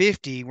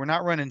 50. We're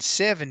not running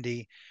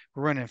 70.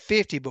 We're running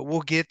 50, but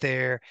we'll get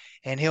there,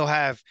 and he'll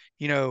have,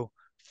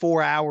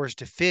 4 hours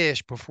to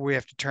fish before we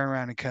have to turn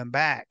around and come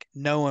back,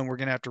 knowing we're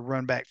going to have to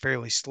run back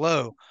fairly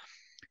slow.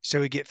 So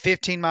we get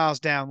 15 miles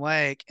down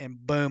lake, and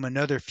boom,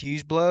 another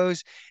fuse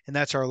blows, and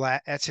that's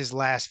his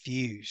last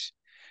fuse.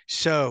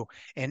 So,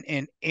 and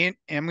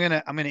I'm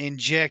gonna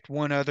inject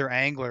one other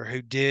angler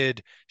who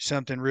did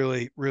something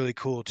really, really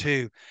cool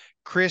too.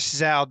 Chris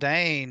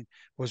Zaldane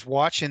was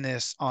watching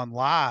this on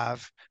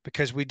live,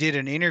 because we did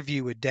an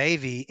interview with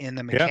Davey in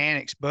the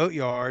mechanics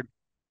boatyard,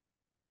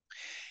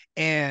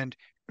 and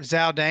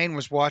Zaldane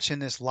was watching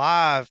this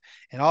live,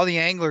 and all the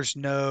anglers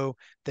know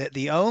that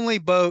the only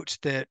boats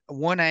that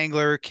one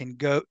angler can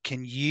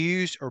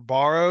use or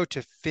borrow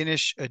to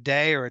finish a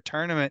day or a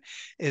tournament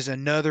is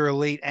another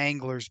elite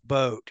angler's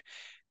boat.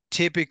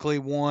 Typically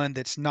one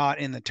that's not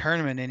in the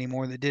tournament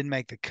anymore, that didn't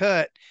make the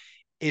cut.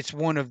 It's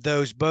one of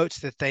those boats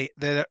that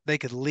they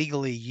could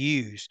legally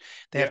use.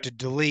 They have to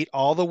delete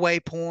all the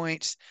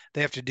waypoints.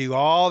 They have to do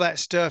all that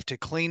stuff to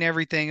clean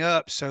everything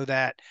up, so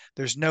that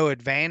there's no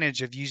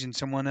advantage of using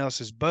someone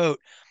else's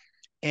boat.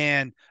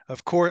 And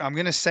of course, I'm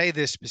going to say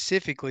this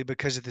specifically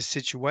because of the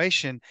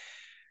situation.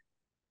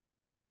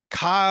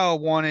 Kyle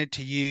wanted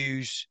to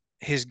use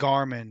his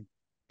Garmin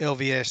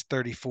LVS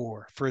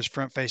 34 for his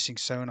front-facing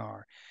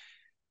sonar.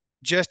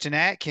 Justin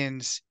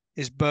Atkins,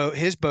 his boat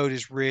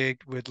is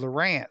rigged with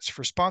Lowrance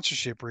for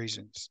sponsorship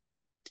reasons.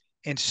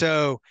 And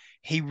so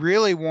he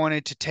really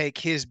wanted to take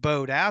his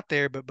boat out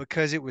there, but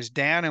because it was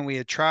down and we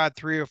had tried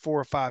 3 or 4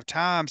 or 5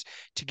 times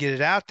to get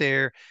it out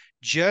there,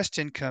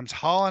 Justin comes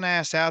hauling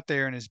ass out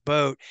there in his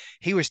boat.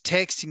 He was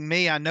texting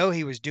me. I know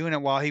he was doing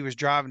it while he was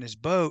driving his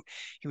boat.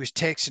 He was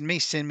texting me,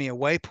 send me a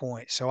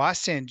waypoint. So I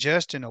send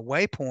Justin a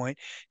waypoint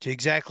to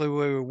exactly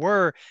where we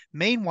were.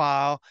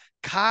 Meanwhile,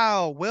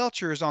 Kyle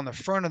Welcher is on the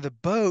front of the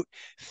boat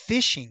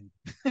fishing.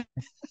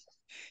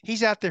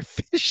 He's out there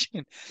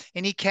fishing,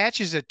 and he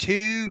catches a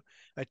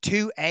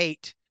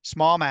 2.8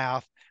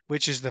 smallmouth,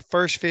 which is the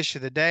first fish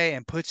of the day,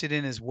 and puts it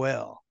in his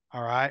well.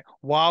 All right.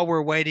 While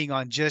we're waiting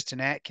on Justin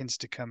Atkins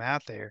to come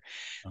out there,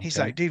 he's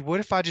like, dude, what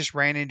if I just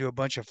ran into a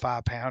bunch of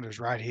 5-pounders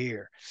right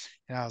here?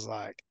 And I was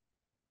like,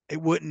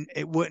 it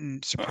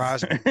wouldn't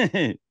surprise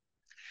me.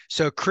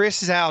 So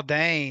Chris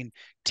Zaldane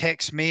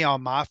texts me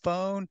on my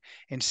phone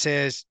and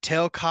says,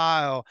 tell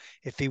Kyle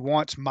if he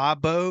wants my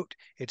boat,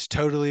 it's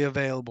totally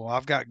available.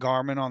 I've got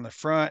Garmin on the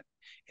front.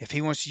 If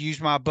he wants to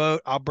use my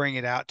boat, I'll bring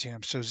it out to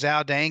him. So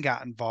Zaldane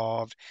got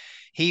involved.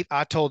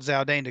 I told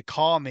Zaldane to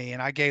call me,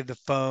 and I gave the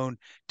phone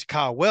to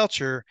Kyle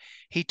Welcher.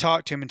 He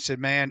talked to him and said,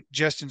 man,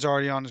 Justin's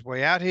already on his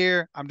way out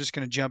here. I'm just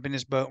going to jump in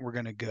his boat and we're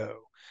going to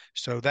go.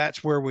 So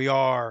that's where we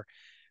are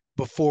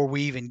before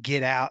we even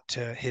get out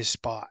to his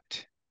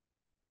spot.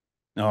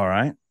 All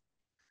right.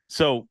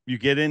 So you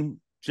get in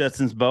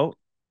Justin's boat?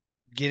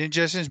 Get in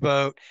Justin's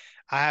boat.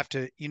 I have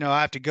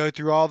to go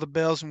through all the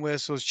bells and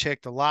whistles,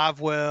 check the live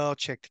well,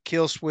 check the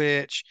kill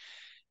switch,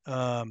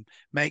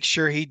 make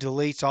sure he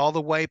deletes all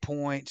the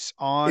waypoints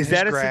on Is his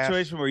that graph. A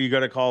situation where you got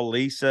to call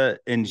Lisa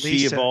and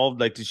she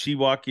evolved? Like, did she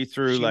walk you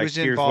through, like,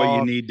 here's what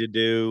you need to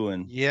do?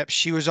 And yep,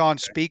 she was on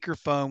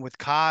speakerphone with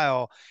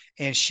Kyle,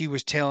 and she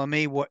was telling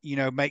me what,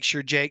 make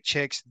sure Jake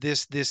checks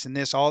this, and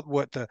this, all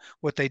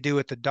what they do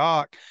at the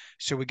dock.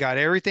 So we got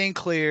everything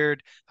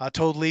cleared. I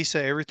told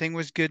Lisa everything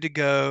was good to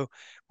go.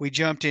 We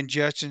jumped in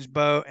Justin's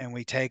boat and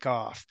we take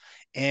off.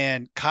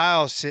 And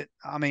Kyle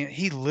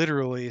he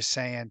literally is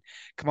saying,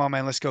 come on,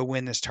 man, let's go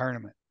win this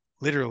tournament.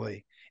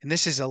 Literally. And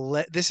this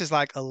is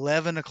like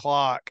 11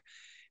 o'clock.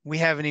 We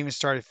haven't even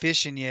started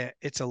fishing yet.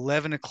 It's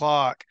 11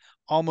 o'clock,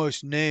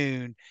 almost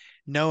noon,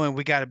 knowing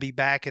we got to be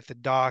back at the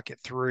dock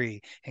at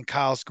 3. And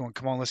Kyle's going,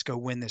 come on, let's go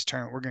win this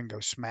tournament. We're going to go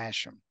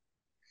smash them.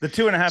 The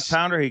 2.5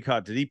 pounder he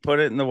caught, did he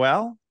put it in the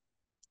well?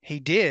 He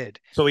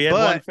did. So he had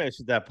one fish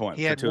at that point.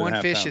 He had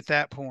one fish at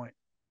that point.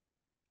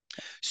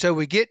 So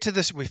we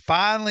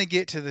finally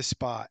get to the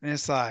spot, and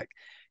it's like,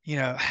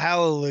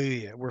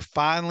 hallelujah. We're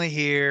finally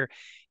here.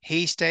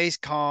 He stays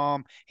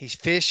calm. He's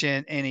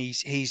fishing, and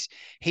he's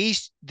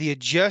the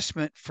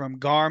adjustment from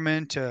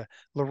Garmin to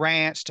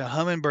Lowrance to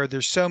Humminbird.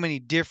 There's so many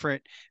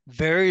different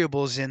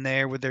variables in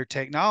there with their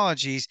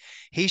technologies.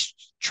 He's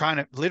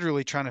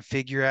literally trying to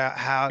figure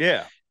out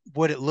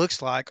what it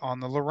looks like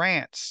on the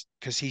Lowrance,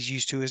 because he's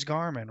used to his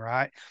Garmin,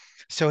 right?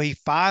 So he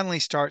finally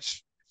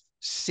starts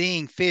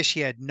seeing fish. He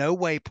had no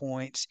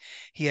waypoints.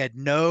 He had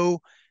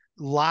no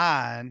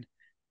line,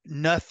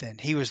 nothing.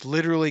 He was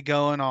literally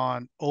going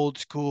on old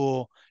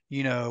school,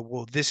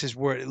 well, this is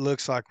where it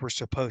looks like we're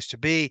supposed to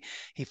be.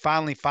 He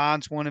finally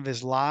finds one of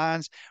his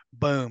lines.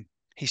 Boom.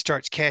 He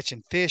starts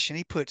catching fish, and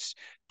he puts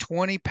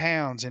 20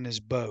 pounds in his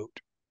boat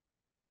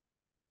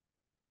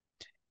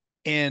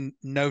in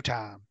no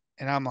time.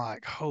 And I'm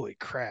like, holy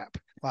crap.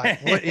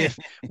 Like,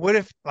 what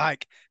if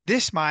like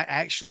this might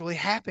actually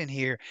happen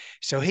here?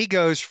 So he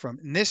goes from,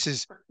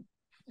 and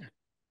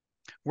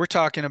we're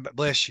talking about,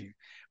 bless you.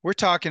 We're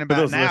talking about,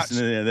 for those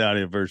listening to the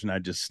audio version, I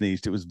just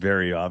sneezed. It was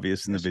very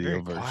obvious in the video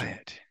version.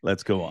 Quiet.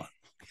 Let's go on.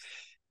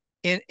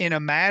 In a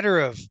matter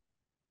of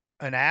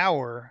an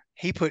hour,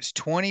 he puts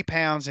 20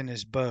 pounds in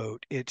his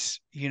boat. It's,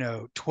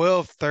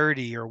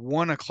 12:30 or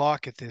 1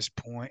 o'clock at this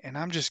point. And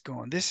I'm just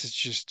going, this is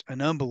just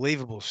an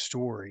unbelievable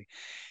story.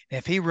 And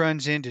if he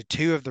runs into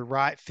 2 of the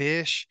right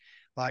fish,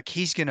 like,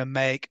 he's going to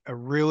make a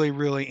really,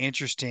 really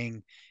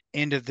interesting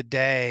end of the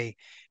day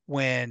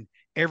when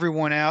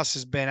everyone else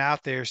has been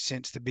out there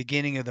since the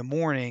beginning of the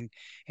morning,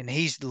 and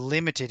he's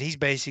limited. He's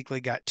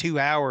basically got 2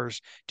 hours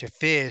to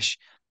fish,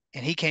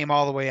 and he came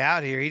all the way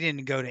out here. He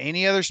didn't go to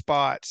any other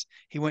spots.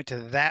 He went to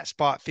that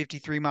spot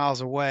 53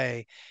 miles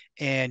away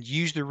and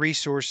used the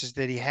resources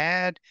that he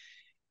had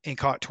and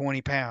caught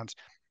 20 pounds.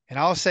 And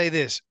I'll say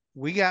this,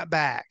 we got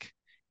back.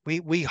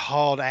 We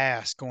hauled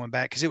ass going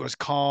back because it was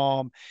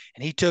calm,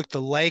 and he took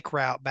the lake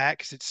route back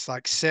because it's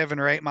like 7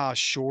 or 8 miles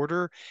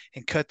shorter,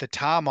 and cut the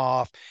time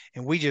off.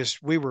 And we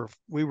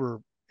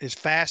were as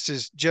fast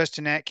as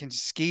Justin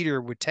Atkins'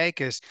 Skeeter would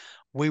take us.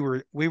 We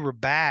were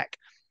back.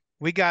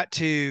 We got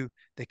to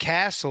the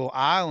Castle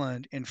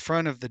Island in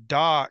front of the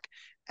dock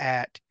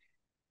at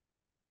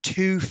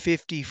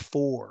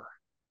 2:54.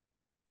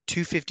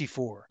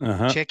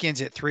 2:54.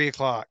 Check-ins at 3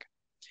 o'clock.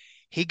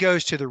 He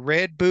goes to the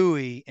red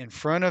buoy in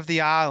front of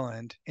the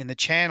island in the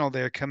channel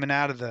there, coming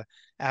out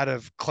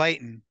of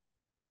Clayton,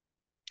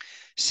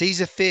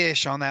 sees a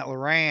fish on that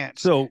Lowrance.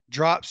 So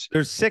drops.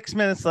 There's 6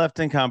 minutes left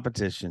in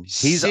competition.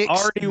 He's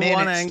already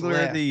won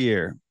Angler of the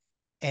Year.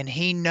 and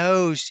he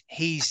knows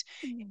he's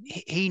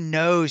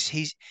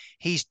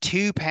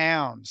 2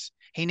 pounds.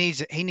 He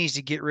needs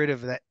to get rid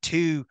of that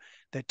 2+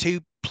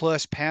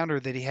 pounder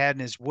that he had in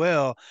his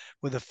well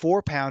with a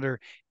 4-pounder,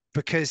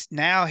 because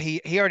now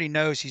he already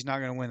knows he's not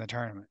going to win the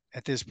tournament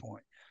at this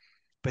point.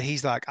 But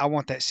he's like, I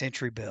want that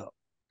century belt.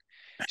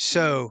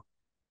 So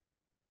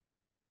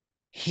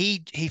he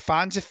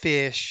finds a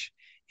fish.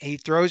 He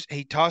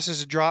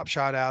tosses a drop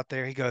shot out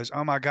there. He goes,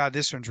 oh my God,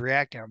 this one's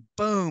reacting.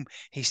 Boom.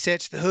 He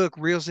sets the hook,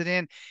 reels it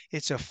in.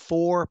 It's a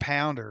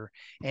 4-pounder.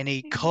 And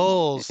he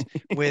culls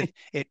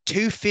at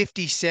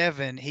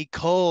 257. He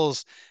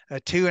culls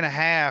a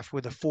 2.5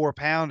 with a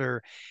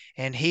 4-pounder.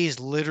 And he's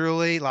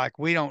literally like,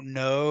 we don't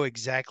know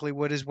exactly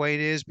what his weight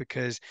is,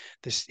 because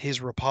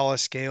his Rapala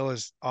scale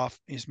is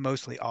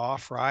mostly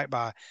off, right?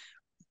 By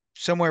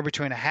somewhere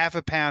between a half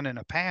a pound and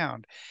a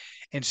pound.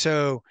 And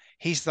so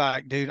he's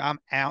like, dude, I'm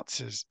going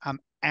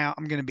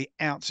to be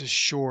ounces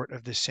short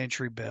of the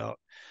century belt.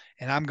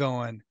 And I'm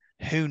going,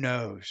 who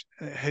knows?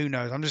 Who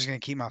knows? I'm just going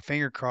to keep my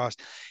finger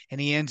crossed. And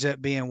he ends up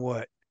being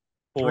what?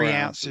 4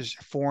 ounces.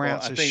 4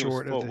 ounces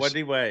short of this. What did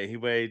he weigh? He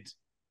weighed,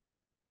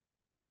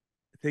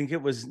 I think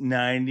it was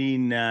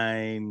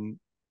 99.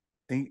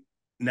 I think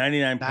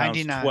 99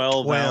 pounds,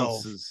 12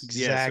 ounces.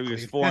 Exactly. Yeah, so he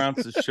was 4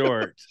 ounces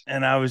short.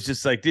 And I was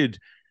just like, dude,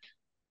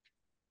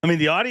 I mean,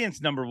 the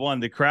audience, number one,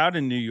 the crowd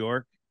in New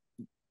York,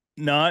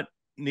 not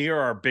near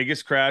our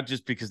biggest crowd,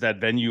 just because that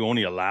venue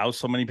only allows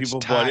so many people,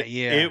 but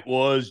it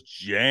was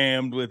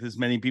jammed with as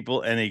many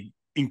people, and a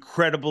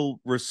incredible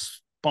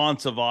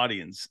responsive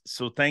audience.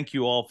 So thank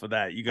you all for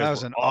that. You guys, that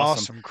was an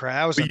awesome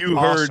crowd. You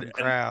heard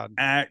crowd,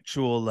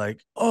 actual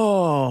like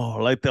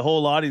the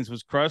whole audience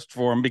was crushed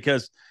for him,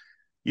 because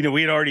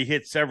we had already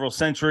hit several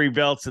century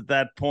belts at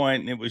that point,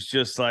 and it was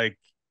just like,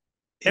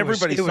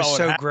 everybody saw it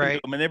so great,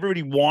 and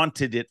everybody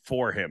wanted it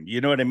for him.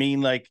 You know what I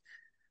mean? Like,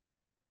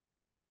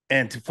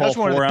 and to fall, that was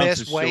one of the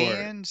best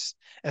weigh-ins,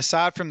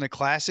 aside from the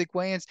classic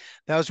weigh-ins.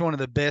 That was one of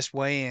the best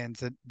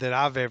weigh-ins that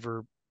I've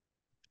ever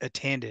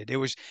attended. It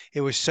was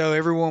so,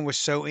 everyone was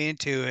so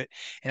into it,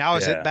 and I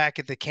was back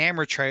at the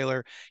camera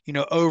trailer,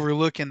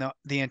 overlooking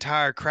the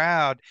entire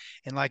crowd,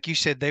 and like you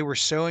said, they were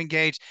so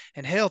engaged,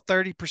 and hell,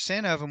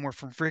 30% of them were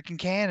from freaking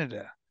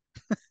Canada.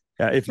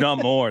 If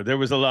not more. There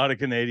was a lot of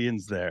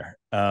Canadians there.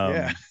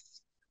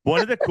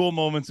 One of the cool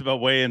moments about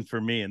weigh-in for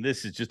me, and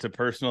this is just a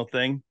personal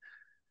thing,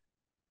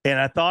 and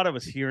I thought I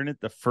was hearing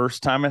it the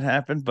first time it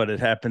happened, but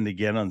it happened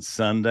again on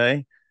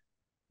Sunday.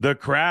 The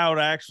crowd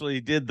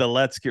actually did the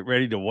 "let's get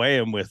ready to weigh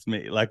him" with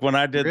me. Like when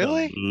I did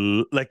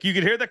like you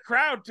could hear the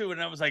crowd too,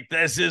 and I was like,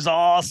 this is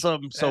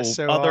awesome. So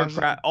other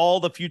awesome. All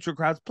the future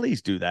crowds,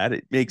 please do that.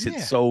 It makes it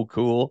so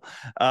cool.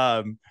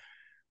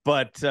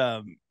 But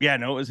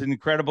it was an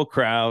incredible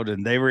crowd,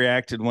 and they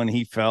reacted when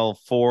he fell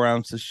 4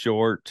 ounces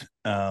short,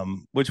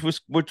 which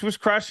was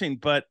crushing.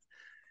 But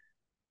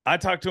I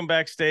talked to him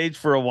backstage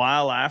for a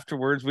while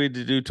afterwards. We had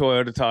to do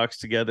Toyota talks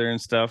together and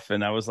stuff.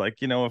 And I was like,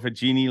 if a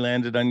genie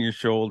landed on your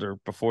shoulder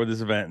before this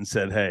event and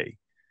said, hey,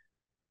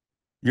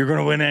 you're going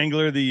to win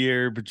Angler of the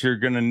Year, but you're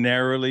going to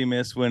narrowly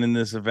miss winning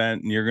this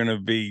event, and you're going to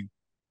be,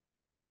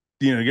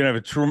 you're going to have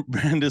a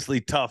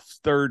tremendously tough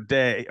third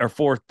day or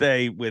fourth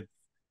day with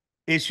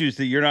issues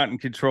that you're not in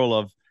control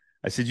of,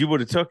 I said, you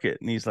would have took it.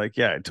 And he's like,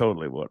 yeah, I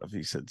totally would have.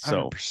 He said,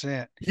 so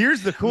 100%.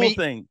 Here's the cool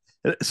thing.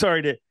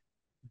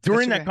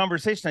 During that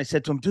conversation, I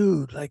said to him,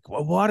 dude, like,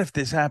 well, what if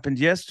this happened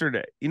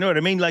yesterday? You know what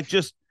I mean? Like,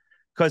 just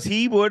because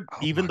he would,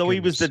 even though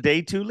he was the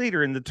day 2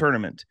 leader in the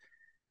tournament,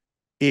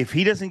 if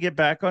he doesn't get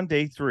back on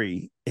day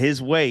 3,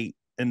 his weight,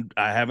 and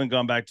I haven't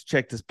gone back to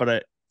check this,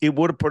 but it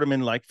would have put him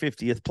in like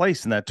 50th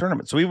place in that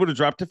tournament. So he would have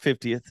dropped to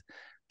 50th.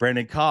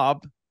 Brandon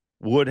Cobb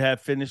would have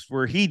finished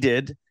where he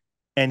did,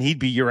 and he'd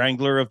be your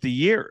Angler of the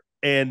Year.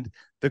 And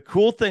the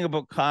cool thing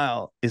about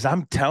Kyle is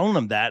I'm telling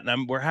him that,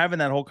 and we're having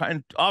that whole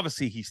kind.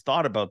 Obviously, he's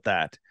thought about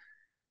that.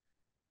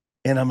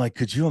 And I'm like,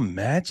 could you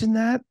imagine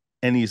that?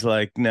 And he's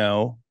like,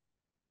 no,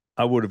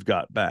 I would have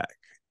got back.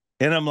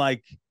 And I'm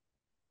like,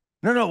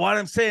 no. What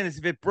I'm saying is,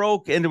 if it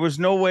broke and there was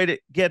no way to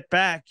get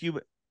back,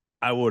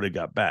 I would have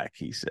got back,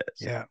 he says.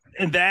 Yeah.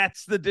 And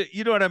that's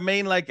you know what I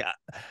mean? Like,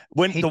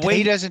 when the way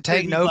he doesn't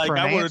take no for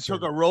an I would have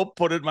took a rope,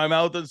 put it in my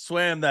mouth, and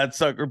swam that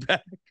sucker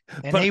back.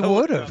 And he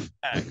would have.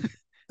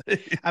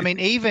 I mean,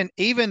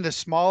 even the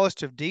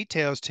smallest of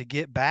details to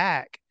get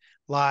back,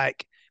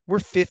 like, we're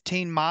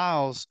 15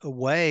 miles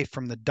away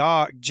from the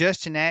dock.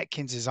 Justin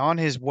Atkins is on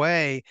his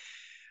way.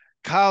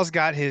 Kyle's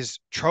got his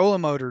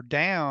trolling motor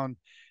down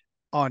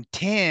on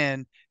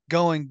 10,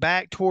 going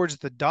back towards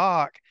the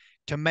dock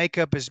to make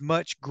up as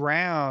much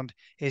ground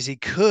as he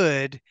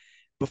could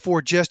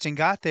before Justin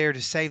got there,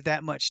 to save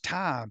that much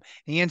time.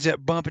 And he ends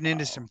up bumping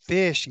into some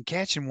fish and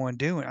catching one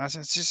doing it.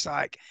 It's just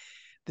like,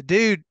 the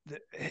dude,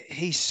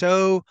 he's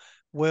so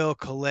well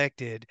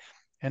collected.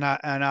 And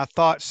I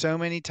thought so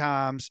many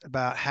times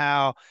about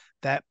how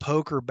that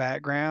poker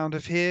background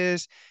of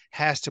his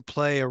has to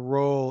play a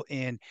role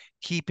in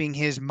keeping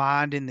his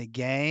mind in the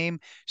game,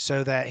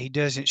 so that he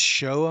doesn't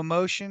show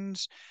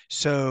emotions.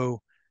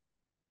 So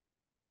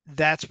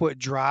that's what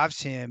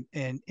drives him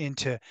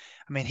into.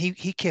 I mean,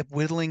 he kept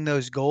whittling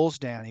those goals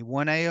down. He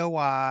won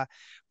AOI.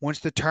 Once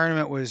the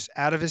tournament was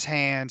out of his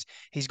hands,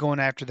 he's going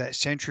after that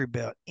century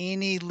belt.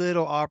 Any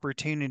little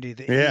opportunity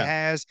that he Yeah.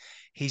 has,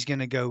 he's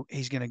gonna go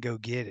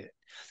get it.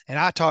 And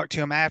I talked to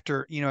him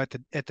after,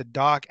 at the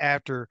dock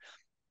after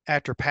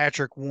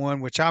Patrick won,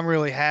 which I'm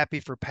really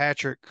happy for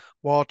Patrick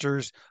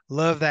Walters.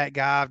 Love that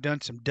guy. I've done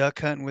some duck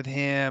hunting with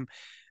him,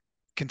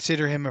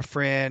 consider him a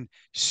friend,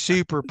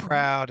 super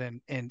proud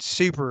and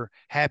super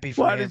happy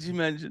for Why him. did you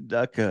mention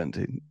duck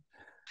hunting?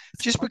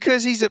 Just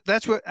because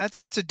that's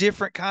a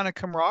different kind of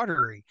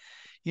camaraderie.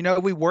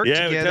 We work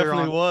Yeah, it together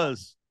definitely on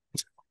was.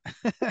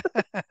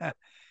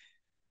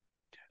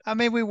 I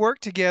mean, we work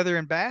together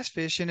in bass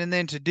fishing, and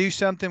then to do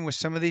something with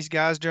some of these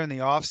guys during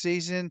the off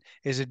season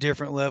is a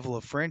different level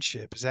of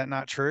friendship. Is that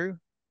not true?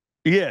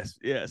 Yes,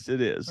 yes,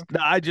 it is. Okay. No,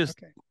 I just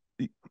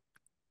Okay.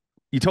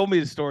 you told me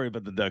the story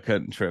about the duck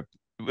hunting trip.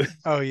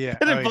 Oh yeah. It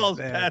Oh yeah. involves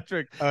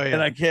Patrick, Oh and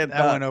yeah. I can't That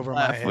not went over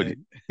my laugh when you.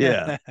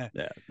 head. Yeah,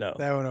 yeah, no.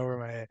 That went over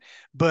my head.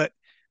 But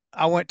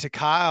I went to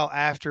Kyle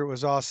after it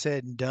was all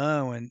said and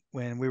done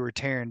when we were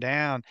tearing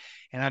down,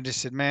 and I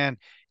just said, "Man,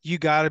 you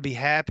got to be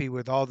happy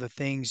with all the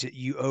things that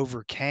you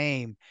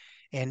overcame."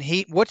 And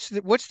what's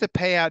the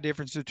payout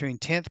difference between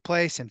 10th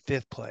place and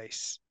 5th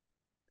place?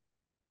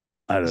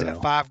 I Is don't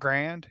that know.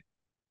 $5,000?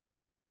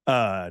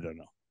 I don't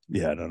know.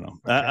 Yeah, I don't know.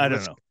 Okay, I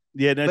don't know.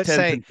 Yeah, no, let's 10th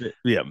say and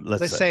yeah,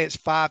 let's let's say. say it's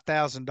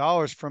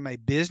 $5,000 from a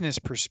business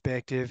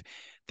perspective.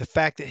 The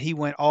fact that he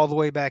went all the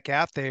way back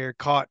out there,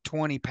 caught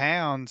 20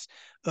 pounds,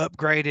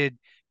 upgraded,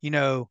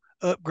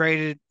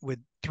 upgraded with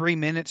 3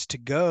 minutes to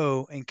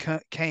go and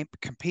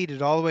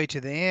competed all the way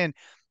to the end.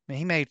 I mean,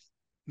 he made,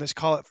 let's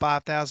call it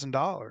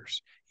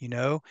 $5,000.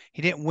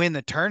 He didn't win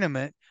the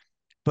tournament,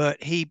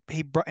 but he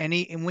brought,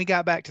 and we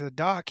got back to the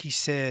dock. He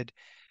said,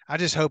 I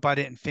just hope I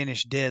didn't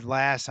finish dead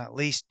last. At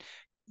least,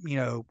 you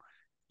know,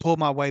 pulled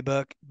my way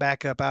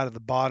back up out of the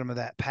bottom of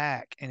that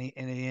pack, and he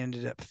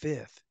ended up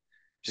 5th.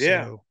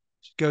 Yeah. So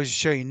goes to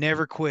show you,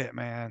 never quit,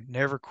 man.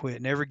 Never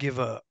quit. Never give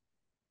up.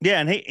 Yeah,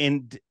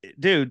 and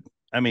dude,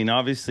 I mean,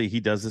 obviously he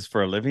does this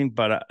for a living,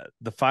 but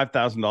the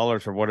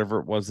 $5,000 or whatever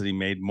it was that he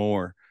made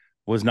more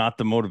was not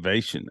the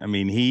motivation. I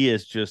mean, he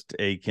is just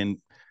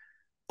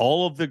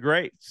all of the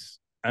greats.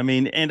 I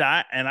mean, and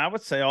I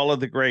would say all of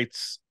the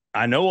greats.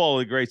 I know all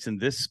of the greats in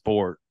this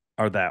sport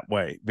are that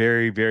way,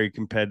 very, very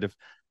competitive.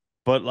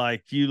 But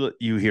like you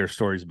hear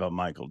stories about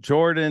Michael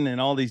Jordan and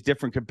all these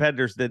different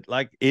competitors that,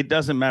 like, it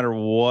doesn't matter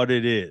what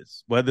it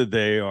is, whether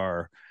they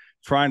are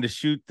trying to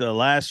shoot the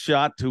last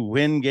shot to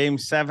win game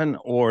 7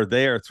 or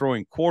they are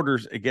throwing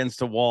quarters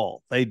against a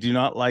wall. They do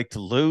not like to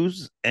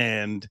lose.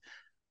 And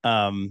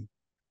um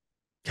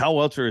Cal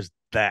Welcher is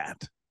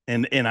that.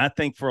 And I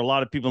think for a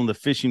lot of people in the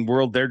fishing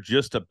world, they're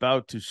just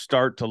about to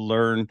start to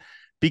learn,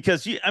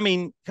 because I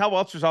mean, Cal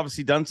Welcher's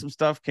obviously done some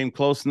stuff, came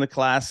close in the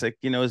classic,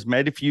 has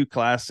made a few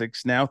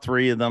classics, now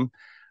 3 of them.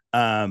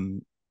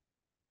 Um,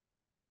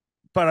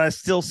 but I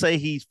still say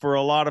he's, for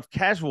a lot of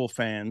casual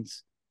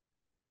fans,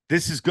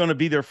 this is going to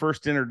be their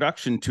first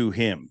introduction to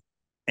him.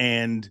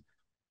 And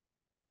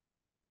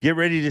get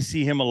ready to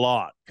see him a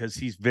lot, because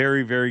he's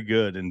very, very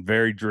good and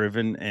very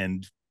driven.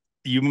 And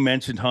you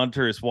mentioned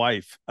Hunter, his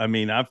wife. I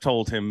mean, I've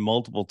told him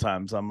multiple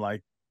times, I'm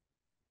like,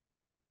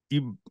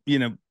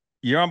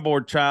 you're on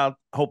board, child.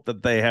 Hope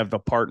that they have the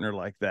partner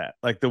like that.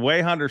 Like the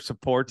way Hunter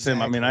supports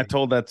him. I mean, I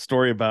told that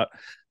story about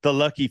the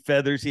lucky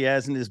feathers he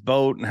has in his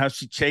boat and how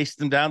she chased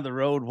them down the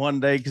road one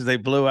day because they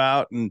blew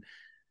out. And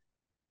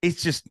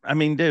it's just, I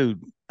mean,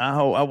 dude,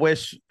 I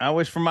wish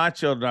for my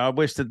children, I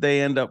wish that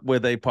they end up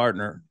with a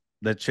partner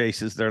that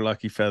chases their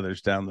lucky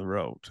feathers down the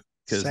road,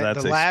 because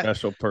that's a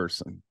special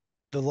person.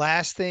 The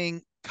last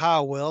thing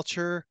Kyle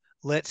Welcher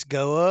lets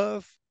go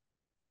of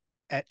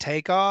at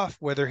takeoff,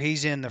 whether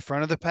he's in the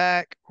front of the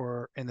pack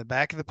or in the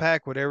back of the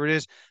pack, whatever it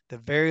is, the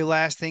very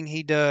last thing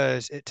he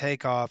does at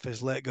takeoff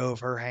is let go of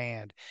her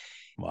hand.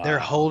 Wow. They're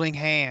holding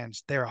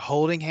hands. They're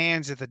holding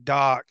hands at the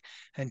dock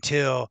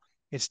until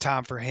it's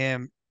time for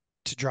him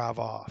to drive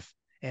off.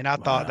 And I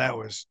thought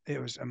it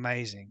was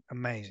amazing.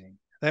 Amazing.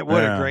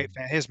 What a great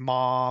fan. His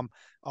mom,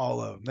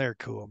 all of them. They're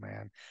cool,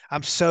 man.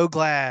 I'm so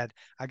glad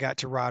I got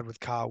to ride with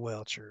Kyle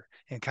Welcher.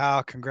 And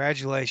Kyle,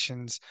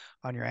 congratulations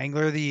on your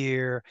Angler of the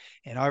Year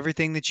and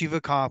everything that you've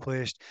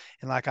accomplished.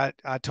 And like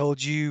I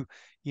told you,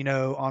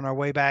 on our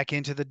way back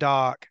into the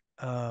dock,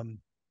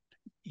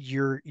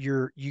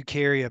 you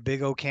carry a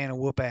big old can of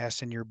whoop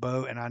ass in your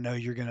boat, and I know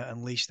you're going to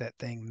unleash that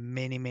thing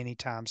many, many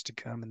times to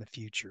come in the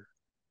future.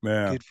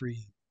 Yeah. Good for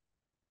you.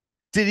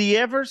 Did he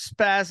ever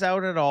spaz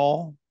out at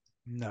all?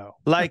 No.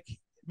 Like,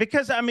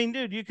 because I mean,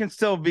 dude, you can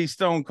still be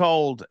stone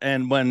cold,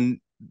 and when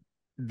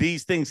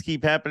these things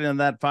keep happening on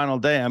that final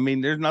day, I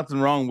mean, there's nothing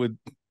wrong with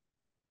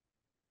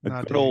a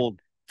good old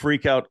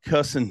freak out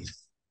cussing.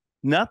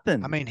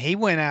 Nothing. I mean, he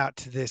went out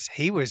to this.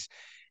 He had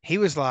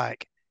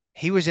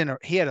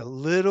a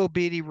little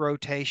bitty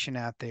rotation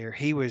out there.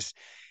 He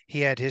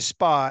had his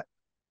spot.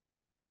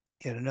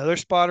 He had another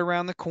spot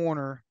around the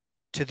corner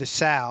to the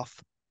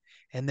south,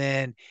 and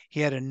then he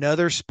had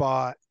another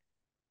spot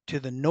to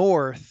the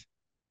north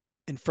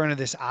in front of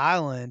this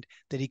island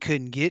that he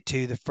couldn't get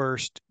to the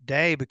first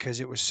day because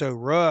it was so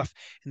rough.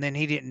 And then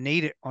he didn't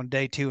need it on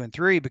day 2 and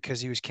 3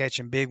 because he was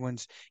catching big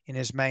ones in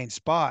his main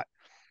spot.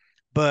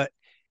 But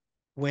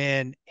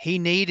when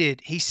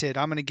he said,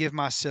 I'm going to give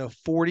myself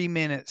 40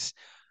 minutes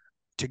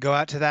to go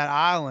out to that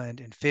island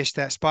and fish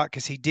that spot.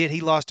 Cause he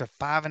lost a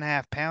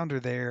 5.5 pounder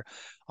there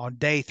on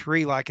day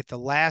 3. Like at the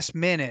last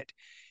minute,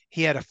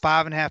 he had a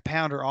 5.5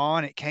 pounder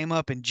on, it came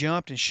up and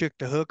jumped and shook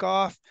the hook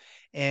off.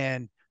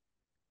 And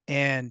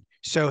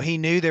so he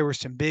knew there were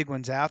some big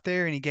ones out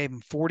there, and he gave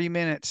him 40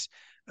 minutes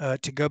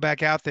to go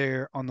back out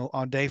there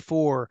on day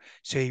 4.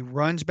 So he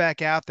runs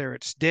back out there.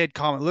 It's dead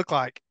calm. It looked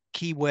like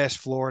Key West,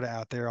 Florida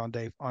out there on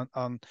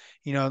in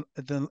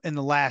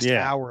the last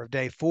hour of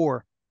day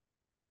 4.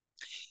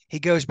 He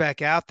goes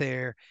back out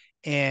there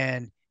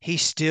and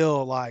he's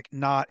still like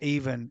not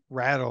even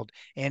rattled.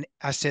 And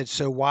I said,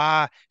 so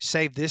why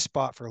save this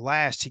spot for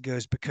last? He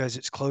goes, because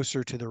it's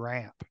closer to the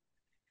ramp.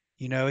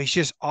 He's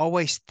just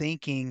always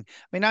thinking.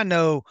 I mean, I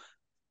know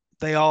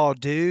they all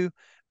do,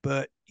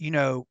 but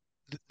the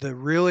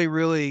really,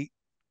 really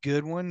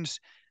good ones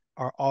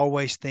are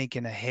always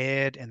thinking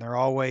ahead, and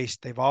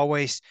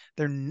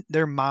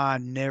their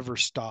mind never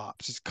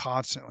stops. It's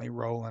constantly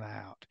rolling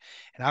out.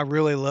 And I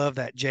really love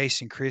that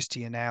Jason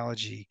Christie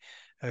analogy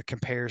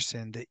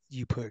comparison that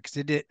you put,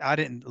 because I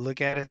didn't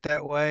look at it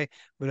that way,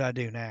 but I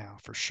do now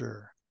for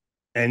sure.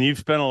 And you've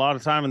spent a lot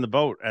of time in the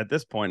boat at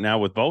this point now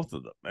with both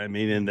of them. I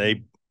mean, and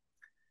the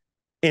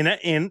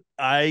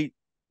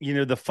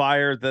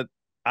fire that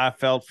I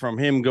felt from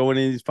him going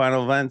into these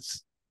final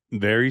events,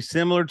 very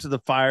similar to the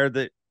fire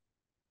that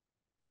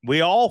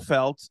we all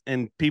felt,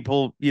 and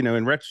people,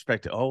 in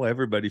retrospect,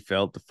 everybody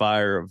felt the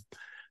fire of,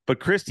 but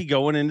Christie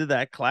going into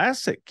that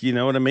classic, you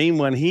know what I mean?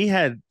 When he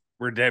had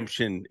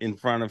redemption in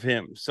front of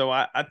him. So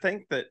I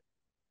think that,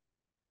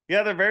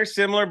 they're very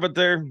similar, but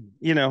they're,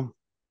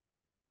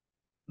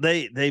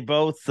 they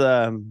both,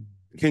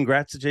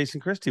 congrats to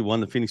Jason Christie,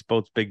 won the Phoenix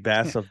Boats Big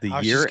Bass of the year. I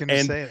was just going to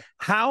say that.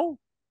 How,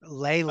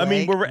 Lake,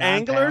 were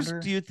anglers, pounder.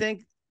 Do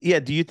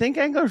you think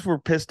anglers were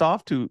pissed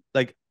off to,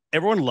 like,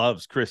 everyone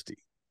loves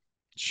Christie.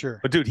 Sure.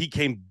 But dude, he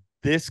came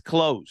this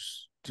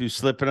close to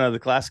slipping out of the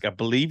classic. I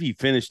believe he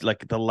finished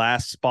like the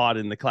last spot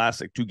in the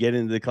classic to get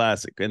into the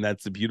classic. And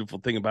that's the beautiful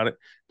thing about it.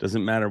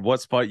 Doesn't matter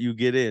what spot you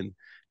get in,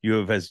 you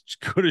have as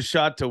good a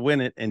shot to win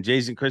it. And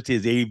Jason Christie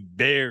is a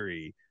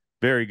very,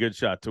 very good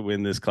shot to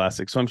win this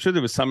classic. So I'm sure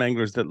there was some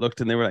anglers that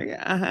looked and they were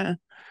like,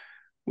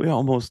 we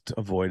almost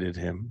avoided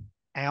him.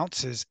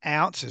 Ounces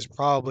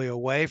probably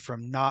away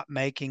from not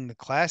making the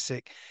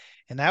classic.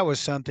 And that was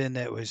something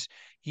that was,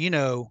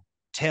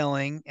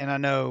 telling. And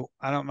I'm not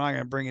going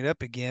to bring it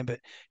up again, but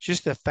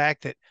just the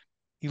fact that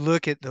you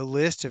look at the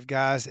list of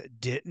guys that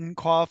didn't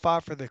qualify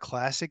for the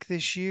classic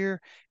this year,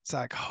 it's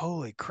like,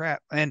 holy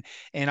crap. And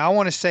I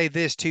want to say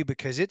this too,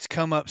 because it's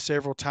come up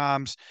several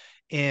times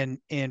in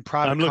private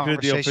conversations. I'm looking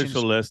at the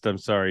official list. I'm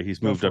sorry.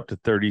 He's moved up to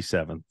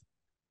 37th.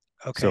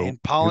 Okay. So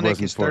and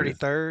Polinick is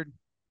 33rd.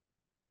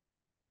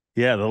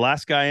 Yeah, the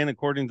last guy in,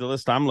 according to the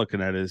list I'm looking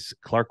at, is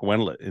Clark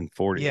Wendlandt in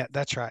 40. Yeah,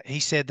 that's right. He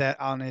said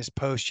that on his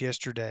post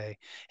yesterday.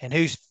 And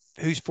who's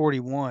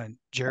 41?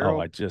 Gerald?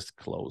 Oh, I just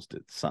closed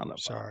it. Son of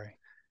Sorry.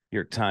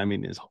 Your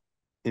timing is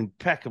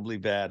impeccably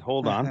bad.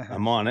 Hold on.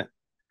 I'm on it.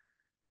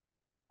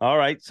 All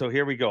right, so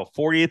here we go.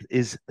 40th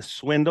is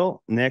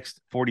Swindle.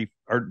 Next, 40th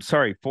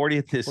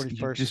is,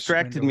 you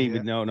distracted Swindle, me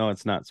with, no,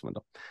 it's not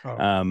Swindle.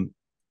 Oh.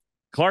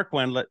 Clark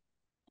Wendlandt,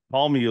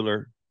 Paul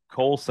Mueller,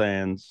 Cole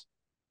Sands,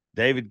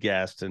 David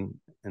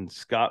Gaston, and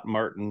Scott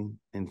Martin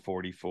in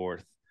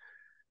 44th.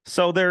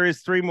 So there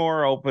is 3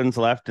 more opens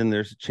left, and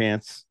there's a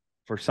chance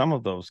for some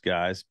of those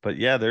guys. But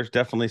yeah, there's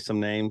definitely some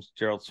names.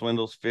 Gerald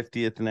Swindle's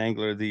 50th in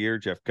Angler of the Year.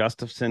 Jeff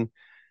Gustafson,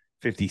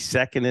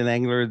 52nd in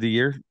Angler of the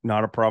Year.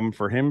 Not a problem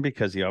for him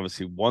because he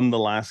obviously won the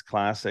last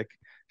classic.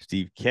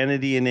 Steve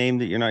Kennedy, a name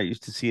that you're not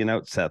used to seeing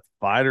out. Seth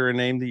Fider, a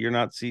name that you're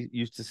not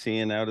used to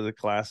seeing out of the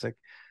classic.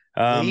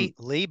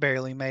 Lee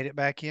barely made it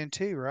back in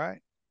too, right?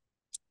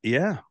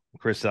 Yeah.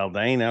 Chris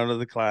Aldane out of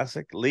the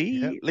classic.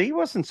 Lee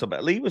wasn't so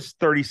bad. Lee was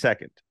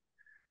 32nd.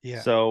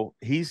 Yeah. So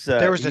he's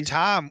there was a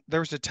time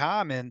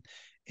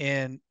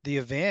in the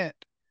event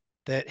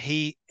that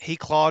he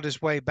clawed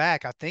his way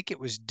back. I think it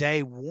was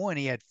day 1.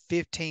 He had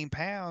 15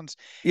 pounds.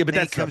 Yeah, but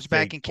that comes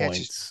back and catches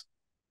points.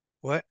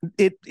 What?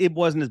 It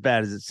wasn't as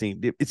bad as it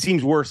seemed. It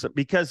seems worse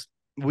because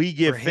we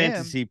give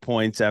fantasy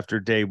points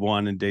after day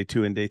 1 and day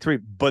 2 and day 3.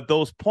 But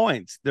those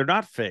points, they're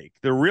not fake.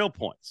 They're real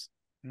points.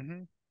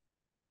 Mm-hmm.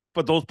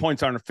 But those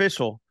points aren't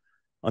official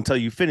until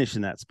you finish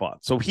in that spot.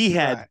 So he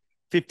had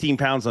 15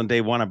 pounds on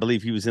day 1. I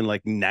believe he was in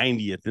like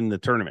 90th in the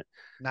tournament.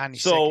 92nd,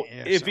 so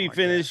if he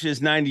finishes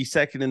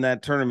 92nd in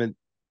that tournament,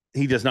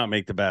 he does not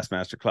make the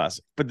Bassmaster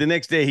Classic. But the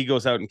next day he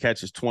goes out and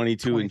catches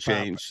 22 and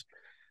change.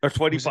 Or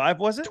 25,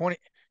 was it?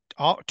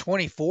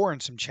 24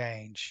 and some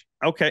change.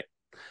 Okay.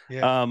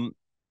 Yeah.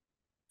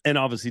 And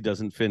obviously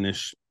doesn't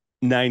finish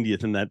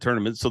 90th in that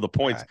tournament. So the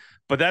points,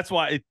 but that's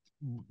why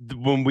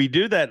when we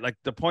do that, like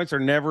the points are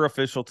never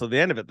official to the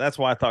end of it. That's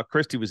why I thought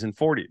Christie was in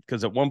 40th,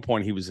 because at one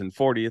point he was in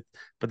 40th,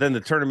 but then the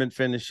tournament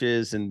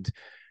finishes and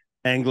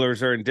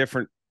anglers are in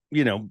different,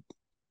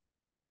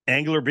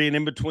 angler being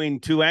in between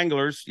two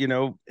anglers,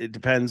 it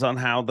depends on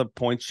how the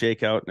points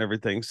shake out and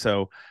everything.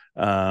 So,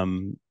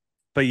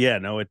 but yeah,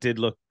 no, it did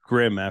look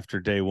grim after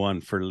day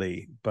one for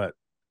Lee, but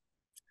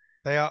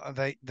like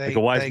a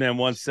wise man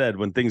once said,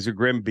 when things are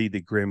grim, be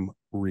the grim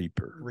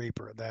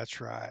reaper. That's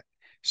right.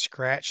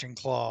 Scratch and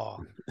claw.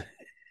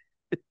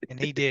 And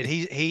he did.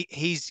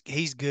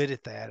 He's good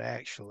at that,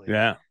 actually.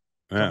 Yeah.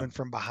 Coming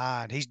from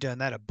behind. He's done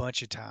that a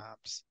bunch of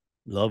times.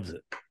 Loves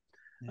it.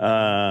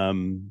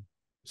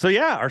 So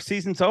yeah, our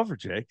season's over,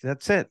 Jake.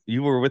 That's it.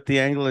 You were with the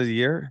Angler of the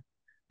Year.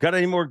 Got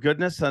any more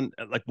goodness on,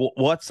 like,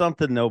 what's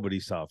something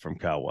nobody saw from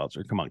Kyle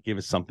Welcher? Come on, give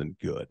us something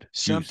good.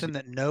 Something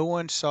that no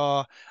one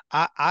saw.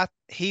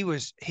 He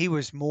was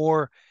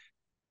more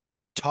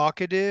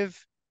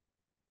talkative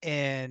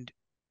and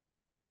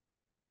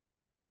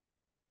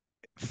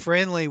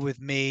friendly with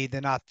me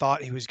than I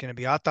thought he was going to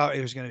be. I thought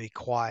he was going to be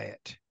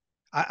quiet.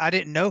 I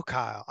didn't know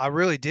Kyle. I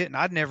really didn't.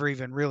 I'd never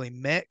even really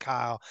met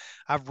Kyle.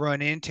 I've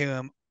run into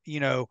him,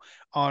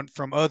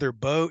 from other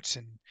boats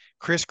and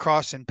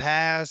crisscrossing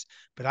paths,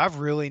 but I've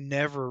really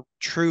never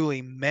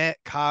truly met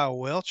Kyle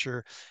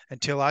Welcher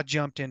until I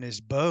jumped in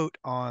his boat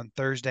on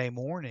Thursday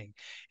morning.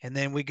 And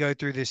then we go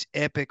through this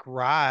epic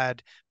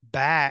ride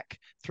back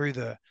through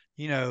the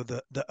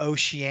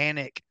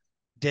oceanic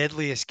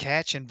deadliest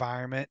catch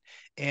environment.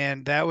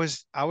 And I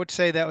would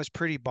say that was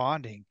pretty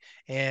bonding.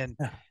 And,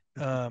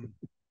 I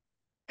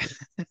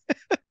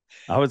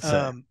would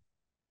say,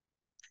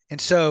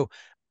 and so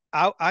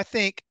I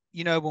think,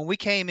 when we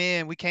came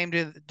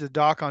to the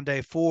dock on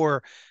day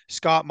 4,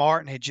 Scott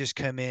Martin had just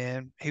come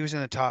in. He was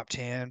in the top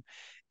 10,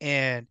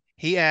 and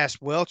he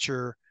asked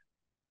Welcher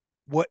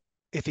what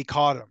if he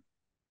caught him.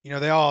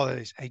 They all,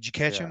 hey, did you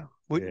catch him?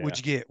 What'd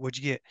you get?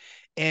 What'd you get?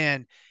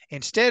 And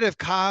instead of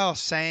Kyle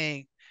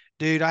saying,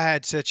 dude, I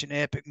had such an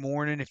epic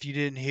morning. If you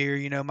didn't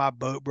hear, my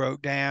boat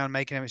broke down,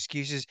 making him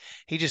excuses,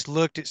 he just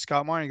looked at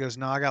Scott Martin and goes,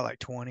 no, I got like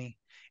 20,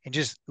 and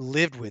just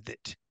lived with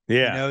it.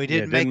 Yeah. He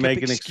didn't make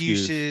up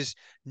excuses,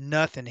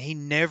 nothing. He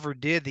never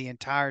did the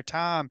entire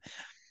time.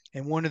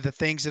 And one of the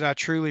things that I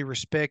truly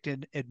respect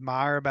and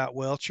admire about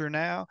Welcher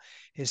now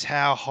is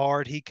how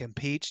hard he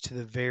competes to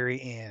the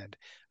very end.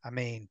 I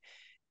mean,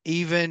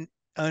 even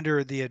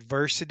under the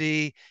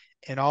adversity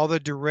and all the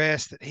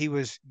duress that he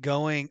was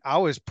going, I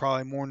was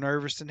probably more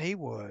nervous than he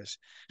was.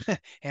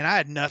 And I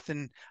had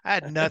nothing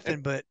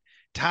but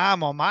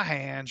time on my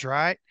hands,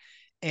 right?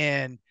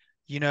 And,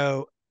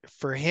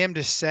 for him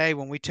to say,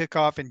 when we took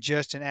off in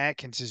Justin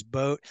Atkins's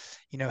boat,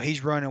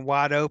 he's running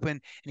wide open,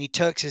 and he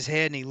tucks his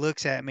head and he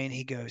looks at me and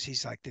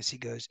he's like this. He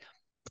goes,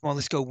 come on,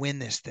 let's go win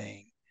this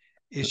thing.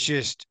 It's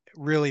just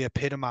really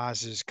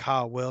epitomizes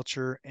Kyle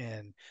Welcher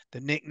and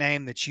the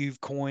nickname that you've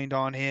coined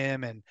on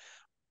him and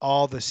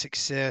all the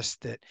success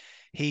that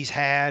he's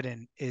had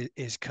and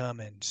is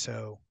coming.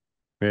 So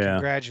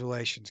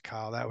congratulations,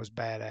 Kyle. That was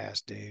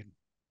badass, dude.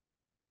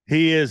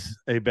 He is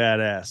a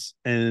badass.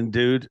 And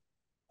dude,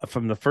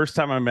 from the first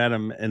time I met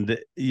him, and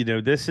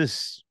this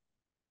is,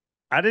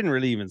 I didn't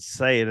really even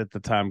say it at the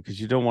time because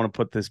you don't want to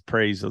put this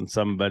praise on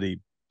somebody,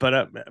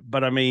 but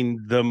I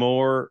mean, the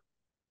more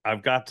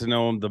I've got to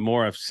know him, the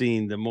more I've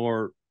seen, the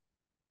more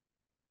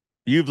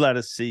you've let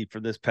us see for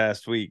this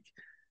past week.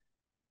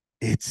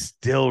 It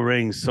still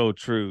rings so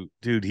true,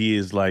 dude. He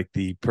is like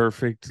the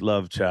perfect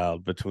love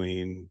child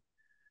between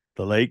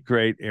the late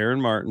great Aaron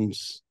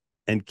Martens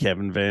and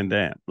Kevin Van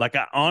Dam. Like,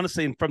 I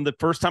honestly, and from the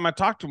first time I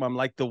talked to him, I'm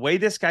like, the way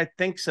this guy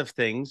thinks of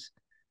things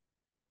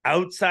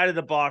outside of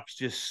the box,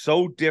 just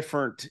so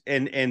different.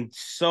 And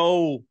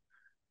so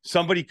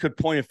somebody could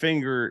point a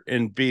finger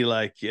and be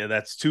like,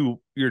 yeah,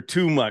 you're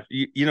too much.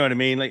 You know what I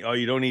mean? Like, oh,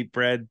 you don't eat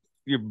bread.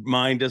 Your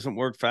mind doesn't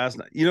work fast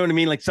enough. You know what I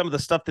mean? Like some of the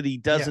stuff that he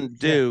doesn't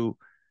do.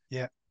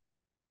 Yeah.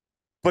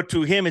 But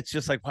to him, it's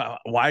just like, wow,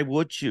 why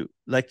would you?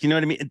 Like, you know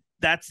what I mean?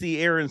 That's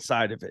the Aaron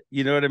side of it.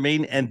 You know what I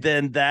mean? And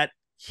then that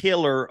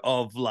killer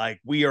of like,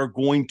 we are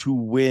going to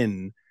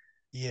win.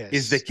 Yes.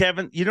 Is the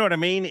Kevin, you know what I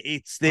mean?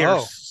 It's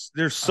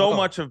there's so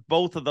much of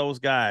both of those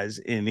guys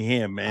in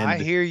him. And I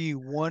hear you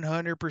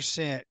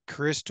 100%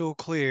 crystal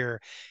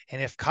clear.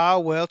 And if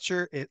Kyle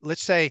Welcher,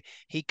 let's say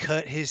he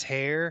cut his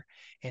hair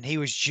and he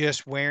was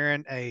just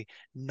wearing a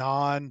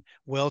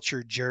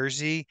non-Welcher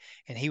jersey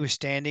and he was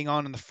standing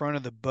on in the front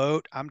of the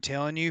boat, I'm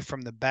telling you,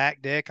 from the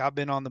back deck, I've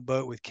been on the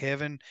boat with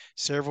Kevin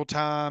several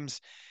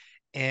times,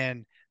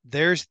 and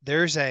there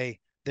is a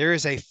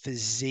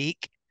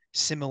physique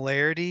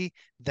similarity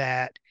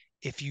that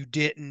if you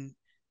didn't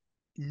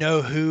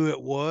know who it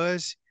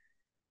was,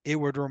 it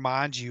would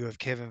remind you of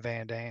Kevin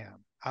Van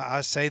Dam.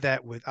 I say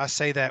that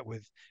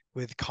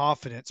with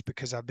confidence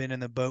because I've been in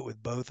the boat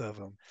with both of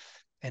them.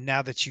 And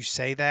now that you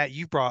say that,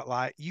 you brought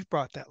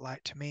that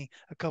light to me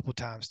a couple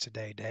times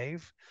today,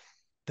 Dave.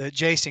 the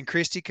Jason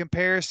Christie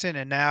comparison,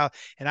 and I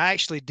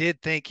actually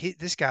did think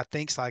this guy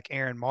thinks like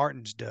Aaron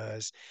Martins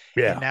does.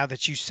 And Yeah. now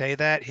that you say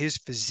that, his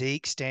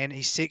physique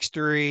he's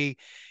 6'3",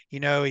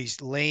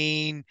 he's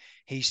lean,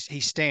 he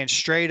stands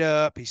straight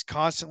up, he's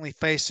constantly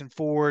facing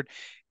forward.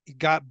 He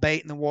got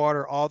bait in the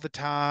water all the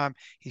time.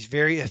 He's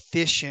very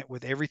efficient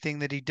with everything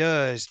that he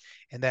does,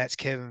 and that's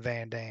Kevin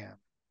Van Dam.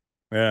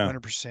 Yeah.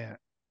 100%.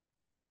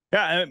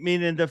 Yeah. I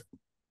mean,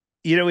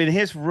 in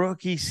his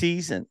rookie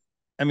season,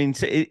 I mean,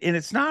 and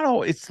it's not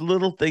all, it's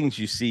little things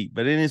you see,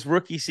 but in his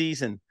rookie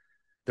season,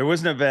 there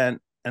was an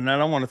event, and I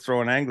don't want to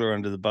throw an angler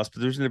under the bus,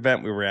 but there's an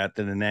event we were at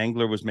that an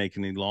angler was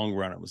making a long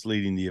run. It was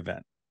leading the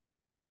event.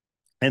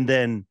 And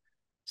then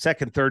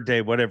second, third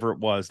day, whatever it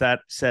was, that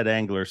said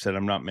angler said,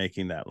 I'm not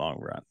making that long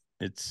run.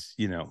 It's,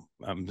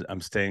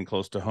 I'm staying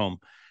close to home.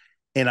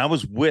 And I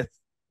was with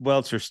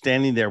Welcher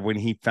standing there when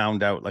he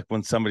found out, like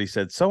when somebody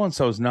said,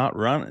 so-and-so's not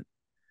running.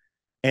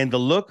 And the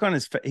look on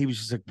his face, he was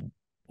just like,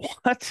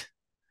 what?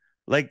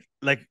 Like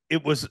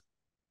it was,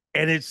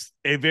 and it's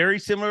a very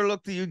similar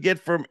look that you get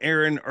from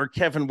Aaron or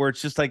Kevin, where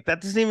it's just like,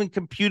 that doesn't even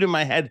compute in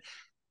my head.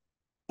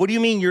 What do you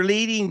mean you're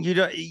leading? You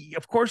don't,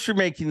 of course you're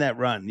making that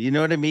run. You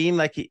know what I mean?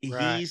 Like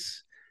Right.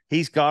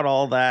 he's got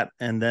all that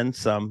and then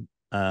some.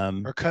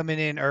 Or coming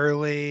in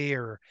early,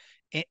 or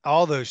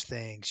all those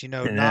things,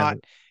 not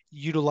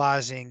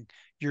utilizing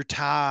your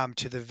time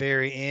to the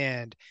very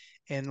end.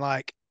 And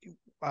like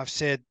I've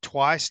said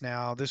twice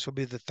now, this will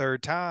be the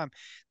third time,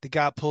 the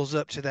guy pulls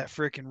up to that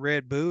freaking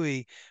red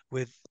buoy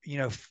with,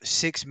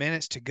 6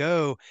 minutes to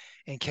go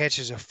and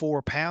catches a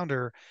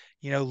 4-pounder.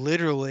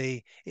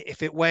 Literally,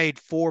 if it weighed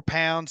 4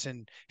 pounds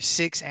and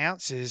 6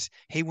 ounces,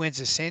 he wins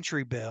a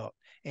century belt,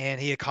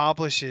 and he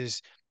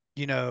accomplishes,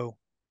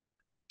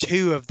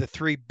 2 of the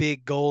 3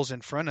 big goals in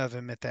front of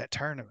him at that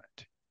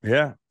tournament.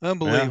 Yeah.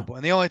 Unbelievable. Yeah.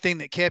 And the only thing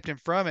that kept him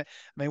from it,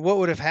 I mean, what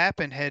would have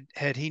happened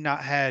had he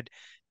not had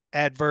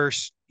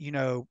adverse,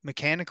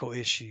 mechanical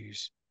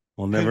issues?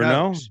 We'll Who never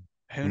know. knows?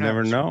 Who We'll knows?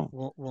 never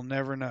know. We'll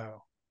never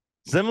know.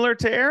 Similar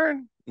to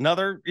Aaron.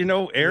 Another,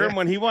 Aaron, Yeah.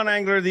 when he won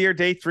Angler of the Year,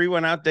 day 3,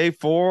 went out day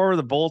 4.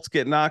 The bolts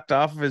get knocked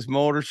off of his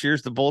motor,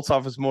 shears the bolts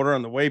off his motor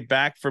on the way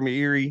back from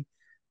Erie.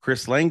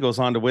 Chris Lane goes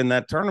on to win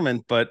that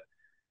tournament, but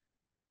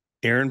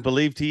Aaron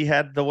believed he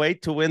had the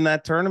weight to win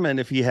that tournament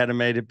if he had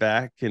made it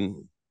back.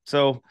 And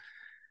so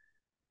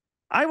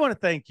I want to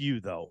thank you,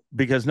 though,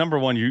 because number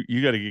one,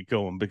 you got to get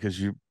going because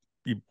you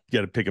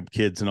got to pick up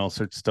kids and all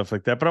sorts of stuff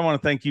like that. But I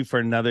want to thank you for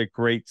another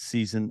great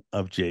season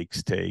of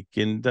Jake's Take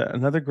and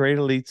another great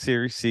Elite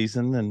Series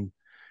season. And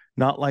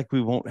not like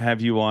we won't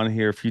have you on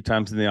here a few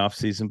times in the off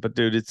season, but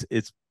dude,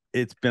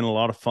 it's been a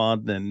lot of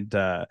fun,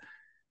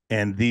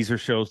 and these are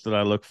shows that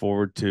I look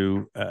forward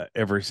to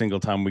every single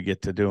time we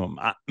get to do them.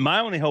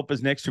 My only hope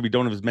is next year we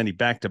don't have as many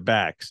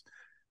back-to-backs,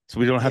 so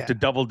we don't have to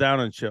double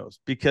down on shows,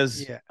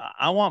 because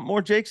I want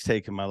more Jake's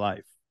Take in my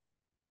life.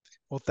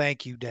 Well,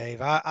 thank you,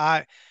 Dave.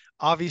 I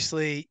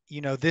obviously,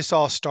 this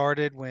all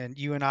started when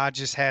you and I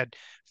just had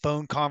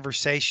phone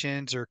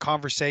conversations, or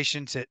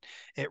conversations at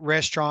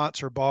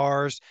restaurants or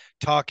bars,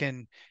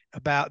 talking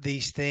about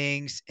these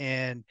things.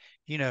 And,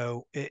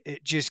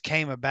 it just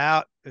came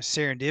about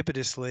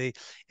serendipitously.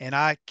 And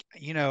I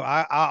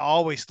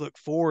always look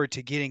forward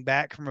to getting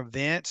back from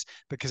events,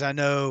 because I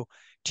know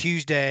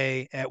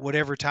Tuesday at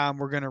whatever time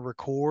we're going to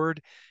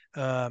record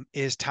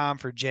is time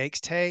for Jake's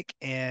Take.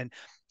 And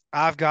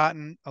I've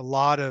gotten a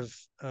lot of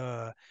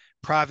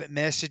private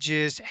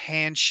messages,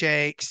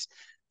 handshakes,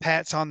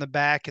 pats on the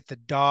back at the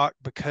dock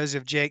because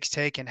of Jake's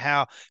Take, and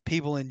how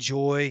people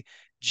enjoy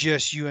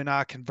just you and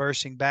I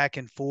conversing back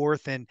and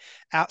forth. And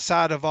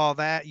outside of all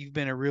that, you've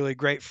been a really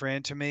great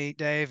friend to me,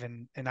 Dave,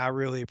 and I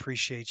really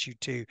appreciate you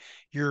too.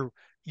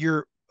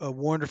 You're a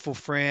wonderful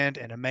friend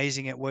and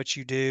amazing at what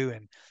you do,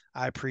 and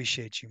I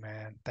appreciate you,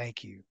 man.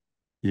 Thank you.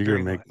 You're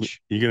very gonna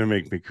much. You're gonna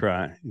make me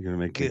cry. You're gonna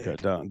make Good. me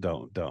cry.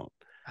 Don't.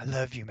 I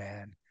love you,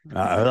 man.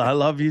 I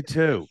love you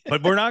too,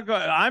 but we're not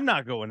going. I'm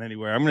not going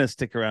anywhere. I'm going to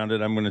stick around,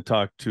 and I'm going to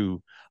talk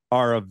to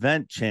our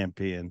event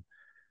champion.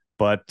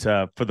 But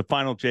for the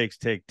final Jake's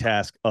Take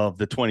task of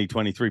the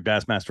 2023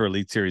 Bassmaster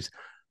Elite Series,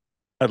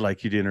 I'd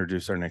like you to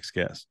introduce our next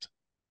guest.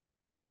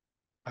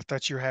 I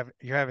thought you're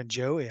having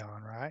Joey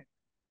on, right?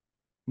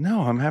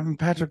 No, I'm having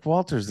Patrick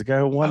Walters, the guy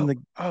who won the.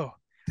 Oh,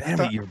 damn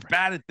it! You're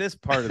bad at this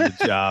part of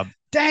the job.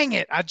 Dang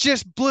it! I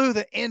just blew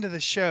the end of the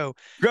show.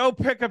 Go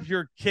pick up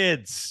your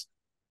kids.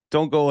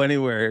 Don't go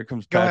anywhere. Here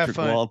comes Patrick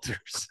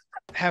Walters.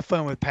 Have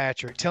fun with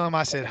Patrick. Tell him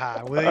I said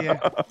hi, will you?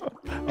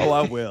 Oh,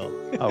 I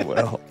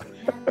will.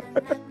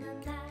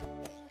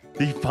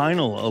 The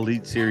final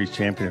Elite Series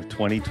champion of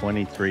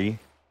 2023,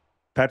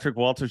 Patrick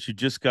Walters. You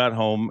just got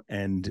home,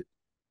 and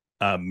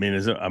I might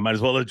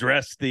as well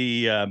address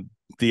the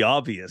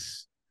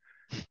obvious,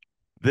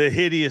 the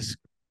hideous,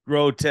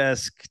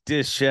 grotesque,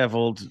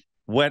 disheveled,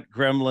 wet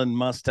gremlin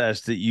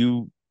mustache that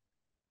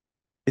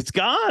it's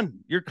gone.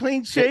 You're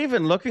clean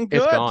shaven, looking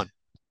good.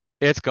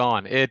 It's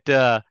gone. It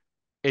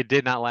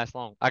did not last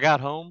long. I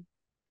got home.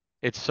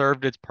 It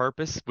served its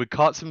purpose. We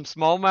caught some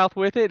smallmouth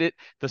with it.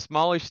 The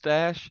smallish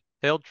stash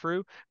held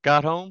true.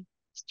 Got home.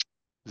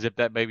 zip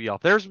that baby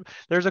off. There's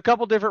a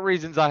couple different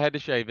reasons I had to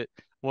shave it.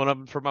 One of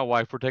them for my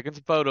wife. We're taking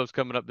some photos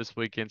coming up this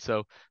weekend,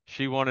 so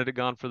she wanted it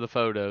gone for the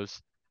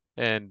photos,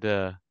 and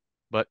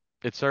but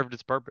it served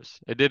its purpose.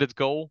 It did its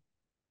goal.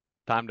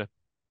 Time to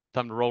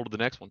roll to the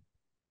next one.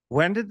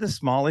 When did the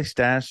Smalley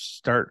stash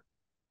start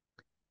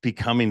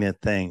becoming a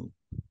thing?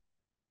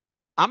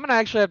 I'm gonna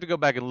actually have to go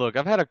back and look.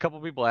 I've had a couple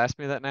people ask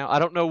me that now. I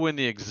don't know when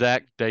the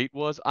exact date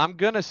was. I'm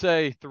gonna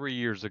say 3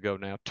 years ago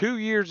now. 2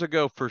 years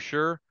ago for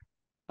sure.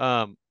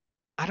 Um,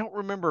 I don't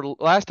remember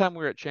last time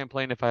we were at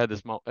Champlain if I had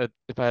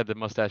if I had the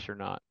mustache or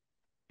not.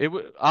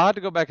 I'll have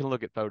to go back and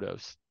look at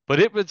photos. But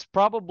it was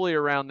probably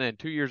around then,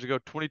 2 years ago,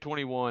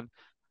 2021.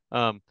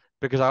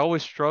 Because I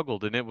always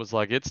struggled and it was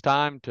like it's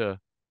time to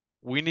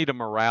we need a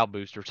morale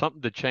booster,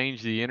 something to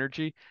change the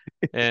energy.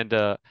 And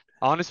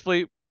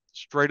honestly,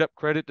 straight up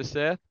credit to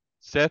Seth.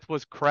 Seth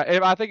was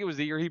I think it was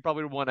the year he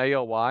probably won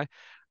ALY.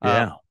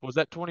 Yeah. Was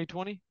that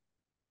 2020?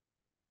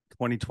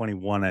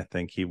 2021, I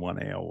think he won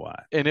AOY.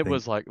 And it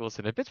was like,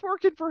 listen, if it's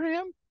working for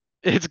him,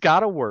 it's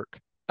got to work.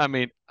 I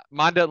mean,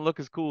 mine doesn't look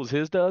as cool as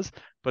his does,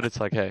 but it's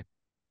like, hey,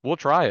 we'll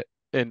try it.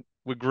 And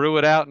we grew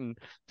it out and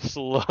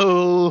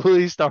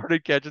slowly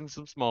started catching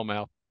some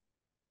smallmouth.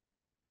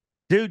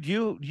 Dude,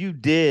 you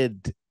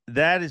did.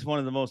 That is one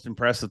of the most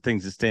impressive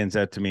things that stands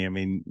out to me. I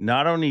mean,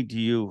 not only do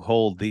you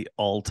hold the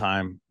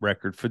all-time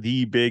record for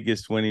the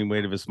biggest winning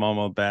weight of a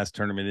smallmouth bass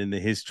tournament in the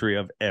history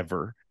of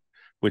ever,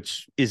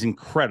 which is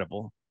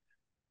incredible.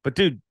 But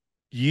dude,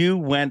 you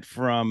went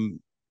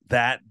from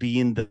that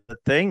being the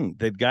thing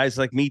that guys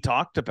like me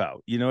talked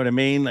about. You know what I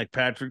mean? Like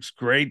Patrick's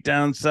great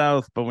down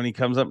south, but when he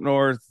comes up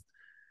north,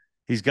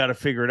 he's got to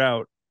figure it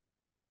out.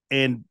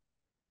 And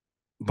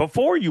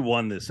before you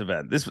won this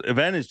event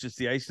is just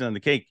the icing on the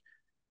cake.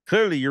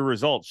 Clearly, your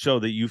results show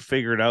that you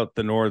figured out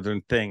the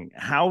northern thing.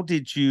 How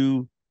did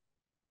you,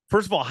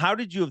 first of all, how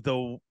did you have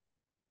the,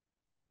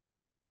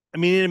 I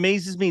mean, it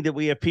amazes me that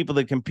we have people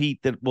that compete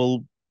that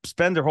will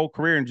spend their whole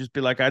career and just be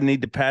like, I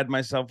need to pad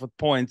myself with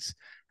points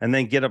and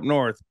then get up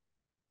north.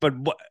 But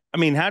what, I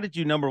mean, how did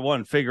you, number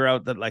one, figure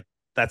out that like,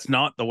 that's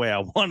not the way I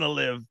want to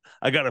live.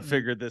 I got to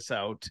figure this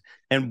out.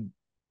 And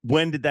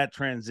when did that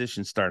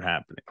transition start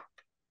happening?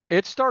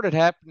 It started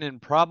happening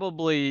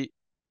probably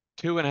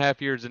 2.5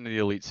 years into the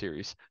Elite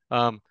Series,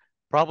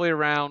 probably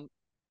around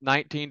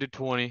 19 to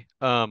 20.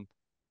 And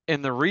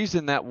the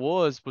reason that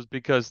was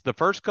because the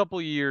first couple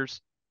of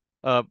years,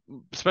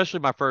 especially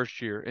my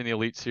first year in the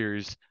Elite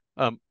Series,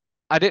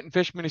 I didn't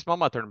fish many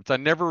smallmouth tournaments. I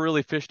never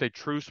really fished a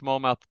true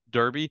smallmouth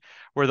derby,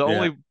 where the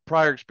only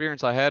prior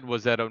experience I had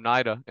was at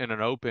Oneida in an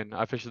open.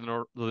 I fished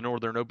the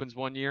Northern Opens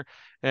one year,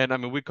 and I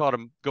mean we caught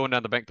them going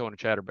down the bank throwing a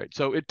chatterbait.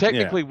 So it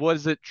technically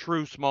wasn't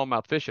true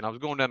smallmouth fishing. I was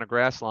going down a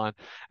grass line,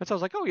 and so I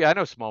was like, oh yeah, I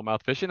know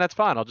smallmouth fishing. That's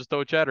fine. I'll just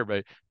throw a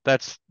chatterbait.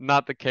 That's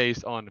not the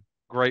case on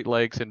Great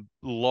Lakes and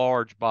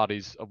large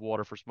bodies of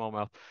water for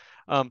smallmouth.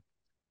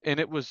 And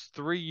it was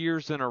 3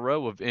 years in a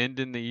row of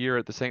ending the year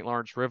at the St.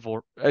 Lawrence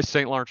River,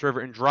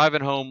 and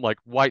driving home like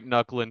white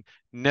knuckling,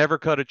 never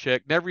cut a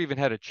check, never even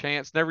had a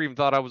chance, never even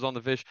thought I was on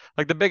the fish.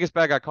 Like the biggest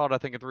bag I caught, I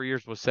think in 3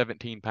 years was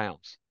 17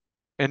 pounds.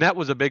 And that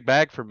was a big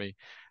bag for me.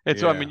 And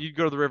so, I mean, you'd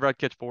go to the river, I'd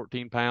catch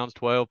 14 pounds,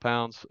 12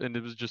 pounds. And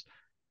it was just,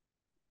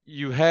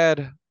 you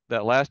had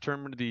that last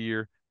tournament of the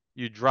year,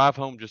 you drive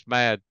home just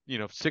mad,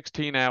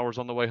 16 hours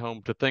on the way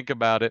home to think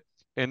about it.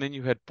 And then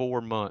you had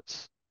 4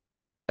 months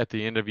at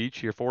the end of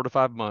each year, 4 to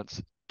 5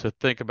 months, to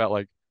think about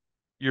like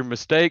your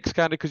mistakes,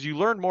 kind of, because you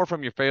learn more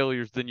from your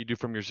failures than you do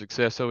from your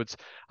success. So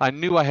I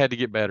knew I had to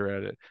get better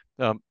at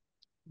it,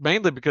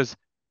 mainly because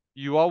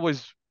you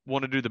always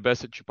want to do the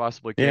best that you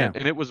possibly can.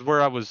 And it was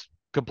where I was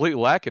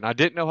completely lacking. I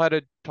didn't know how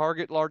to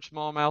target large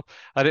smallmouth.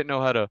 I didn't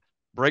know how to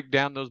break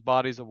down those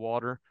bodies of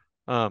water.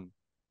 And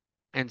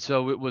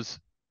so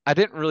I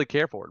didn't really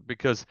care for it,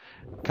 because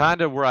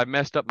kind of where I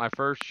messed up my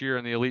first year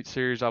in the Elite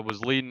Series, I was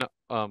leading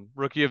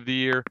Rookie of the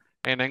Year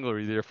and Angler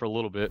of the Year for a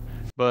little bit.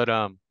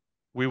 But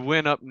we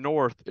went up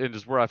north, and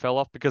is where I fell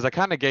off, because I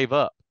kind of gave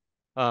up.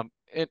 And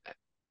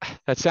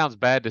that sounds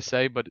bad to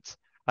say, but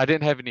I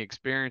didn't have any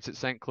experience at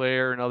St.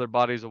 Clair and other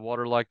bodies of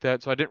water like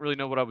that, so I didn't really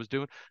know what I was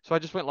doing. So I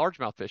just went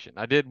largemouth fishing.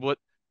 I did what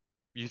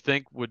you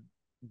think would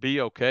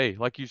be okay.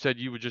 Like you said,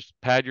 you would just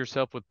pad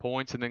yourself with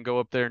points and then go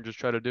up there and just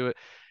try to do it.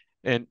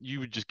 And you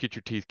would just get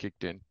your teeth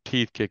kicked in.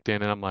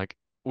 And I'm like,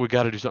 we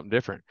got to do something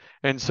different.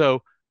 And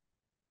so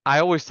I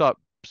always thought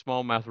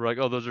smallmouth were like,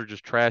 oh, those are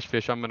just trash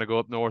fish. I'm going to go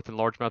up north and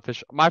largemouth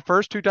fish. My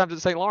first 2 times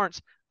at St.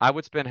 Lawrence, I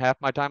would spend half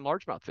my time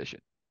largemouth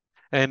fishing.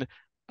 And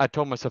I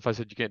told myself, I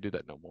said, you can't do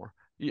that no more.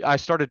 I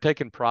started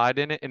taking pride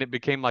in it, and it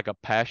became like a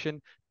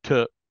passion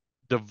to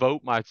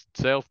devote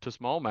myself to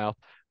smallmouth,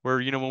 where,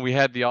 when we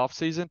had the off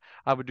season,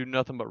 I would do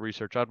nothing but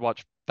research. I'd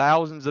watch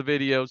thousands of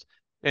videos,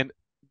 and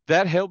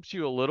that helps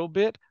you a little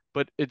bit,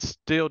 but it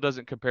still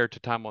doesn't compare to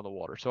time on the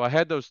water. So I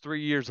had those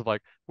 3 years of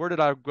like, where did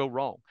I go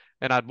wrong?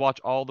 And I'd watch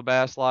all the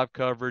Bass Live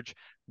coverage,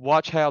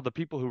 watch how the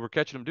people who were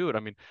catching them do it.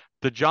 I mean,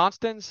 the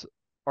Johnstons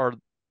are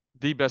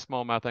the best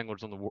smallmouth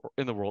anglers in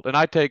the world,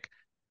 and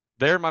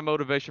they're my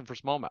motivation for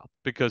smallmouth,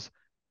 because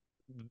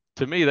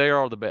to me, they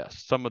are the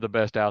best, some of the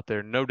best out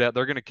there. No doubt.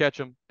 They're going to catch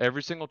them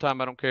every single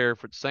time. I don't care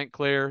if it's St.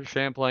 Clair,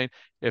 Champlain.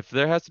 If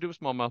there has to do with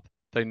smallmouth,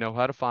 they know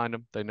how to find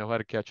them. They know how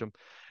to catch them.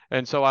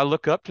 And so I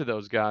look up to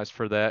those guys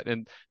for that.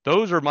 And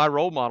those are my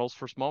role models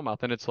for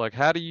smallmouth. And it's like,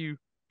 how do you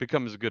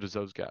become as good as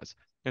those guys?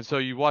 And so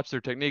you watch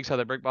their techniques, how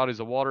they break bodies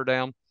of water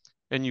down,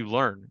 and you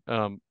learn.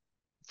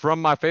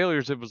 From my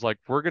failures, it was like,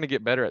 we're going to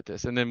get better at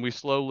this. And then we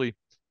slowly,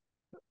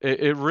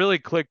 it really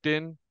clicked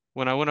in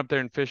when I went up there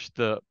and fished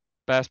the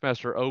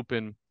Bassmaster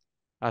Open.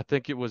 I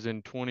think it was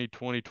in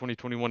 2020,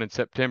 2021 in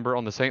September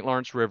on the St.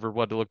 Lawrence River.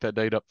 We'll have to look that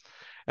date up.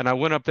 And I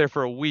went up there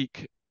for a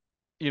week.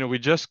 We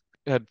just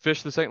had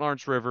fished the St.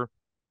 Lawrence River.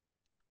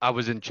 I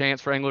was in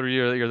chance for Angler of the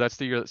Year. That's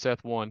the year that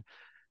Seth won.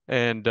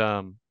 And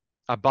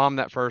I bombed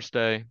that first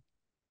day.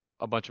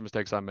 A bunch of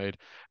mistakes I made.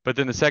 But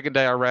then the second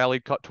day I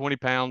rallied, caught 20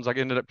 pounds. I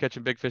ended up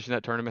catching big fish in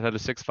that tournament, had a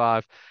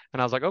 6.5.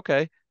 And I was like,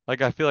 okay,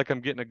 like I feel like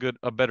I'm getting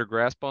a better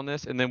grasp on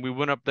this. And then we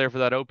went up there for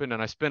that Open,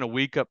 and I spent a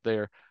week up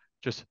there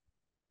just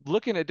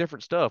looking at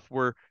different stuff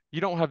where you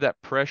don't have that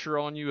pressure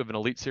on you of an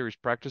Elite Series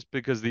practice,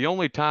 because the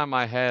only time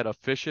I had a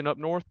fishing up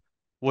north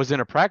was in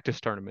a practice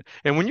tournament.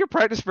 And when you're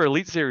practicing for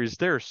Elite Series,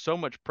 there's so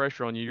much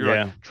pressure on you. You're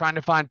like trying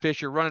to find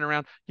fish, you're running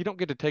around. You don't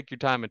get to take your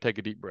time and take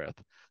a deep breath.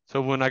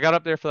 So when I got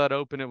up there for that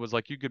Open, it was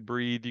like you could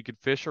breathe, you could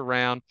fish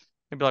around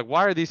and be like,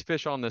 why are these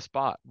fish on this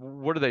spot?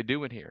 What are they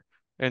doing here?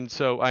 And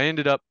so I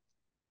ended up,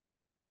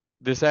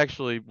 this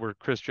actually where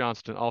Chris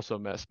Johnston also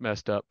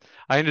messed up.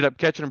 I ended up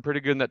catching him pretty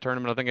good in that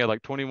tournament. I think I had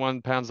like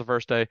 21 pounds the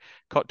first day,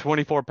 caught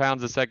 24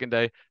 pounds the second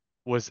day,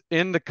 was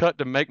in the cut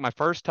to make my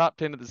first top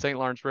 10 at the St.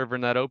 Lawrence River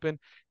in that Open.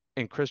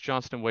 And Chris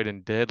Johnston weighed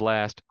in dead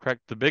last,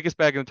 cracked the biggest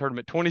bag in the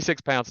tournament,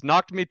 26 pounds,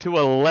 knocked me to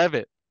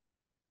 11.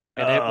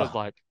 And it was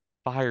like,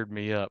 fired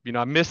me up.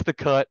 I missed the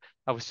cut.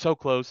 I was so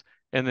close.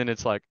 And then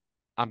it's like,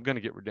 I'm going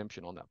to get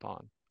redemption on that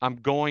pond. I'm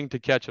going to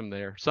catch him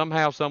there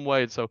somehow, some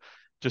way. And so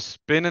just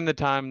spending the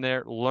time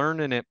there,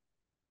 learning it,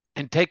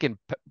 and taking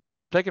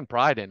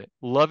pride in it,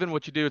 loving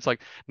what you do. It's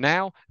like,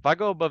 now if I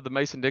go above the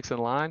Mason-Dixon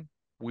line,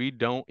 we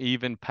don't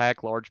even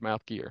pack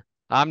largemouth gear.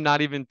 I'm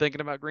not even thinking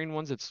about green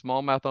ones. It's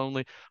smallmouth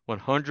only,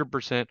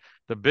 100%.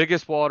 The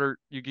biggest water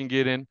you can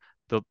get in,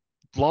 the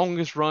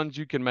longest runs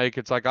you can make.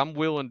 It's like, I'm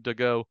willing to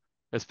go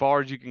as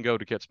far as you can go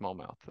to catch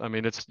smallmouth. I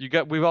mean,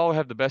 we all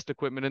have the best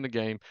equipment in the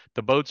game.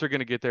 The boats are going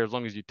to get there as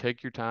long as you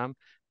take your time.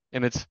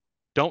 And it's,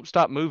 don't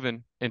stop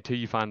moving until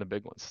you find the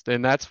big ones.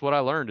 And that's what I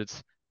learned.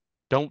 It's,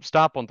 don't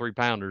stop on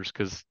 3-pounders,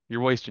 because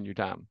you're wasting your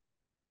time.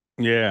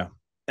 Yeah.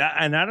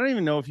 And I don't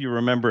even know if you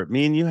remember it.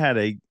 Me and you had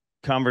a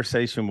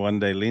conversation one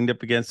day, leaned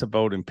up against a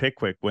boat in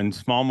Pickwick when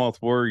smallmouth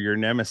were your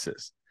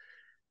nemesis.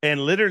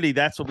 And literally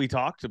that's what we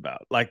talked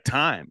about, like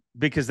time,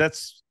 because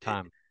that's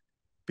time.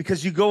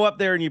 Because you go up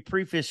there and you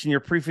pre-fish and you're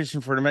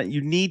pre-fishing for an event.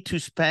 You need to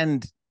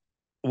spend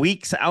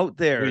weeks out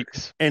there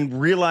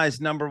and realize,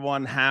 number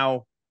one,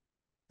 how,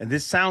 and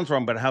this sounds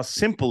wrong, but how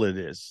simple it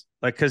is.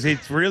 Like, because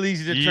it's really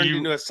easy to turn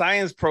into a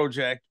science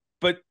project,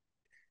 but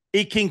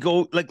it can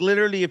go, like,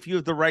 literally, if you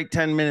have the right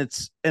 10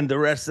 minutes and the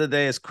rest of the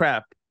day is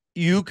crap,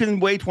 you can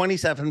weigh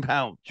 27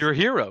 pounds. You're a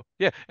hero.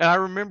 Yeah. And I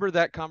remember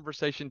that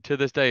conversation to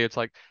this day. It's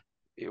like,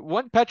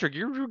 Patrick,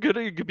 you're good.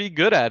 You could be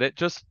good at it.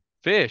 Just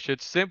fish.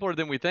 It's simpler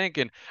than we think.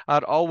 And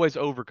I'd always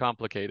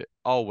overcomplicate it.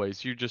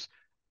 Always. You just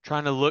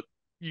trying to look,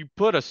 you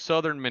put a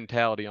Southern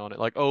mentality on it.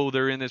 Like, oh,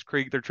 they're in this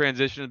creek, they're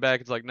transitioning back.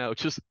 It's like, no,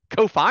 just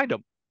go find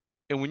them.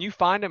 And when you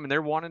find them and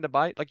they're wanting to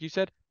bite, like you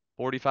said,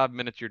 45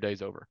 minutes, your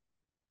day's over.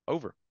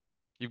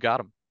 You've got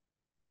them.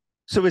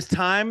 So is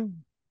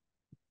time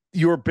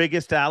your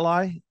biggest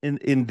ally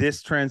in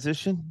this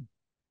transition?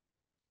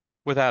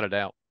 Without a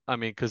doubt. I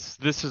mean, because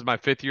this is my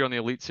 5th year on the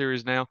Elite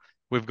Series now.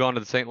 We've gone to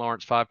the St.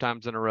 Lawrence 5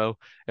 times in a row.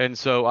 And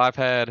so I've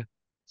had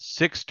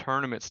 6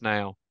 tournaments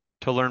now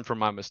to learn from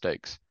my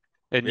mistakes.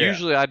 And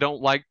usually I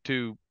don't like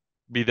to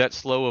be that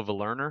slow of a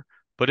learner,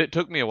 but it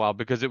took me a while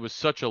because it was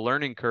such a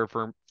learning curve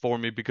for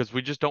me, because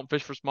we just don't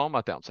fish for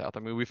smallmouth down south. I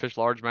mean, we fish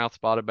largemouth,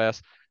 spotted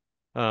bass.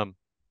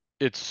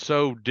 It's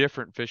so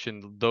different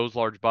fishing those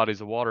large bodies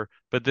of water.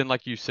 But then,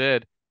 like you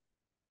said,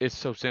 it's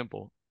so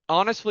simple.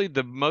 Honestly,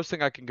 the most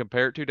thing I can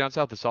compare it to down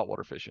south is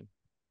saltwater fishing.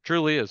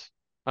 Truly is.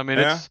 I mean,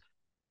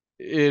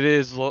 it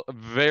is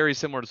very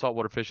similar to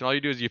saltwater fishing. All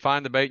you do is you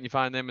find the bait and you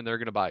find them and they're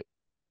going to bite.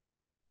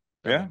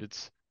 Yeah.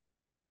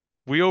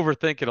 We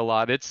overthink it a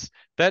lot.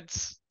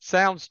 That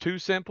sounds too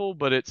simple,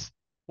 but it's,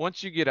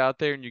 once you get out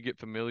there and you get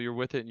familiar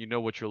with it and you know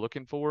what you're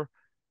looking for,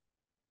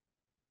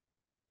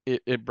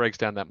 it breaks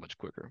down that much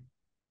quicker.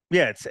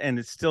 Yeah,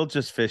 it's still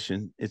just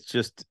fishing. It's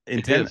just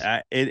intense.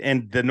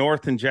 And the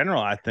North in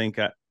general, I think,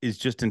 is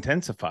just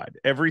intensified.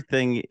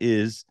 Everything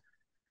is.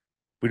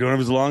 We don't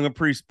have as long a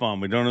pre-spawn.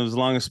 We don't have as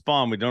long a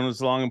spawn. We don't have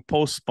as long a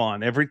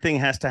post-spawn. Everything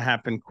has to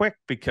happen quick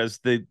because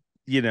the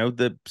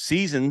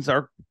seasons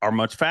are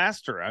much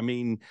faster. I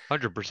mean,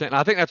 100%. And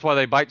I think that's why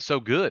they bite so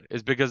good,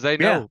 is because they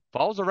know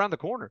fall's around the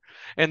corner,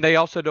 and they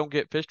also don't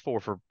get fished for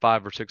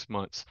 5 or 6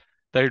 months.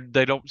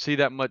 They don't see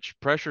that much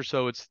pressure,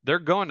 so they're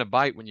going to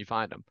bite when you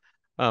find them.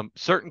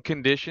 Certain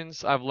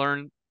conditions I've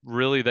learned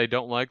really they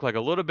don't like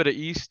a little bit of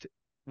east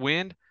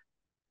wind.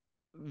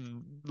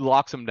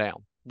 locks them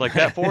down. Like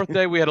that fourth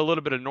day, we had a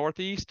little bit of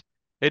northeast.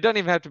 It doesn't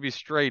even have to be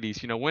straight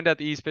east. Wind at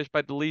the east, fish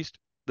bite the least.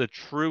 The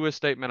truest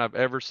statement I've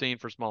ever seen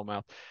for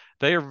smallmouth.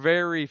 They are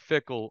very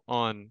fickle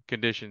on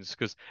conditions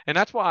and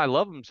that's why I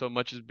love them so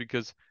much, is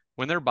because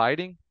when they're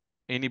biting,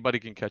 anybody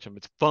can catch them.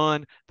 It's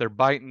fun. They're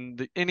biting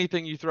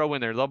anything you throw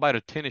in there. They'll bite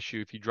a tennis shoe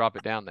if you drop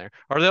it down there,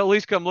 or they'll at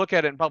least come look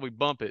at it and probably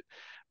bump it.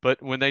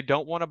 But when they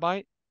don't want to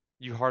bite,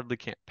 you hardly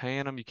can't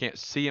pan them. You can't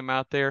see them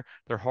out there.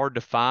 They're hard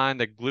to find.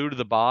 They glue to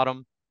the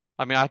bottom.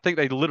 I mean, I think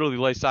they literally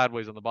lay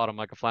sideways on the bottom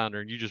like a flounder,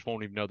 and you just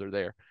won't even know they're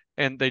there.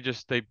 And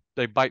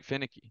they bite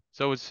finicky.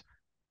 So it's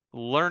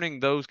learning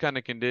those kind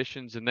of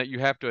conditions, and that you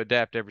have to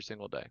adapt every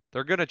single day.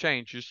 They're going to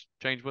change. Just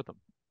change with them.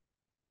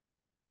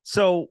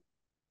 So,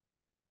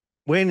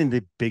 weighing in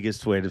the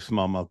biggest weight of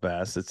smallmouth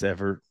bass that's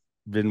ever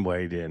been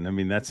weighed in. I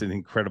mean, that's an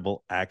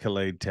incredible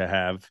accolade to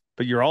have.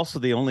 But you're also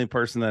the only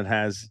person that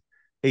has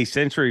a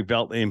century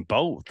belt in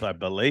both, I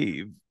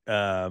believe.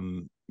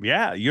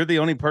 Yeah, you're the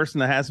only person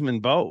that has them in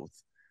both.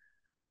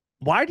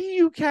 Why do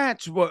you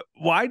catch?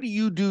 Why do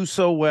you do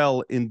so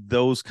well in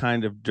those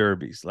kind of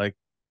derbies? Like,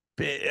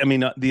 I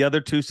mean, the other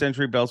two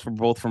century belts were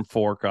both from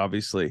Fork,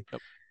 obviously.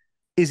 Yep.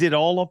 Is it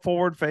all a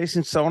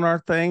forward-facing sonar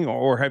thing,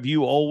 or have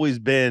you always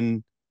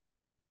been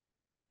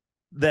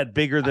that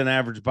bigger than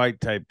average bite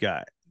type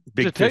guy?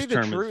 To tell you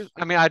the truth,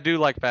 I mean, I do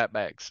like fat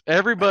bags.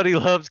 Everybody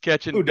loves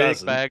catching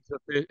big bags.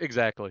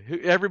 Exactly.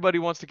 Everybody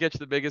wants to catch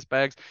the biggest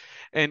bags.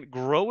 And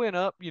growing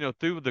up,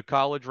 through the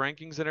college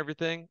rankings and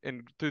everything,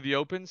 and through the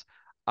opens,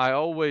 I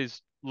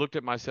always looked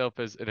at myself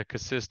as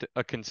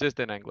a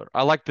consistent angler.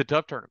 I like the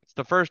tough tournaments.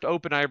 The first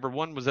open I ever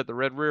won was at the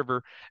Red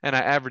River, and I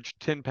averaged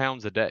 10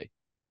 pounds a day.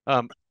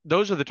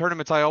 Those are the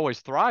tournaments I always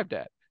thrived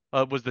at.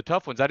 Was the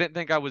tough ones. I didn't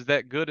think I was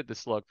that good at the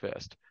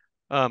slugfest.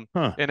 And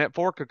at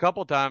Fork, a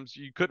couple times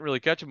you couldn't really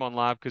catch them on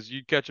live because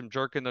you'd catch them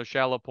jerking those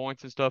shallow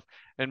points and stuff.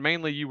 And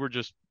mainly you were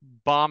just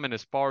bombing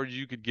as far as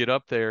you could get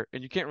up there,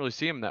 and you can't really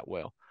see them that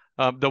well.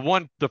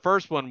 The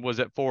first one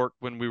was at Fork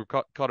when we were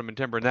caught them in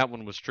timber, and that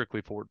one was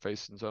strictly forward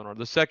facing sonar.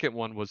 The second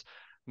one was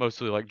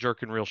mostly like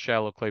jerking real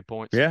shallow clay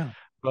points. Yeah.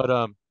 But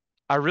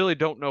I really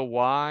don't know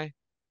why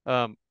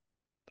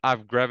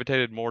I've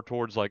gravitated more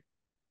towards like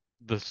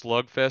the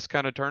slugfest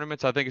kind of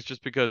tournaments. I think it's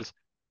just because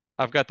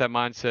I've got that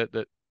mindset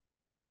that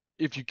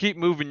if you keep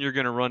moving, you're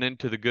going to run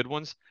into the good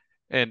ones.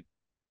 And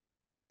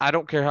I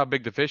don't care how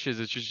big the fish is.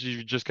 It's just,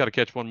 you just got to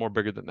catch one more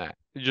bigger than that.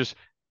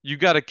 You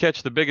got to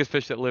catch the biggest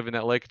fish that live in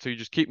that lake. So you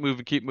just keep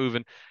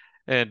moving,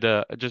 and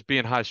just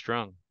being high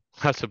strung,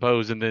 I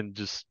suppose, and then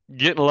just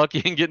getting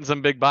lucky and getting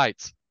some big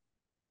bites.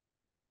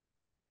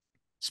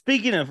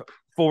 Speaking of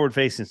forward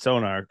facing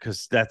sonar,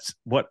 because that's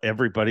what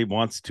everybody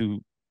wants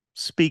to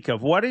speak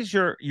of, what is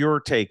your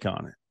take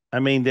on it? I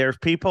mean, there's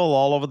people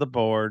all over the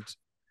board,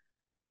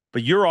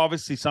 but you're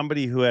obviously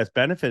somebody who has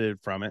benefited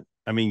from it.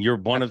 I mean, you're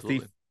one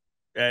Absolutely. Of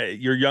the,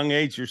 your young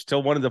age, you're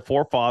still one of the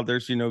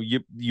forefathers.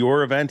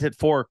 Your event at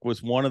Fork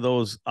was one of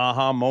those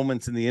aha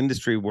moments in the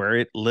industry where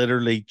it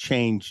literally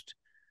changed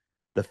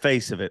the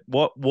face of it.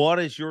 What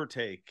is your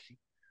take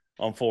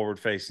on forward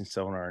facing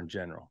sonar in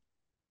general?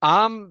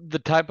 I'm the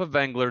type of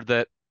angler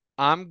that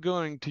I'm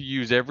going to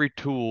use every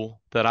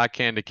tool that I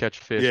can to catch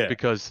fish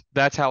because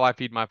that's how I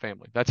feed my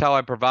family. That's how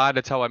I provide.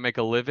 That's how I make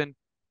a living.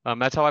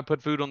 That's how I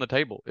put food on the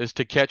table, is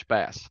to catch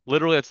bass.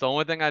 Literally, it's the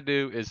only thing I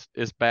do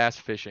is bass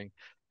fishing.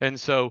 And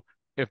so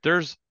if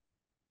there's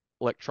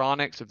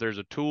electronics, if there's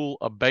a tool,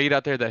 a bait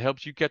out there that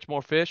helps you catch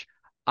more fish,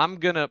 I'm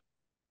gonna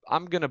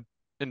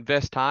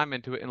invest time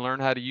into it and learn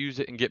how to use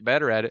it and get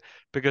better at it,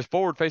 because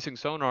forward-facing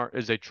sonar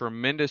is a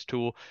tremendous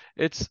tool.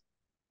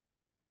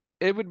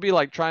 It would be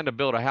like trying to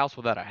build a house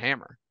without a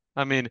hammer.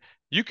 I mean,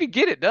 you could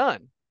get it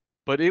done,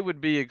 but it would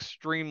be it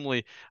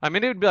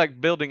would be like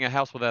building a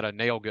house without a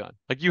nail gun.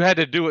 Like, you had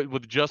to do it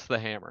with just the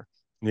hammer.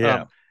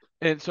 Yeah.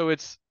 And so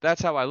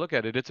that's how I look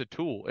at it. It's a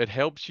tool. It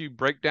helps you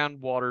break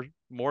down water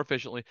more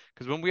efficiently,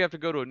 because when we have to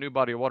go to a new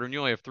body of water and you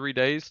only have 3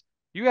 days,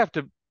 you have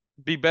to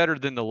be better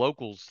than the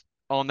locals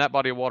on that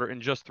body of water in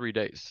just 3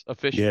 days of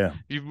fishing. Yeah.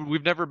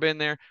 We've never been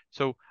there.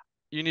 So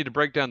you need to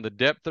break down the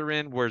depth they're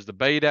in, where's the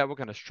bait at, what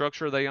kind of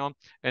structure are they on,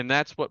 and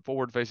that's what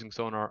forward-facing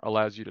sonar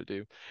allows you to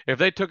do. If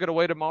they took it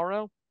away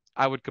tomorrow,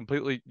 I would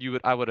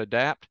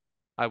adapt.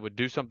 I would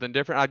do something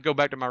different. I'd go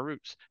back to my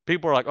roots.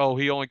 People are like, oh,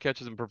 he only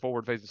catches them for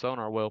forward-facing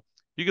sonar. Well,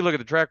 you can look at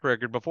the track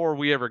record. Before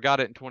we ever got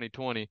it in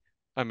 2020,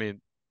 I mean,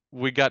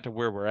 we got to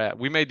where we're at.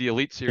 We made the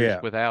Elite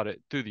Series without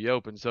it through the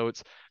Open. So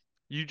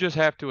you just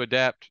have to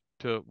adapt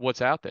to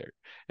what's out there.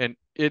 And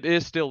it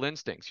is still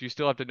instincts. You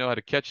still have to know how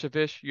to catch the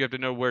fish. You have to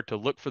know where to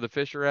look for the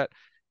fish are at.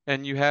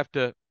 And you have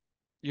to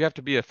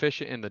be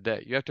efficient in the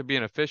day. You have to be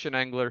an efficient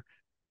angler,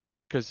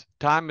 because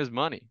time is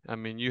money. I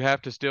mean, you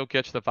have to still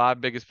catch the 5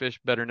 biggest fish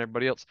better than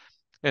everybody else.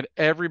 And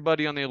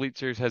everybody on the Elite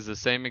Series has the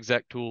same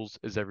exact tools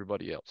as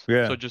everybody else.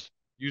 Yeah. So just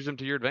use them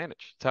to your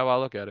advantage. That's how I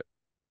look at it.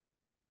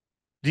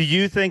 Do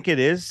you think it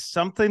is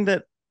something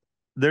that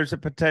there's a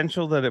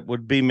potential that it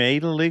would be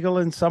made illegal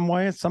in some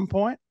way at some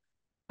point?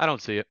 I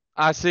don't see it.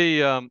 I see,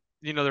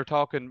 they're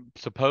talking,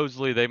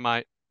 supposedly they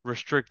might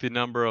restrict the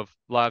number of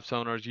live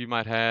sonars you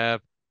might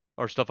have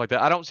or stuff like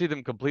that. I don't see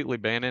them completely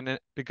banning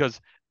it because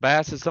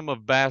some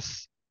of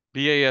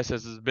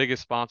BASS's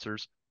biggest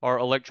sponsors are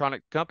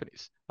electronic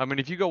companies. I mean,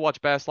 if you go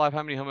watch Bass Live,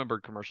 how many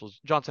Humminbird commercials,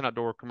 Johnson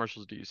Outdoor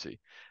commercials do you see?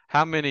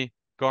 How many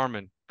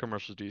Garmin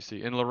commercials do you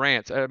see? And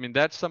Lowrance, I mean,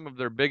 that's some of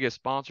their biggest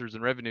sponsors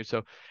and revenue.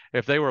 So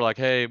if they were like,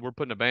 hey, we're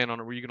putting a ban on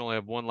it where you can only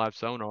have one live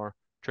sonar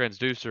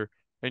transducer,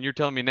 and you're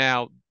telling me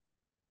now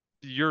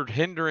you're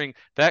hindering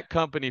that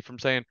company from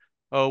saying,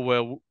 oh,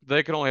 well,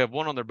 they can only have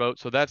one on their boat.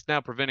 So that's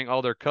now preventing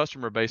all their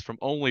customer base from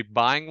only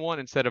buying one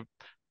instead of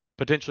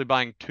potentially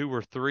buying two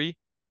or three.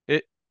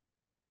 It,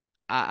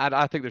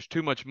 I think there's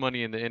too much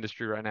money in the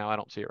industry right now. I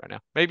don't see it right now.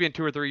 Maybe in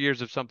 2 or 3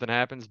 years if something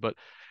happens, but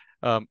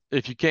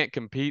if you can't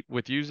compete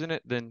with using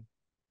it, then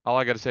all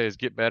I got to say is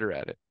get better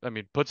at it. I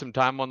mean, put some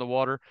time on the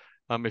water.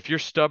 If you're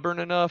stubborn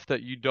enough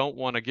that you don't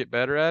want to get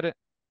better at it,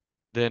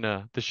 then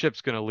the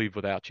ship's going to leave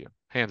without you,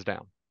 hands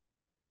down.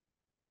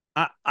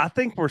 I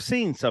think we're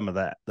seeing some of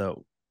that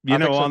though. I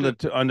think so on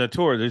too. the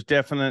tour, there's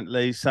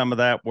definitely some of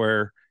that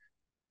where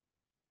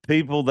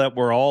people that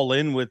were all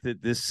in with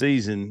it this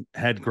season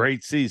had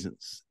great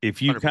seasons.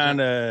 If you 100%.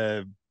 kind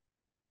of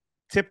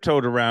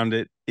tiptoed around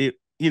it,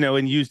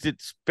 and used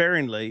it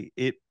sparingly,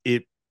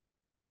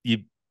 you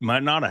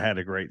might not have had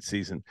a great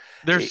season.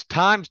 There's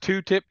times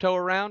to tiptoe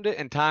around it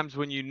and times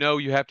when you know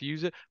you have to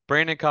use it.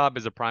 Brandon Cobb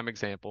is a prime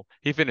example.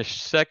 He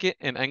finished second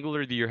in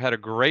Angler of the Year, had a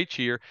great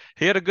year.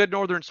 He had a good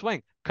northern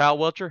swing. Kyle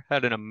Welcher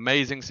had an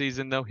amazing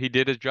season, though. He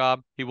did his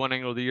job. He won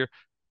Angler of the Year.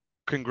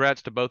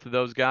 Congrats to both of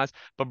those guys.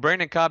 But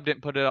Brandon Cobb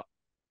didn't put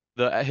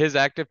his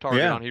active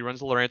target Yeah. on. He runs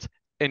the Lowrance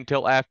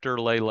until after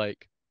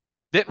Lake.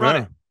 Didn't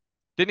run it.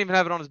 Didn't even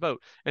have it on his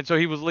boat. And so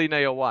he was leading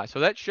AOY. So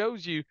that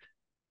shows you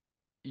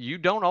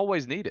don't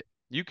always need it.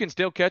 You can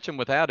still catch them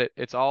without it.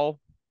 It's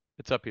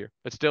up here.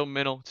 It's still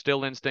mental, it's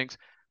still instincts.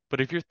 But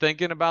if you're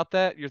thinking about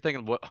that, you're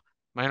thinking, well,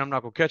 man, I'm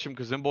not going to catch them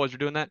because them boys are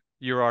doing that.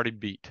 You're already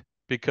beat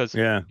because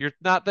you're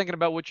not thinking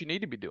about what you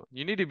need to be doing.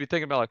 You need to be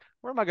thinking about like,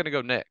 where am I going to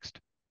go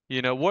next?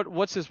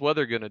 What's this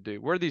weather going to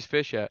do? Where are these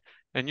fish at?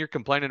 And you're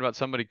complaining about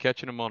somebody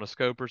catching them on a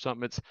scope or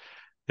something.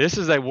 This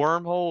is a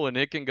wormhole and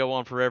it can go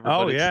on forever.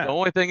 Oh, but yeah. The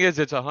only thing is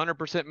it's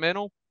 100%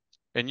 mental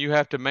and you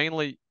have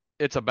to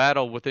it's a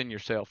battle within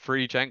yourself for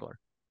each angler.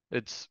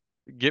 It's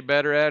get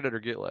better at it or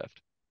get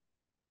left.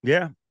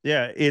 Yeah.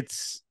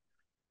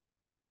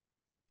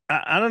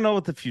 I don't know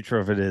what the future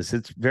of it is.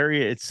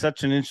 It's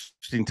such an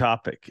interesting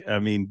topic. I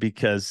mean,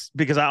 because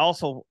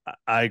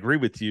I agree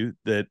with you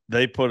that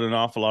they put an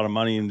awful lot of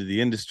money into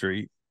the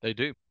industry. They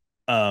do.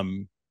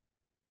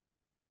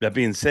 That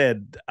being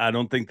said, I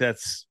don't think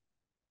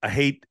I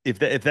hate if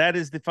that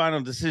is the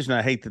final decision.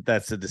 I hate that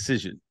that's the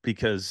decision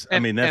because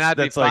I'd that's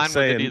be like fine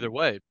saying with it either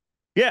way.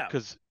 Yeah,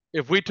 because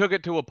if we took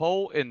it to a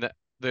poll in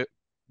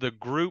the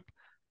group,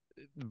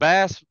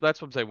 Bass, that's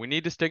what I'm saying. We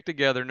need to stick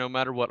together no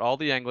matter what, all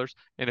the anglers.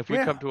 And if we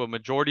come to a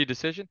majority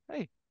decision,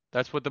 hey,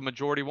 that's what the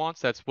majority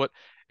wants.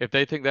 If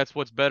they think that's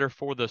what's better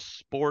for the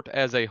sport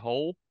as a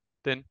whole,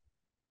 then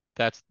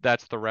that's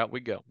the route we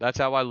go. That's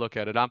how I look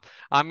at it.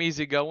 I'm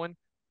easygoing.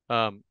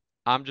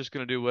 I'm just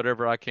going to do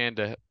whatever I can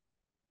to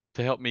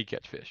help me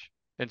catch fish.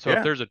 And so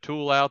if there's a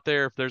tool out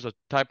there, if there's a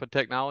type of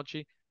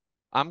technology,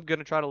 I'm going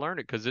to try to learn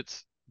it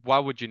because why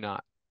would you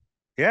not?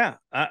 Yeah.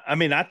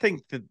 I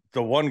think that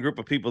the one group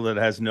of people that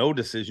has no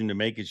decision to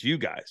make is you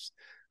guys.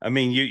 I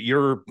mean,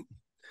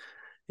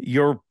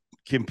 you're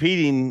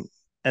competing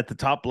at the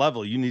top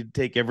level. You need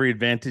to take every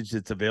advantage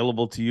that's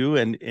available to you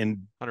and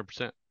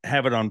 100%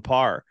 have it on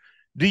par.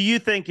 Do you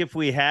think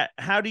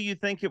how do you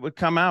think it would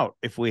come out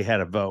if we had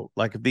a vote?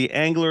 Like if the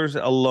anglers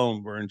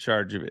alone were in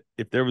charge of it,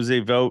 if there was a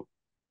vote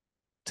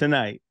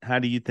tonight, how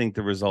do you think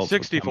the results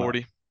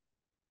 60-40.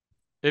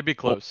 It'd be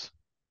close.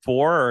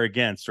 For or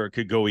against, or it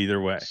could go either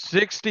way.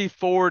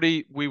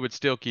 60-40, we would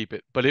still keep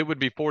it, but it would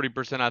be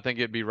 40%. I think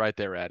it'd be right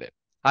there at it.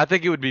 I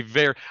think it'd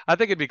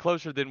be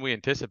closer than we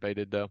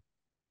anticipated though.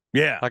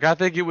 Yeah. Like I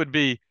think it would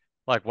be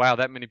like, wow,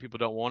 that many people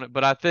don't want it.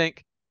 But I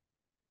think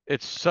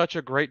it's such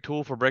a great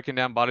tool for breaking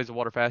down bodies of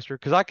water faster.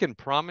 Because I can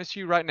promise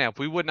you right now, if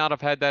we would not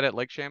have had that at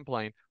Lake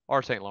Champlain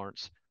or St.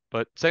 Lawrence,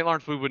 but St.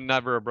 Lawrence, we would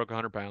never have broke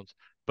 100 pounds.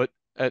 But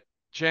at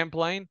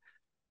Champlain,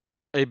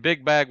 a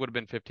big bag would have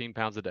been 15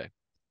 pounds a day.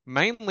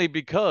 Mainly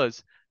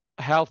because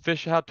how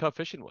tough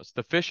fishing was.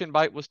 The fishing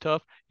bite was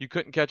tough. You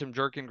couldn't catch them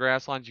jerking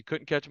grass lines. You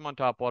couldn't catch them on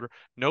topwater.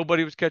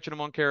 Nobody was catching them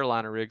on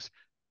Carolina rigs.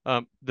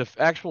 The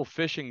actual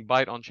fishing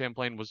bite on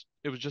Champlain was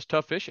just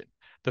tough fishing.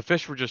 The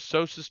fish were just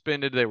so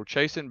suspended. They were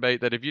chasing bait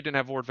that if you didn't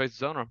have forward facing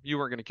zone on them, you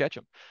weren't going to catch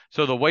them.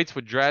 So the weights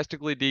would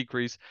drastically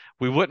decrease.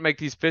 We wouldn't make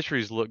these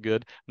fisheries look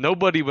good.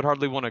 Nobody would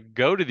hardly want to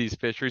go to these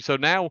fisheries. So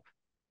now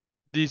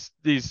these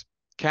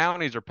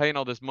counties are paying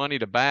all this money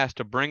to Bass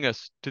to bring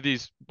us to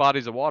these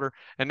bodies of water,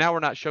 and now we're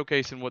not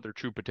showcasing what their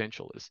true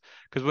potential is.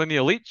 Because when the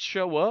elites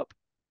show up,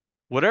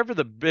 whatever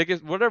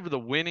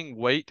the winning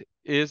weight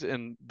is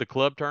in the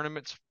club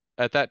tournaments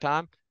at that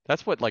time,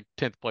 that's what like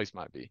 10th place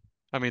might be.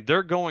 I mean,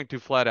 they're going to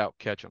flat out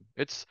catch them.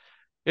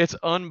 It's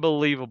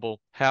unbelievable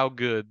how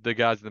good the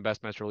guys in the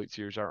Bassmaster Elite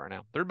Series are right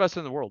now. They're the best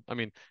in the world. I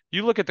mean,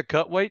 you look at the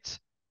cut weights.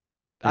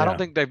 I don't Yeah.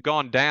 think they've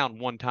gone down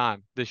one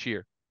time this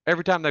year.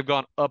 Every time they've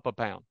gone up a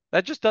pound.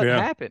 That just doesn't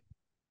Yeah. happen.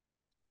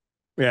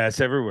 Yeah. It's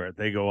everywhere.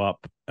 They go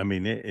up. I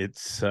mean,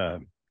 it's,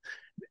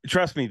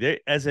 trust me,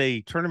 as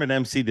a tournament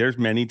MC, there's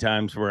many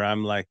times where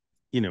I'm like,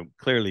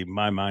 clearly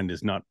my mind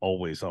is not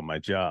always on my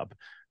job.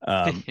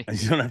 You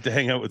don't have to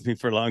hang out with me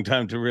for a long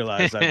time to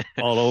realize I'm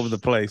all over the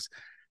place.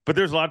 But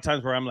there's a lot of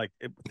times where I'm like,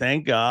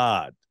 thank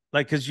God.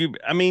 Like, because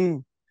I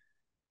mean,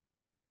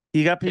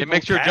 you got It people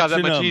makes your job that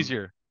catching much them.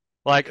 easier.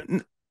 Like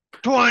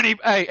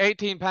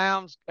 18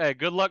 pounds. Hey,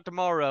 good luck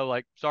tomorrow.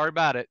 Like, sorry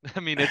about it. I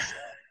mean, it's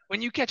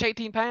when you catch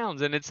 18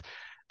 pounds, and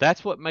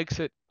that's what makes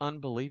it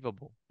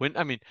unbelievable. When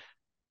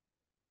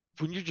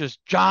you're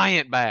just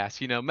giant bass,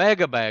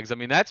 mega bags. I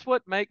mean, that's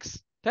what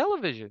makes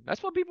television.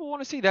 That's what people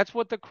want to see. That's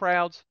what the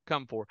crowds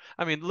come for.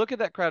 I mean, look at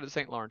that crowd at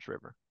St. Lawrence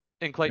River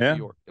in Clayton, New Yeah.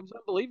 York. It was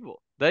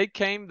unbelievable. They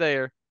came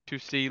there to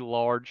see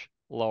large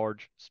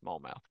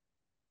smallmouth.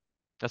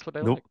 That's what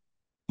they Nope. like.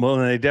 Well,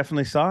 they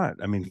definitely saw it.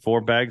 I mean, 4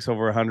 bags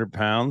over 100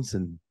 pounds,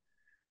 and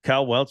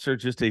Cal Welcher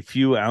just a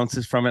few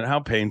ounces from it. How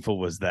painful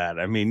was that?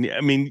 I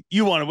mean,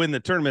 you want to win the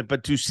tournament,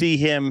 but to see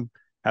him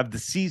have the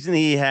season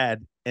he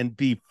had and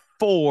be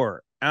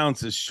 4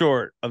 ounces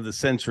short of the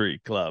Century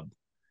Club.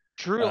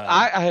 True. Um,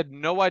 I had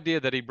no idea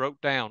that he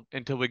broke down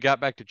until we got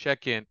back to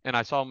check in, and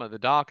I saw him at the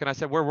dock, and I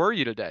said, "Where were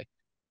you today?"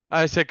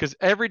 I said, because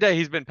every day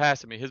he's been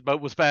passing me. His boat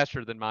was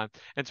faster than mine.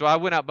 And so I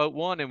went out boat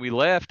one and we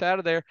left out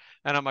of there.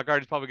 And I'm like, all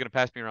right, he's probably going to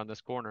pass me around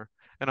this corner.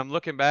 And I'm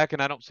looking back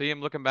and I don't see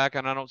him, looking back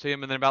and I don't see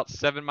him. And then about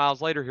 7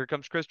 miles later, here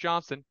comes Chris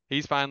Johnston.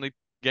 He's finally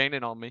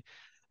gaining on me.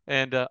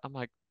 And I'm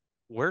like,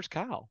 where's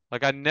Kyle?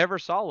 Like, I never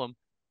saw him.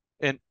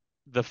 And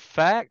the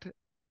fact,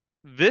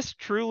 this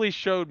truly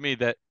showed me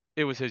that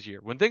it was his year.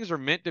 When things are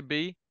meant to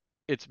be,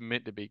 it's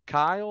meant to be.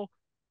 Kyle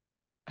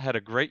had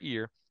a great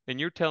year. And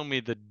you're telling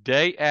me the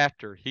day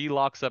after he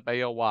locks up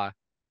ALY,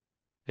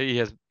 he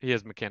has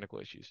mechanical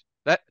issues.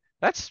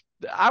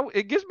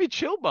 It gives me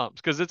chill bumps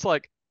because it's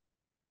like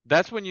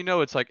that's when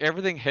it's like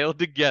everything held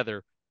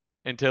together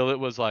until it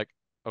was like,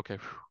 okay,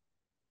 whew,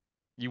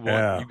 you won,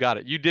 yeah. you got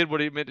it, you did what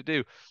he meant to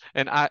do,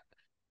 and I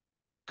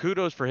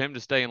kudos for him to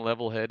staying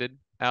level headed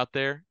out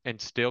there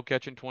and still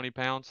catching 20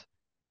 pounds.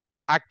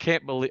 I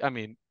can't believe. I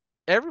mean,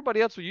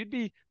 everybody else, you'd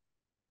be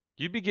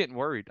getting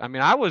worried. I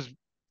mean, I was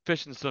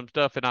fishing some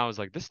stuff and I was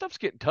like, this stuff's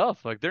getting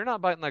tough. Like they're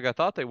not biting like I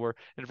thought they were.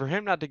 And for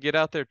him not to get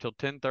out there till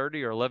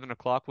 10:30 or 11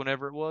 o'clock,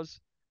 whenever it was,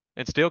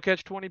 and still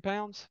catch 20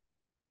 pounds,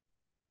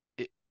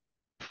 it,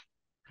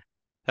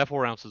 that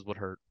 4 ounces would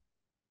hurt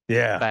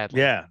Yeah.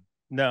 badly. Yeah.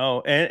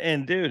 No.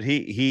 And dude,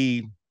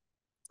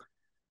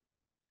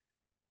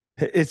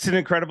 it's an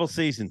incredible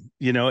season.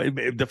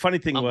 The funny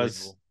thing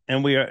was,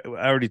 Unbelievable. and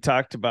I already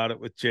talked about it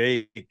with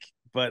Jake,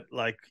 but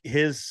like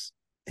his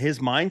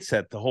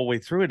mindset the whole way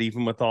through it,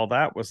 even with all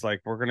that, was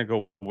like, we're going to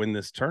go win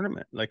this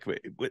tournament. Like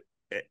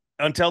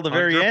until the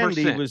very end,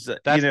 he 100%. was,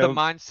 That's the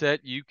mindset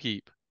you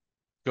keep.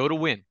 Go to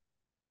win.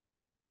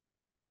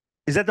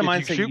 is that the If you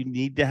mindset shoot you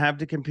need to have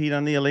to compete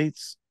on the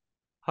elites?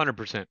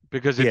 100%,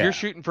 because if you're Yeah.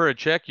 shooting for a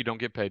check, you don't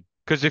get paid.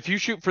 Because if you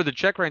shoot for the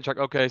check range, like,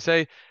 okay,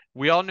 say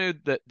we all knew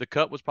that the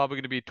cut was probably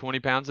going to be 20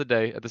 pounds a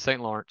day at the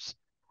St. Lawrence.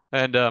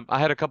 And I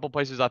had a couple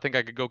places I think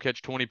I could go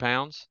catch 20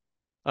 pounds.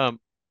 Um,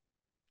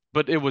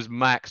 but it was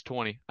max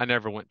 20. I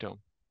never went to them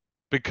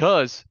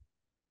because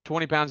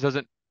 20 pounds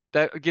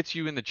that gets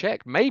you in the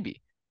check.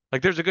 Maybe.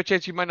 Like there's a good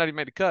chance you might not even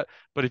make the cut.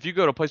 But if you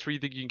go to a place where you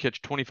think you can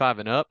catch 25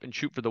 and up and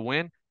shoot for the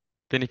win,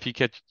 then if you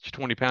catch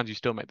 20 pounds, you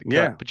still make the cut.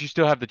 Yeah. But you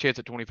still have the chance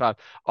at 25.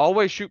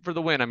 Always shoot for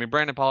the win. I mean,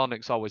 Brandon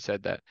Polonick's always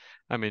said that.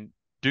 I mean,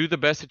 do the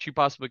best that you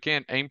possibly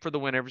can. Aim for the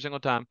win every single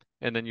time,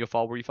 and then you'll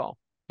fall where you fall.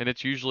 And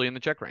it's usually in the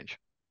check range.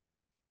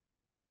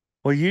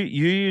 Well, you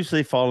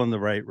usually fall in the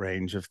right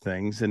range of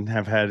things and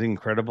have had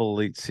incredible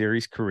Elite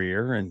Series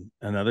career and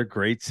another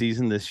great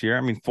season this year.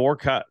 I mean, 4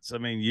 cuts. I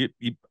mean,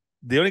 you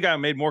the only guy who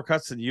made more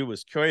cuts than you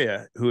was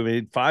Koya, who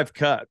made 5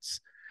 cuts.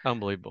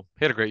 Unbelievable.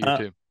 He had a great year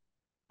too.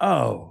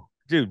 Oh,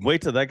 dude,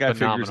 wait till that guy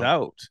figures Phenomenal.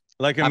 out.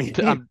 Like, I mean,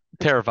 I'm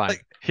terrifying.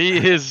 like, He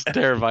is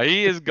terrified.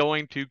 He is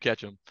going to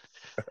catch him.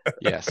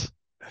 Yes.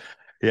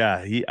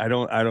 yeah, I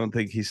don't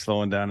think he's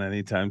slowing down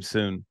anytime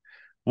soon.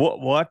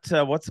 What's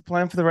the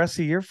plan for the rest of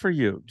the year for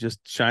you? Just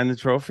shine the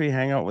trophy,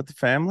 hang out with the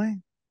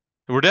family?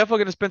 We're definitely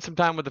going to spend some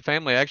time with the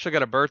family. I actually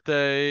got a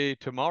birthday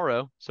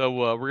tomorrow, so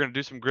we're going to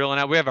do some grilling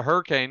out. We have a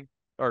hurricane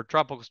or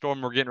tropical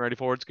storm we're getting ready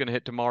for. It's going to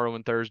hit tomorrow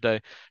and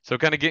Thursday, so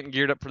kind of getting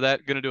geared up for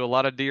that. Going to do a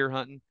lot of deer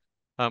hunting.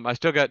 I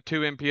still got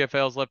 2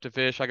 MPFLs left to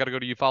fish. I got to go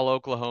to Eufaula,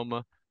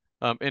 Oklahoma,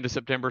 into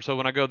September. So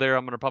when I go there,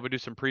 I'm going to probably do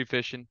some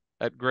pre-fishing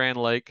at Grand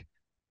Lake,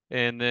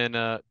 and then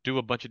do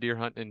a bunch of deer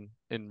hunting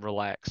and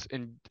relax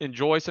and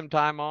enjoy some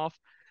time off,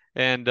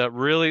 and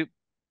really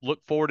look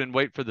forward and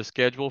wait for the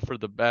schedule for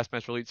the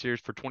Bassmaster Elite Series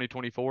for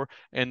 2024.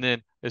 And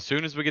then as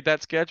soon as we get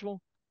that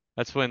schedule,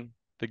 that's when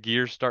the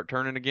gears start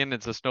turning again.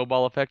 It's a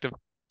snowball effect of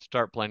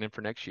start planning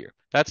for next year.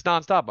 That's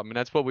nonstop. I mean,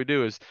 that's what we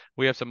do is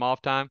we have some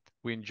off time.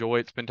 We enjoy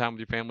it, spend time with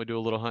your family, do a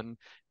little hunting,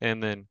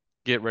 and then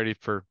get ready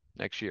for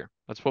next year.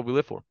 That's what we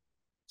live for.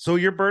 So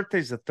your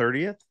birthday's the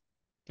 30th?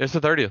 It's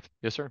the 30th.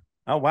 Yes, sir.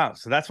 Oh, wow.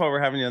 So that's why we're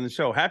having you on the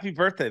show. Happy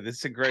birthday. This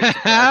is a great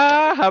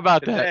surprise How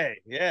about that? today.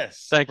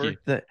 Yes. Thank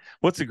birthday. You.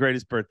 What's the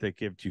greatest birthday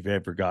gift you've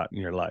ever gotten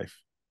in your life?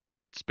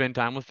 Spend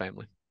time with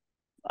family.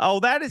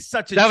 Oh, that is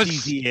such a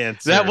cheesy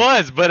answer. That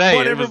was, but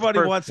hey, everybody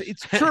wants.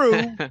 It's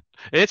true.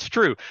 It's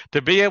true.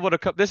 To be able to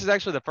come. This is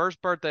actually the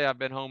first birthday I've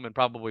been home in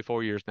probably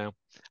 4 years now.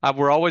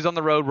 We're always on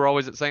the road. We're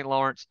always at St.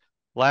 Lawrence.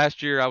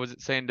 Last year I was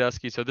at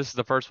Sandusky, so this is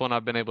the first one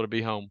I've been able to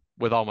be home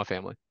with all my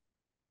family.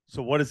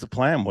 So what is the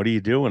plan? What are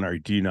you doing? Or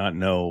do you not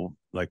know?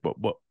 Like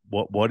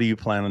what do you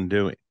plan on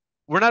doing?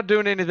 We're not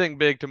doing anything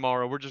big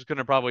tomorrow. We're just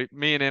gonna probably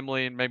me and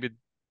Emily and maybe,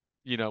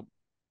 the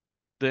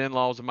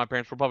in-laws and my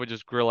parents will probably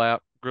just grill a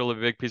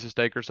big piece of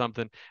steak or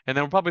something, and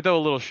then we'll probably throw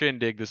a little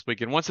shindig this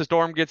weekend. Once the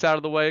storm gets out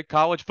of the way,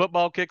 college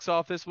football kicks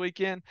off this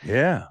weekend.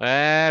 Yeah,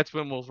 that's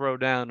when we'll throw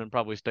down and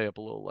probably stay up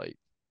a little late.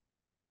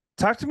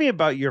 Talk to me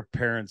about your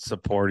parents'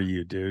 support of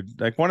you, dude.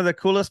 Like one of the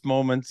coolest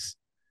moments.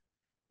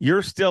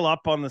 You're still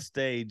up on the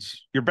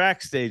stage. You're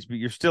backstage, but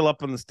you're still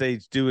up on the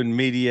stage doing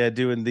media,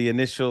 doing the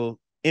initial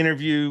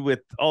interview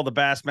with all the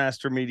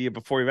Bassmaster media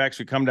before you've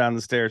actually come down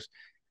the stairs.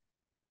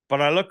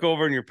 But I look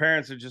over and your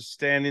parents are just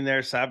standing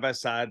there side by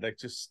side, like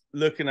just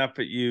looking up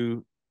at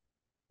you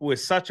with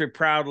such a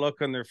proud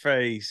look on their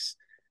face.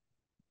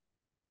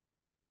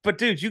 But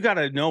dude, you got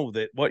to know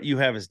that what you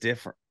have is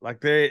different.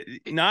 Like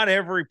not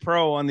every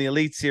pro on the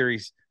Elite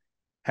Series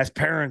has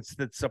parents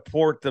that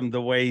support them the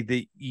way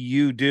that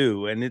you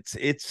do. And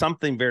it's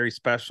something very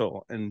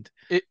special, and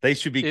they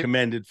should be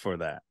commended for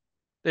that.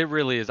 It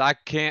really is. I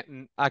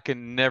can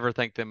never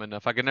thank them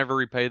enough. I can never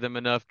repay them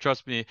enough.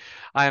 Trust me,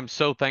 I am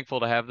so thankful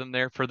to have them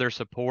there for their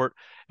support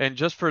and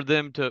just for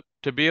them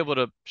to be able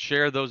to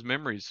share those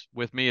memories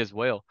with me as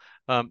well.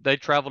 They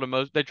travel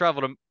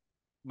to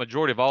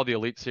majority of all the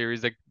Elite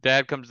Series.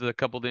 Dad comes to a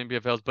couple of the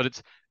NPFLs, but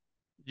it's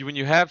when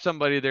you have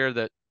somebody there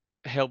that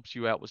helps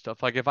you out with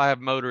stuff. Like if I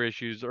have motor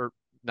issues, or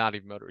not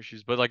even motor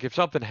issues, but like if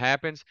something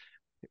happens,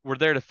 we're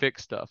there to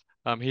fix stuff.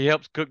 He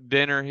helps cook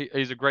dinner.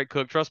 He's a great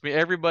cook. Trust me,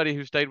 everybody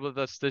who stayed with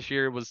us this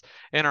year was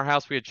in our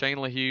house. We had Shane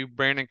LaHue,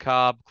 Brandon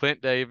Cobb,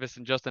 Clint Davis,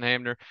 and Justin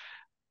Hamner.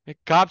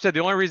 Cobb said the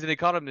only reason he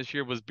caught him this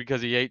year was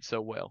because he ate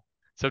so well.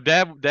 So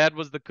dad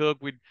was the cook.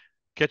 We'd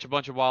catch a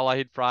bunch of walleye.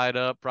 He'd fry it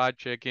up, fried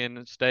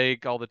chicken,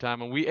 steak all the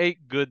time. And we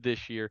ate good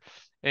this year.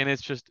 And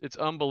it's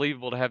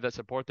unbelievable to have that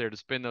support there to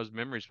spend those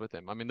memories with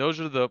him. I mean, those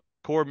are the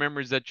core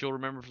memories that you'll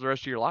remember for the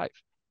rest of your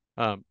life.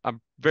 I'm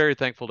very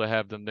thankful to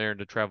have them there and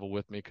to travel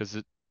with me because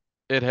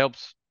it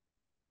helps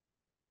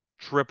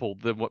triple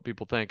than what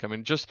people think. I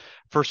mean, just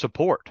for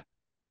support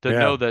to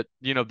know that,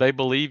 they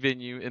believe in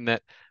you and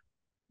that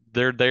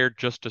they're there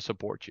just to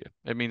support you.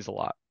 It means a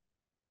lot.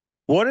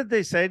 What did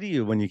they say to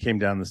you when you came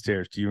down the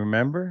stairs? Do you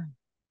remember?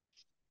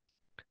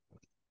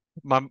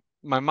 My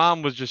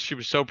mom she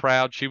was so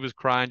proud. She was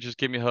crying, just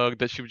give me a hug,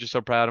 that she was just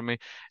so proud of me.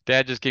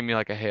 Dad just gave me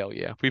like a hell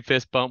yeah. We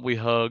fist bumped, we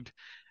hugged,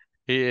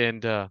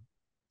 and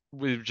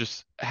we were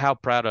just how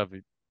proud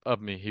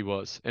of me he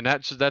was. And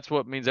that's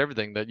what means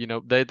everything,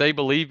 that they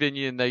believe in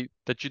you and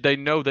they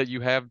know that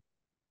you have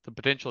the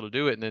potential to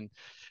do it. And then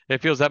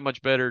it feels that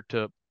much better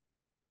to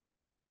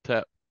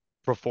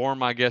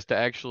perform, I guess,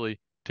 to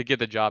get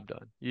the job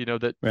done.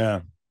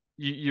 That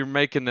you're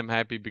making them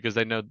happy because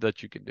they know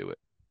that you can do it.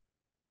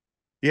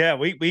 Yeah,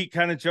 we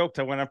kind of joked.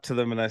 I went up to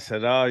them and I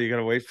said, "Oh, you got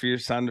to wait for your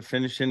son to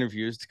finish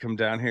interviews to come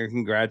down here and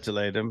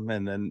congratulate him."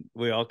 And then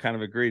we all kind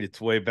of agreed it's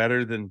way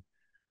better than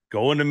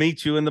going to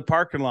meet you in the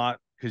parking lot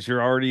because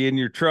you're already in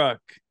your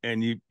truck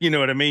and you know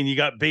what I mean? You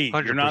got beat.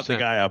 100%. You're not the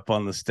guy up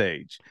on the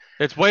stage.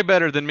 It's way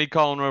better than me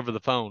calling over the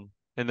phone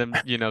and then,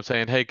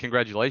 saying, "Hey,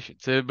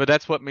 congratulations." But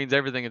that's what means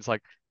everything. It's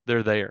like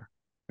they're there.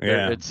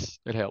 Yeah.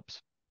 It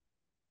helps.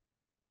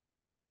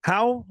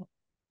 How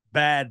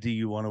bad do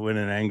you want to win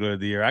an Angler of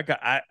the Year?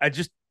 I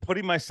just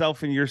putting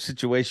myself in your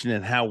situation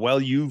and how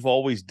well you've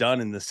always done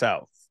in the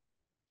South.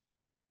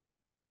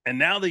 And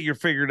now that you're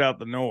figured out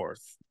the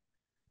North,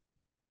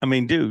 I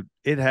mean, dude,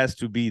 it has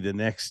to be the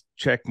next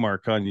check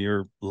mark on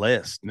your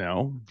list.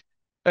 No,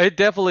 it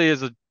definitely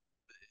is.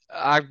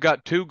 I've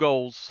got 2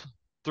 goals,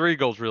 3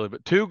 goals really,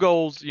 but 2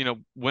 goals,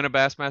 win a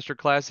Bassmaster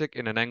Classic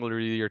and an Angler of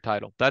the Year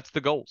title. That's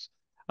the goals.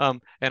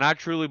 And I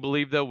truly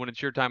believe though, when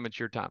it's your time, it's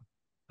your time.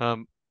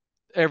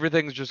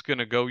 Everything's just going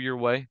to go your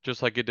way,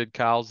 just like it did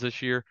Kyle's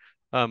this year.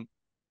 The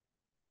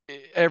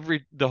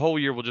whole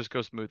year will just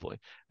go smoothly.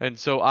 And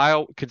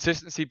so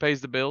consistency pays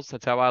the bills.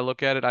 That's how I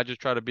look at it. I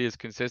just try to be as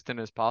consistent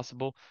as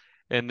possible.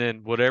 And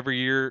then whatever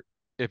year,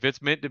 if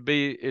it's meant to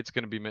be, it's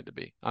going to be meant to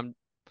be.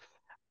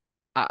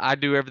 I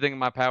do everything in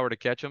my power to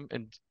catch them.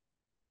 And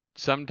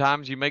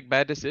sometimes you make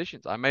bad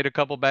decisions. I made a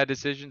couple bad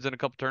decisions in a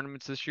couple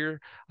tournaments this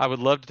year. I would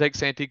love to take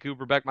Santee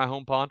Cooper back my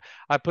home pond.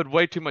 I put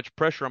way too much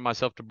pressure on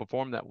myself to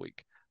perform that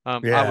week.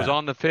 I was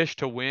on the fish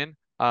to win.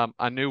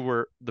 I knew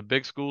where the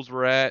big schools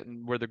were at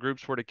and where the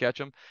groups were to catch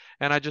them.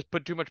 And I just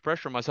put too much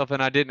pressure on myself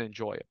and I didn't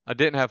enjoy it. I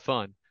didn't have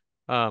fun.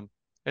 And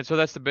so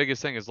that's the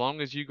biggest thing. As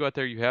long as you go out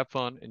there, you have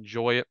fun,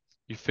 enjoy it,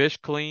 you fish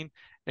clean,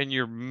 and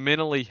you're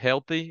mentally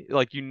healthy,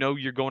 like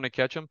you're going to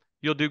catch them,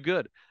 you'll do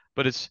good.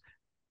 But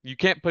you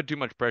can't put too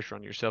much pressure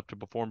on yourself to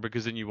perform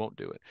because then you won't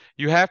do it.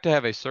 You have to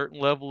have a certain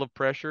level of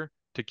pressure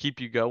to keep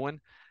you going.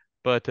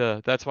 But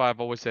that's why I've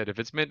always said if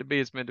it's meant to be,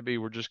 it's meant to be.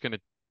 We're just going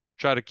to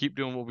try to keep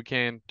doing what we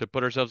can to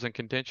put ourselves in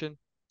contention.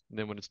 And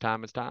then when it's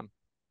time, it's time.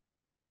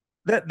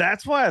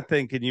 That's why I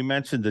think, and you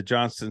mentioned the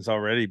Johnstons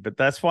already, but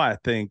that's why I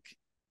think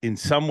in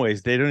some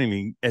ways they don't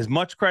even as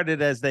much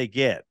credit as they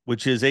get,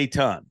 which is a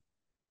ton.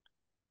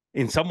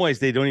 In some ways,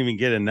 they don't even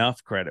get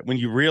enough credit when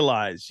you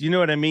realize, you know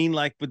what I mean?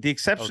 Like with the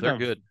exception of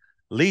good.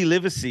 Lee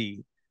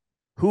Livesey,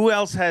 who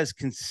else has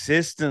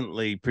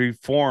consistently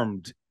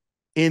performed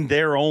in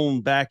their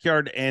own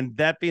backyard? And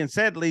that being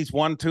said, Lee's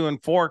 1, 2,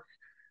 and Fork,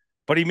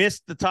 but he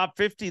missed the top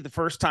 50 the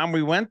first time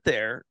we went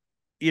there,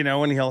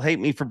 and he'll hate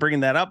me for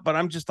bringing that up, but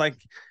I'm just like,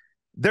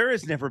 there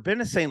has never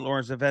been a St.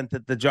 Lawrence event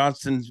that the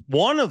Johnsons,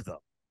 one of them,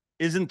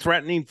 isn't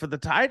threatening for the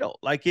title.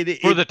 Like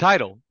for the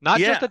title, not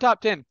just the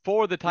top 10,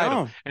 for the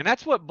title. No. And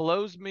that's what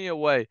blows me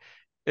away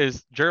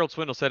is Gerald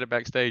Swindle said it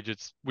backstage.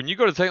 It's when you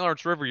go to St.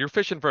 Lawrence River, you're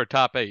fishing for a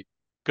top 8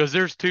 because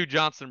there's 2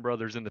 Johnson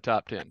brothers in the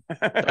top 10.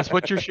 That's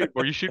what you're shooting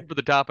for. You're shooting for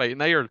the top 8,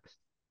 and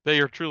they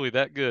are truly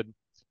that good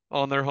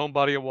on their home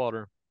body of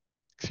water.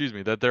 Excuse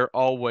me, that they're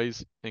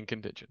always in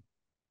contention.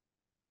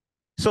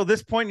 So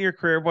this point in your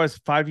career was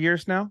 5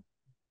 years now?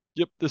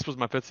 Yep, this was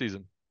my 5th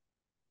season.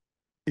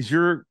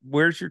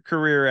 Where's your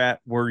career at?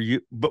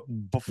 But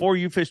before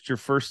you fished your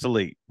first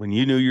Elite, when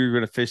you knew you were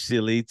going to fish the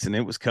Elites and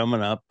it was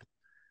coming up,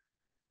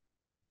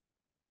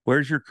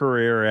 where's your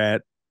career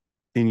at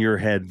in your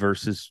head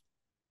versus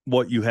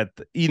what you had?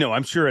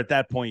 I'm sure at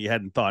that point you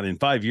hadn't thought in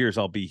 5 years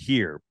I'll be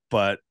here,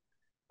 but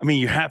I mean,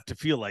 you have to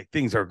feel like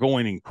things are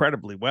going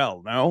incredibly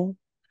well. No,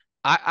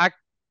 I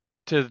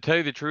to tell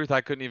you the truth,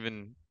 I couldn't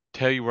even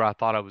tell you where I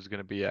thought I was going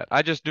to be at.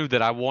 I just knew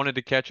that I wanted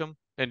to catch them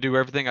and do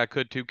everything I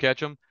could to catch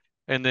them,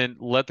 and then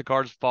let the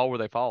cards fall where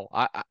they fall.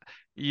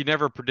 You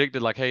never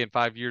predicted like, hey, in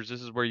 5 years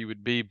this is where you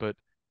would be, but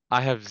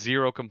I have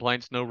zero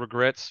complaints, no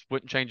regrets.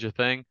 Wouldn't change a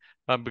thing,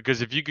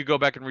 because if you could go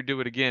back and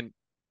redo it again,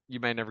 you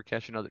may never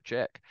cash another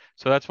check.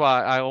 So that's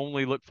why I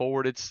only look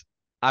forward.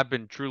 I've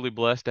been truly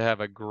blessed to have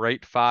a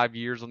great 5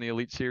 years on the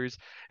Elite Series.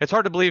 It's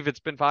hard to believe it's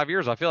been 5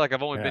 years. I feel like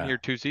I've only been here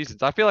 2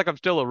 seasons. I feel like I'm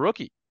still a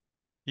rookie.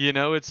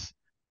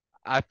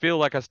 I feel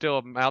like I still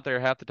am out there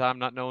half the time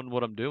not knowing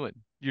what I'm doing.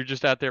 You're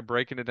just out there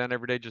breaking it down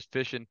every day, just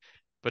fishing.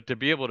 But to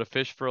be able to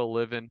fish for a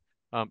living,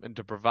 and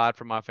to provide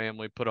for my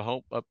family, put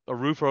a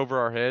roof over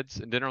our heads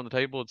and dinner on the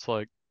table, it's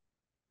like,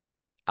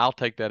 I'll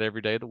take that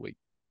every day of the week.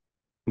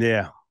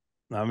 Yeah.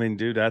 I mean,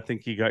 dude, I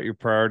think you got your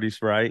priorities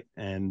right.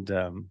 And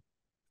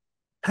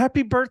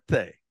happy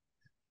birthday.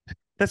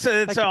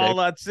 That's all.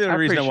 That's the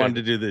reason I wanted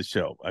to do this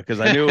show, because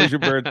I knew it was your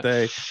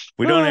birthday.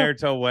 We don't air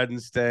till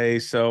Wednesday,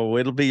 so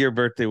it'll be your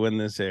birthday when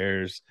this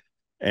airs.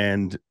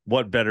 And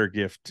what better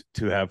gift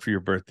to have for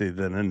your birthday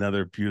than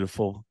another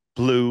beautiful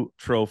blue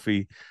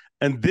trophy?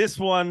 And this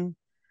one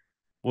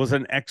was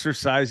an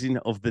exercising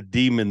of the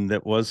demon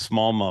that was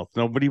smallmouth.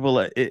 Nobody will.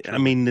 I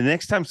mean, the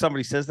next time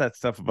somebody says that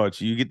stuff about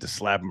you, you get to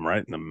slap them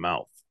right in the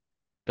mouth.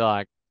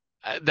 Like,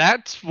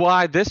 that's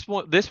why this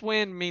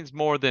win means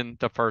more than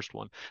the first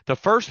one. The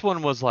first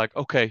one was like,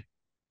 okay,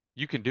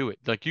 you can do it.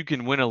 Like, you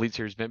can win an Elite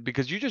Series event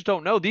because you just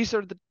don't know. These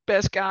are the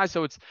best guys.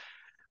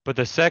 But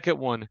the second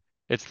one,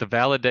 it's the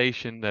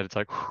validation that it's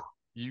like, whew,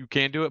 you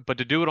can do it. But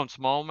to do it on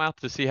smallmouth,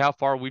 to see how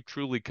far we've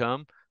truly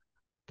come,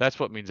 that's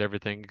what means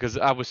everything, because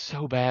I was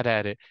so bad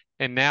at it.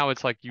 And now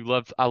it's like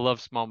I love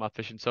smallmouth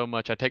fishing so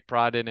much. I take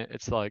pride in it.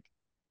 It's like,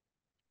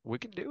 we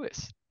can do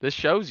this. This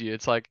shows you.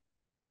 It's like,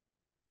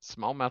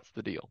 smallmouth's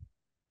the deal.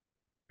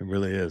 It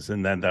really is.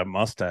 And then that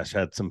mustache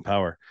had some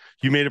power.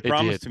 You made a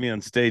promise to me on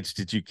stage.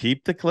 Did you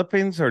keep the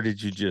clippings, or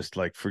did you just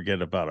like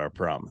forget about our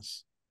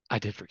promise? I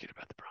did forget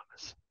about the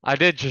promise. I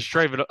did just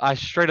shave it. I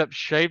straight up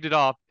shaved it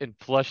off and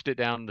flushed it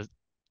down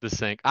the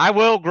sink. I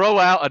will grow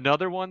out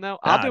another one though.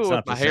 I'll do it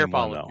with my hair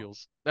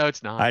follicles. No,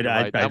 it's not.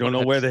 I don't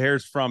know where the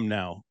hair's from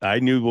now. I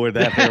knew where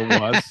that hair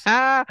was.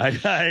 I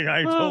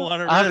don't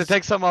want to. I have to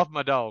take some off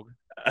my dog.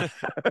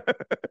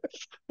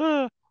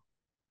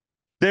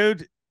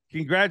 Dude,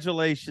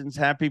 congratulations,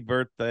 happy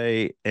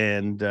birthday,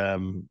 and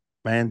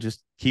man,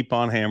 just keep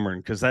on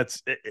hammering, because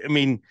that's, I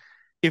mean,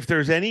 if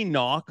there's any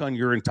knock on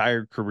your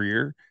entire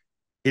career,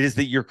 it is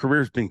that your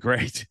career's been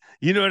great.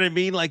 You know what I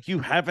mean? Like, you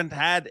haven't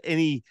had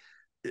any,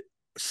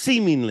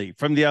 seemingly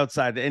from the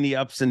outside, any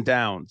ups and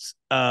downs.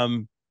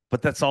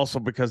 But that's also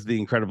because of the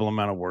incredible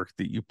amount of work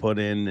that you put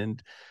in,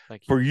 and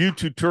for you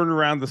to turn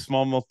around the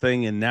smallmouth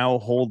thing and now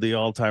hold the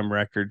all-time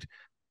record.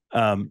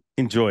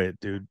 Enjoy it,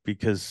 dude,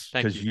 because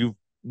you've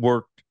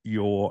worked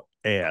your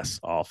ass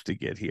off to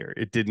get here.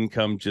 It didn't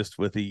come just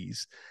with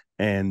ease.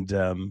 And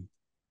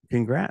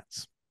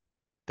congrats,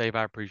 Dave.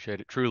 I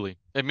appreciate it. Truly,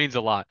 it means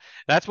a lot.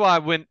 That's why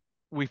when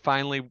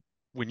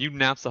you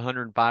announced the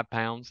 105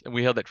 pounds and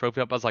we held that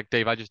trophy up, I was like,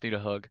 Dave, I just need a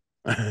hug,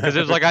 because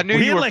it was like, I knew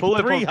you were like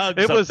pulling 3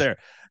 hugs. It was there.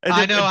 And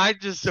I know.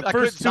 The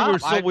first 2 were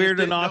so weird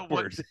and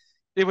awkward.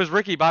 It was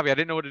Ricky Bobby. I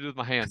didn't know what to do with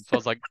my hands, so I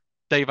was like,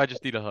 Dave, I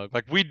just need a hug.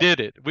 Like, we did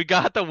it. We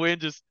got the win.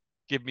 Just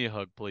give me a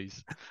hug,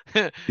 please.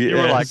 Yes. You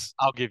were like,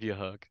 I'll give you a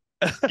hug.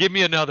 Give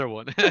me another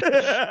one.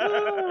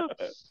 And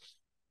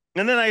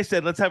then I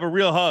said, let's have a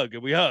real hug.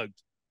 And we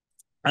hugged.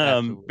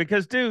 Absolutely.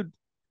 Because, dude,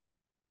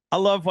 I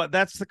love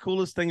that's the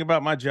coolest thing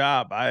about my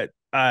job.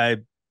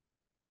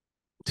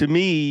 To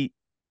me,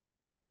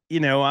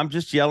 I'm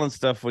just yelling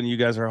stuff when you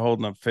guys are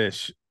holding up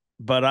fish,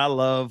 but I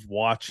love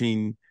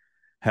watching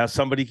how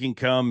somebody can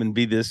come and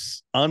be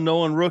this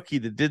unknown rookie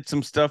that did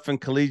some stuff in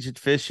collegiate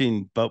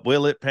fishing, but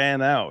will it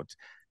pan out?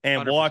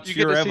 And 100%. watch You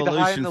get your to see the high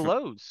evolution and the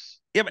from, lows.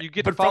 yeah, You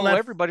get to but from follow that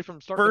everybody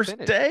from start to first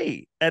finish.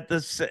 day at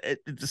the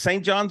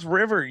St. John's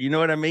River, you know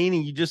what I mean?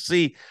 And you just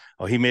see,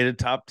 oh, he made a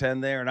top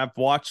 10 there. And I've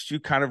watched you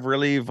kind of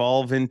really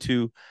evolve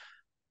into,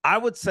 I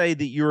would say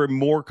that you're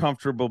more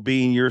comfortable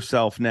being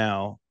yourself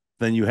now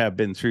than you have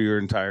been through your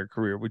entire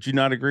career. Would you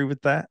not agree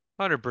with that?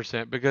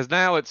 100%. Because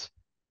now it's,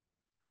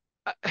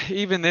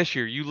 even this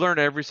year, you learn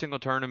every single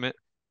tournament.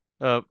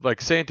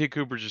 Like Santee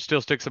Cooper just still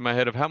sticks in my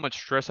head of how much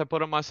stress I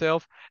put on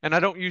myself. And I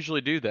don't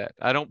usually do that.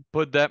 I don't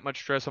put that much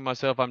stress on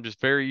myself. I'm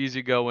just very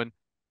easygoing.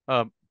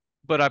 But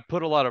I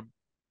put a lot of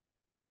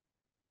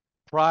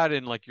pride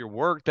in like your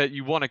work that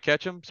you want to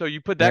catch them. So you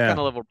put that kind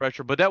of level of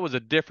pressure, but that was I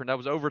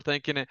was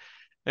overthinking it.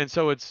 And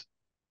so it's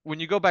when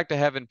you go back to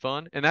having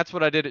fun, and that's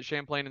what I did at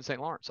Champlain and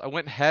St. Lawrence. I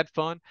went and had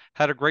fun,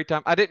 had a great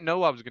time. I didn't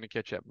know I was going to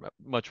catch that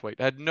much weight.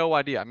 I had no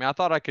idea. I mean, I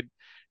thought I could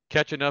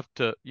catch enough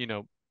to,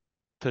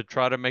 to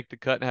try to make the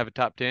cut and have a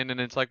top 10. And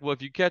it's like, well,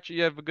 if you catch it,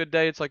 you have a good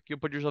day. It's like you'll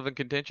put yourself in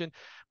contention.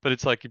 But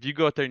it's like if you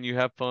go out there and you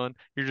have fun,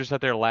 you're just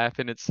out there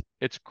laughing.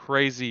 It's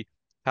crazy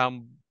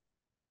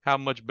how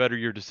much better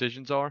your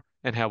decisions are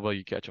and how well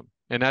you catch them.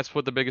 And that's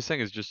what the biggest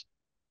thing is, just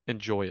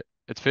enjoy it.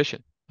 It's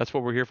fishing. That's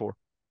what we're here for.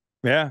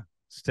 Yeah.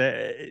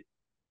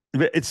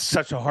 It's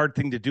such a hard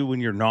thing to do when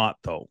you're not,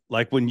 though.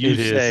 Like when you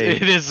say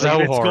it is like, so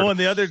it's hard. going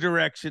the other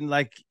direction,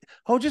 like,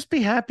 oh, just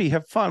be happy,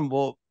 have fun.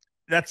 Well,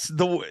 that's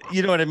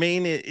you know what I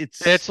mean?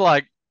 It's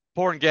like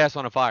pouring gas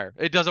on a fire.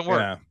 It doesn't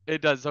work. Yeah.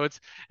 It does. So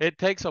it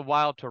takes a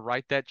while to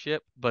right that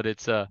ship, but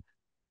it's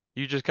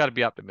you just got to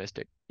be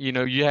optimistic.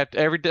 You have to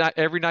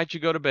every night you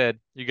go to bed,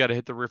 you got to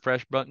hit the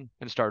refresh button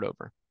and start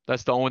over.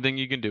 That's the only thing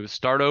you can do is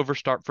start over,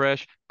 start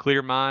fresh,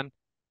 clear mind,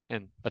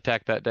 and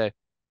attack that day.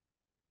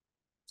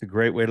 It's a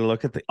great way to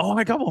look at the. Oh,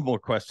 I got one more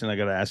question I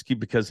got to ask you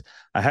because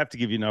I have to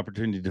give you an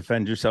opportunity to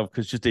defend yourself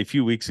because just a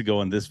few weeks ago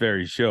on this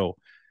very show,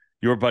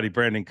 your buddy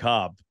Brandon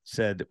Cobb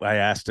said, I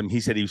asked him, he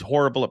said he was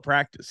horrible at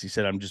practice. He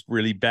said, I'm just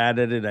really bad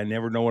at it. I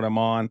never know what I'm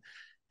on.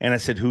 And I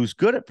said, who's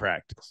good at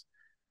practice?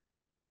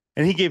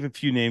 And he gave a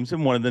few names,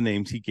 and one of the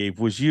names he gave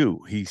was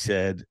you. He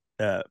said,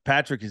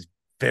 Patrick is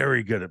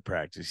very good at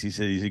practice. He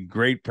said he's in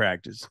great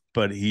practice,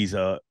 but he's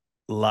a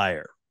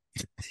liar.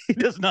 He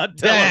does not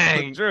tell us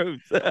the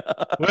truth.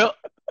 Well,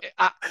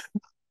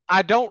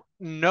 I don't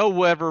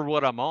know ever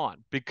what I'm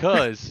on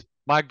because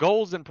my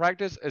goals in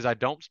practice is I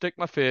don't stick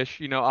my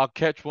fish. I'll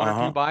catch one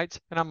or two bites,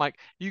 and I'm like,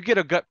 you get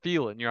a gut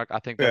feeling. You're like, I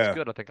think that's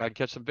good. I think I can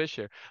catch some fish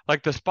here.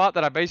 Like the spot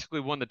that I basically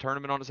won the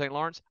tournament on at St.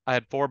 Lawrence, I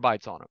had 4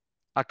 bites on it.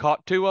 I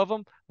caught 2 of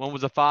them. One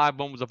was a 5,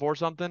 one was a 4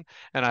 something,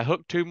 and I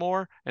hooked 2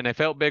 more, and they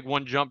felt big.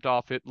 One jumped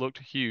off. It looked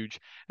huge,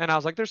 and I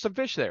was like, "There's some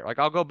fish there. Like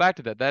I'll go back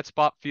to that. That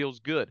spot feels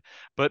good."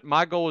 But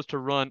my goal is to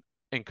run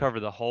and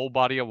cover the whole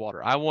body of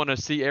water. I want to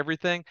see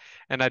everything,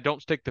 and I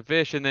don't stick the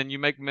fish. And then you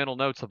make mental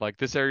notes of like,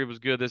 this area was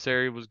good, this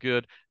area was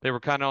good. They were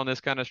kind of on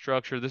this kind of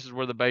structure. This is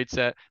where the bait's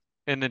at.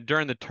 And then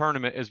during the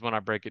tournament is when I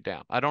break it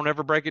down. I don't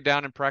ever break it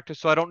down in practice,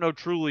 so I don't know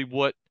truly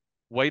what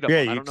weight I'm on.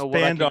 I don't know what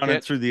I can expand on catch.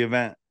 it through the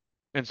event.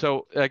 And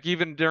so, like,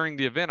 even during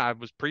the event, I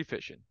was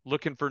pre-fishing,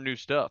 looking for new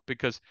stuff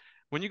because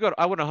when you go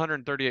I went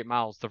 138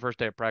 miles the first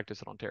day of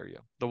practice in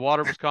Ontario. The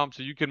water was calm,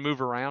 so you can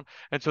move around.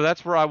 And so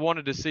that's where I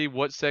wanted to see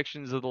what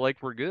sections of the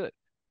lake were good,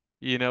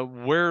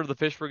 where the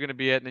fish were going to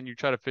be at. And then you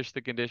try to fish the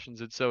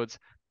conditions. And so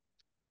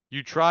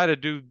you try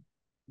to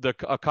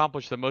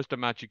accomplish the most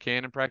amount you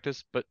can in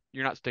practice, but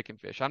you're not sticking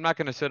fish. I'm not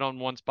going to sit on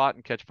one spot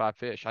and catch 5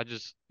 fish.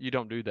 You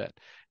don't do that.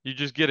 You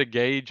just get a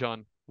gauge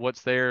on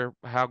what's there,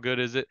 how good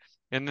is it.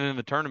 And then in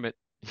the tournament,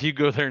 you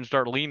go there and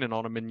start leaning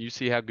on them, and you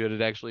see how good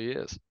it actually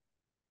is.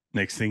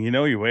 Next thing you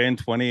know, you're weighing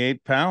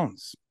 28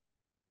 pounds.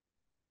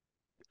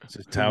 It's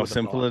just how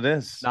simple it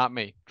is. Not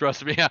me.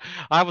 Trust me.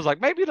 I was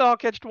like, maybe I'll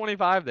catch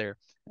 25 there.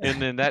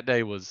 And then that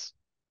day was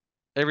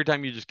every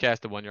time you just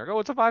cast the 1 yard, oh,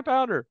 it's a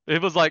 5-pounder.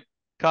 It was like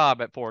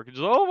Cobb at Fork. Just,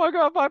 oh my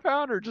God,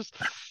 5-pounder. Just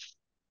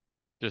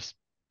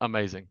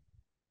amazing.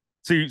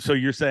 So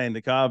you're saying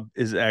the Cobb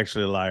is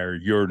actually a liar.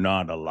 You're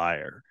not a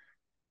liar.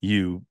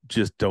 You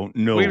just don't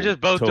know. We just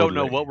both don't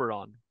know what we're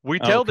on. We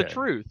tell the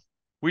truth.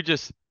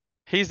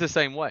 He's the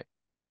same way.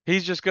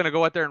 He's just going to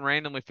go out there and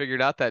randomly figure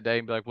it out that day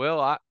and be like,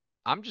 well,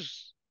 I'm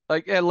just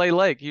like at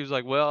Lake. He was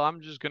like, well,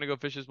 I'm just going to go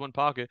fish this one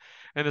pocket.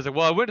 And it's like,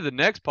 well, I went to the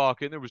next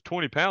pocket and there was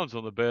 20 pounds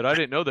on the bed. I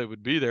didn't know they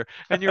would be there.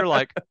 And you're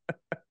like,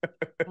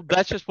 well,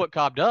 that's just what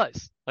Cobb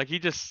does. Like he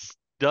just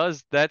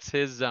does. That's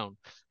his zone.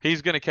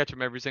 He's going to catch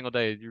them every single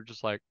day. You're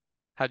just like,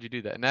 how'd you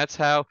do that? And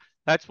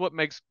that's what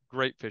makes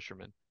great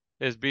fishermen.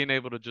 Is being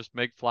able to just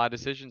make fly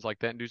decisions like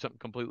that and do something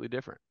completely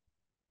different.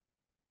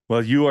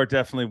 Well, you are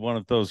definitely one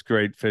of those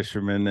great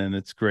fishermen, and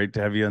it's great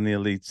to have you on the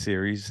Elite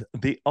Series,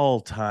 the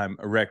all-time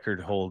record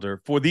holder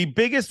for the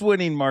biggest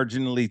winning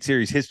margin in Elite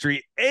Series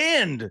history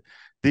and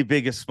the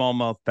biggest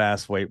smallmouth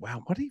bass weight.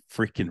 Wow, what a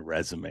freaking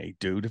resume,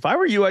 dude. If I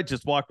were you, I'd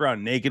just walk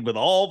around naked with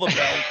all the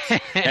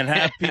belts and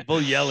have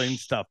people yelling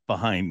stuff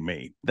behind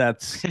me.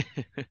 That's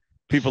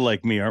people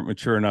like me aren't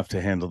mature enough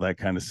to handle that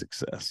kind of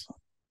success.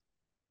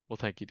 Well,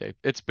 thank you, Dave.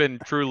 It's been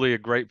truly a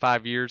great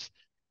 5 years.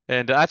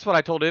 And that's what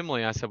I told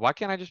Emily. I said, why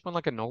can't I just win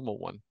like a normal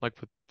one, like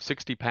with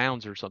 60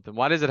 pounds or something?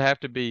 Why does it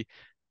have to be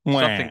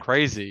something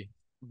crazy?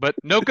 But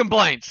no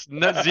complaints,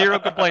 zero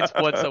complaints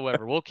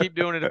whatsoever. We'll keep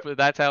doing it if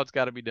that's how it's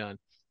got to be done.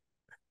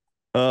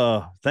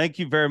 Thank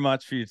you very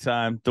much for your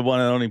time. The one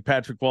and only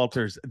Patrick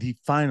Walters, the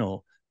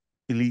final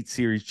Elite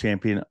Series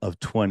champion of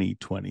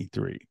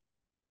 2023.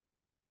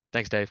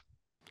 Thanks, Dave.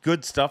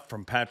 Good stuff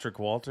from Patrick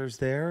Walters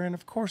there. And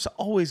of course,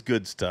 always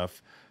good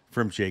stuff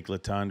from Jake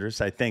Latendresse.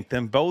 I thank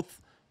them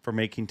both for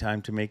making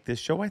time to make this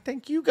show. I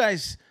thank you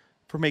guys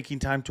for making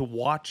time to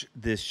watch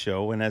this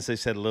show. And as I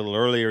said a little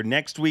earlier,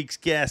 next week's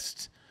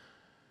guest,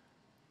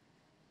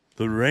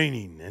 the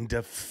reigning and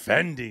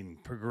defending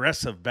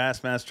progressive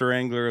Bassmaster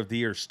Angler of the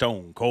Year,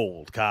 Stone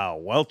Cold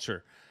Kyle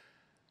Welcher.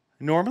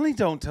 I normally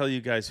don't tell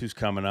you guys who's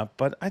coming up,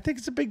 but I think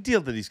it's a big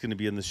deal that he's going to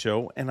be in the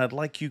show, and I'd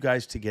like you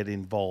guys to get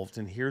involved.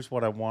 And here's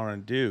what I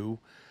want to do.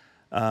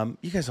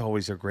 You guys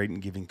always are great in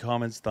giving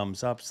comments,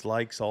 thumbs ups,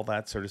 likes, all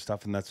that sort of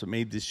stuff, and that's what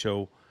made this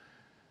show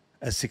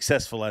as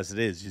successful as it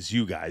is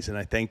you guys, and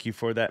I thank you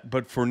for that.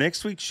 But for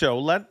next week's show,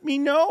 let me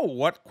know,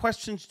 what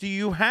questions do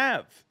you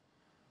have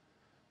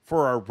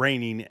for our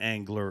reigning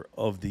angler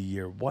of the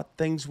year? What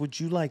things would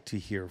you like to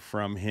hear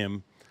from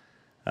him?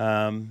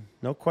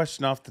 No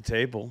question off the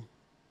table.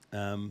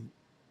 I'll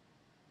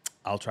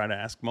try to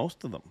ask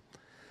most of them.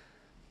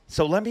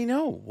 So let me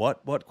know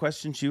what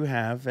questions you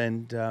have.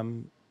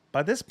 And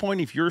by this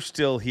point, if you're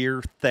still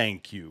here,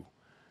 thank you.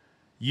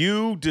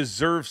 You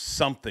deserve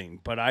something,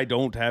 but I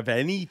don't have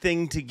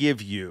anything to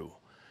give you.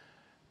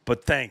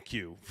 But thank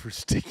you for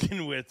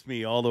sticking with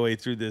me all the way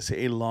through this,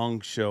 a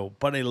long show,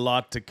 but a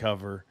lot to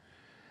cover.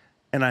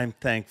 And I'm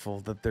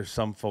thankful that there's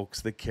some folks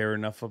that care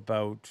enough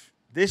about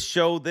this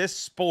show, this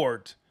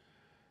sport,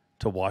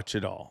 to watch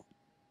it all.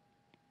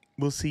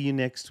 We'll see you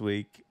next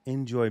week.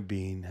 Enjoy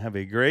being. Have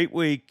a great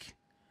week.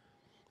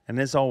 And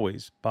as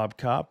always, Bob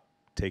Cobb,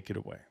 take it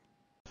away.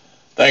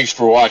 Thanks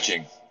for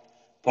watching.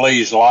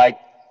 Please like,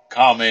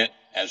 comment,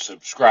 and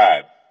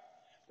subscribe,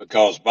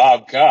 because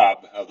Bob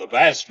Cobb of the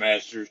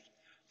Bassmasters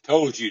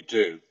told you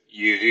to.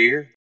 You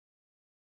hear?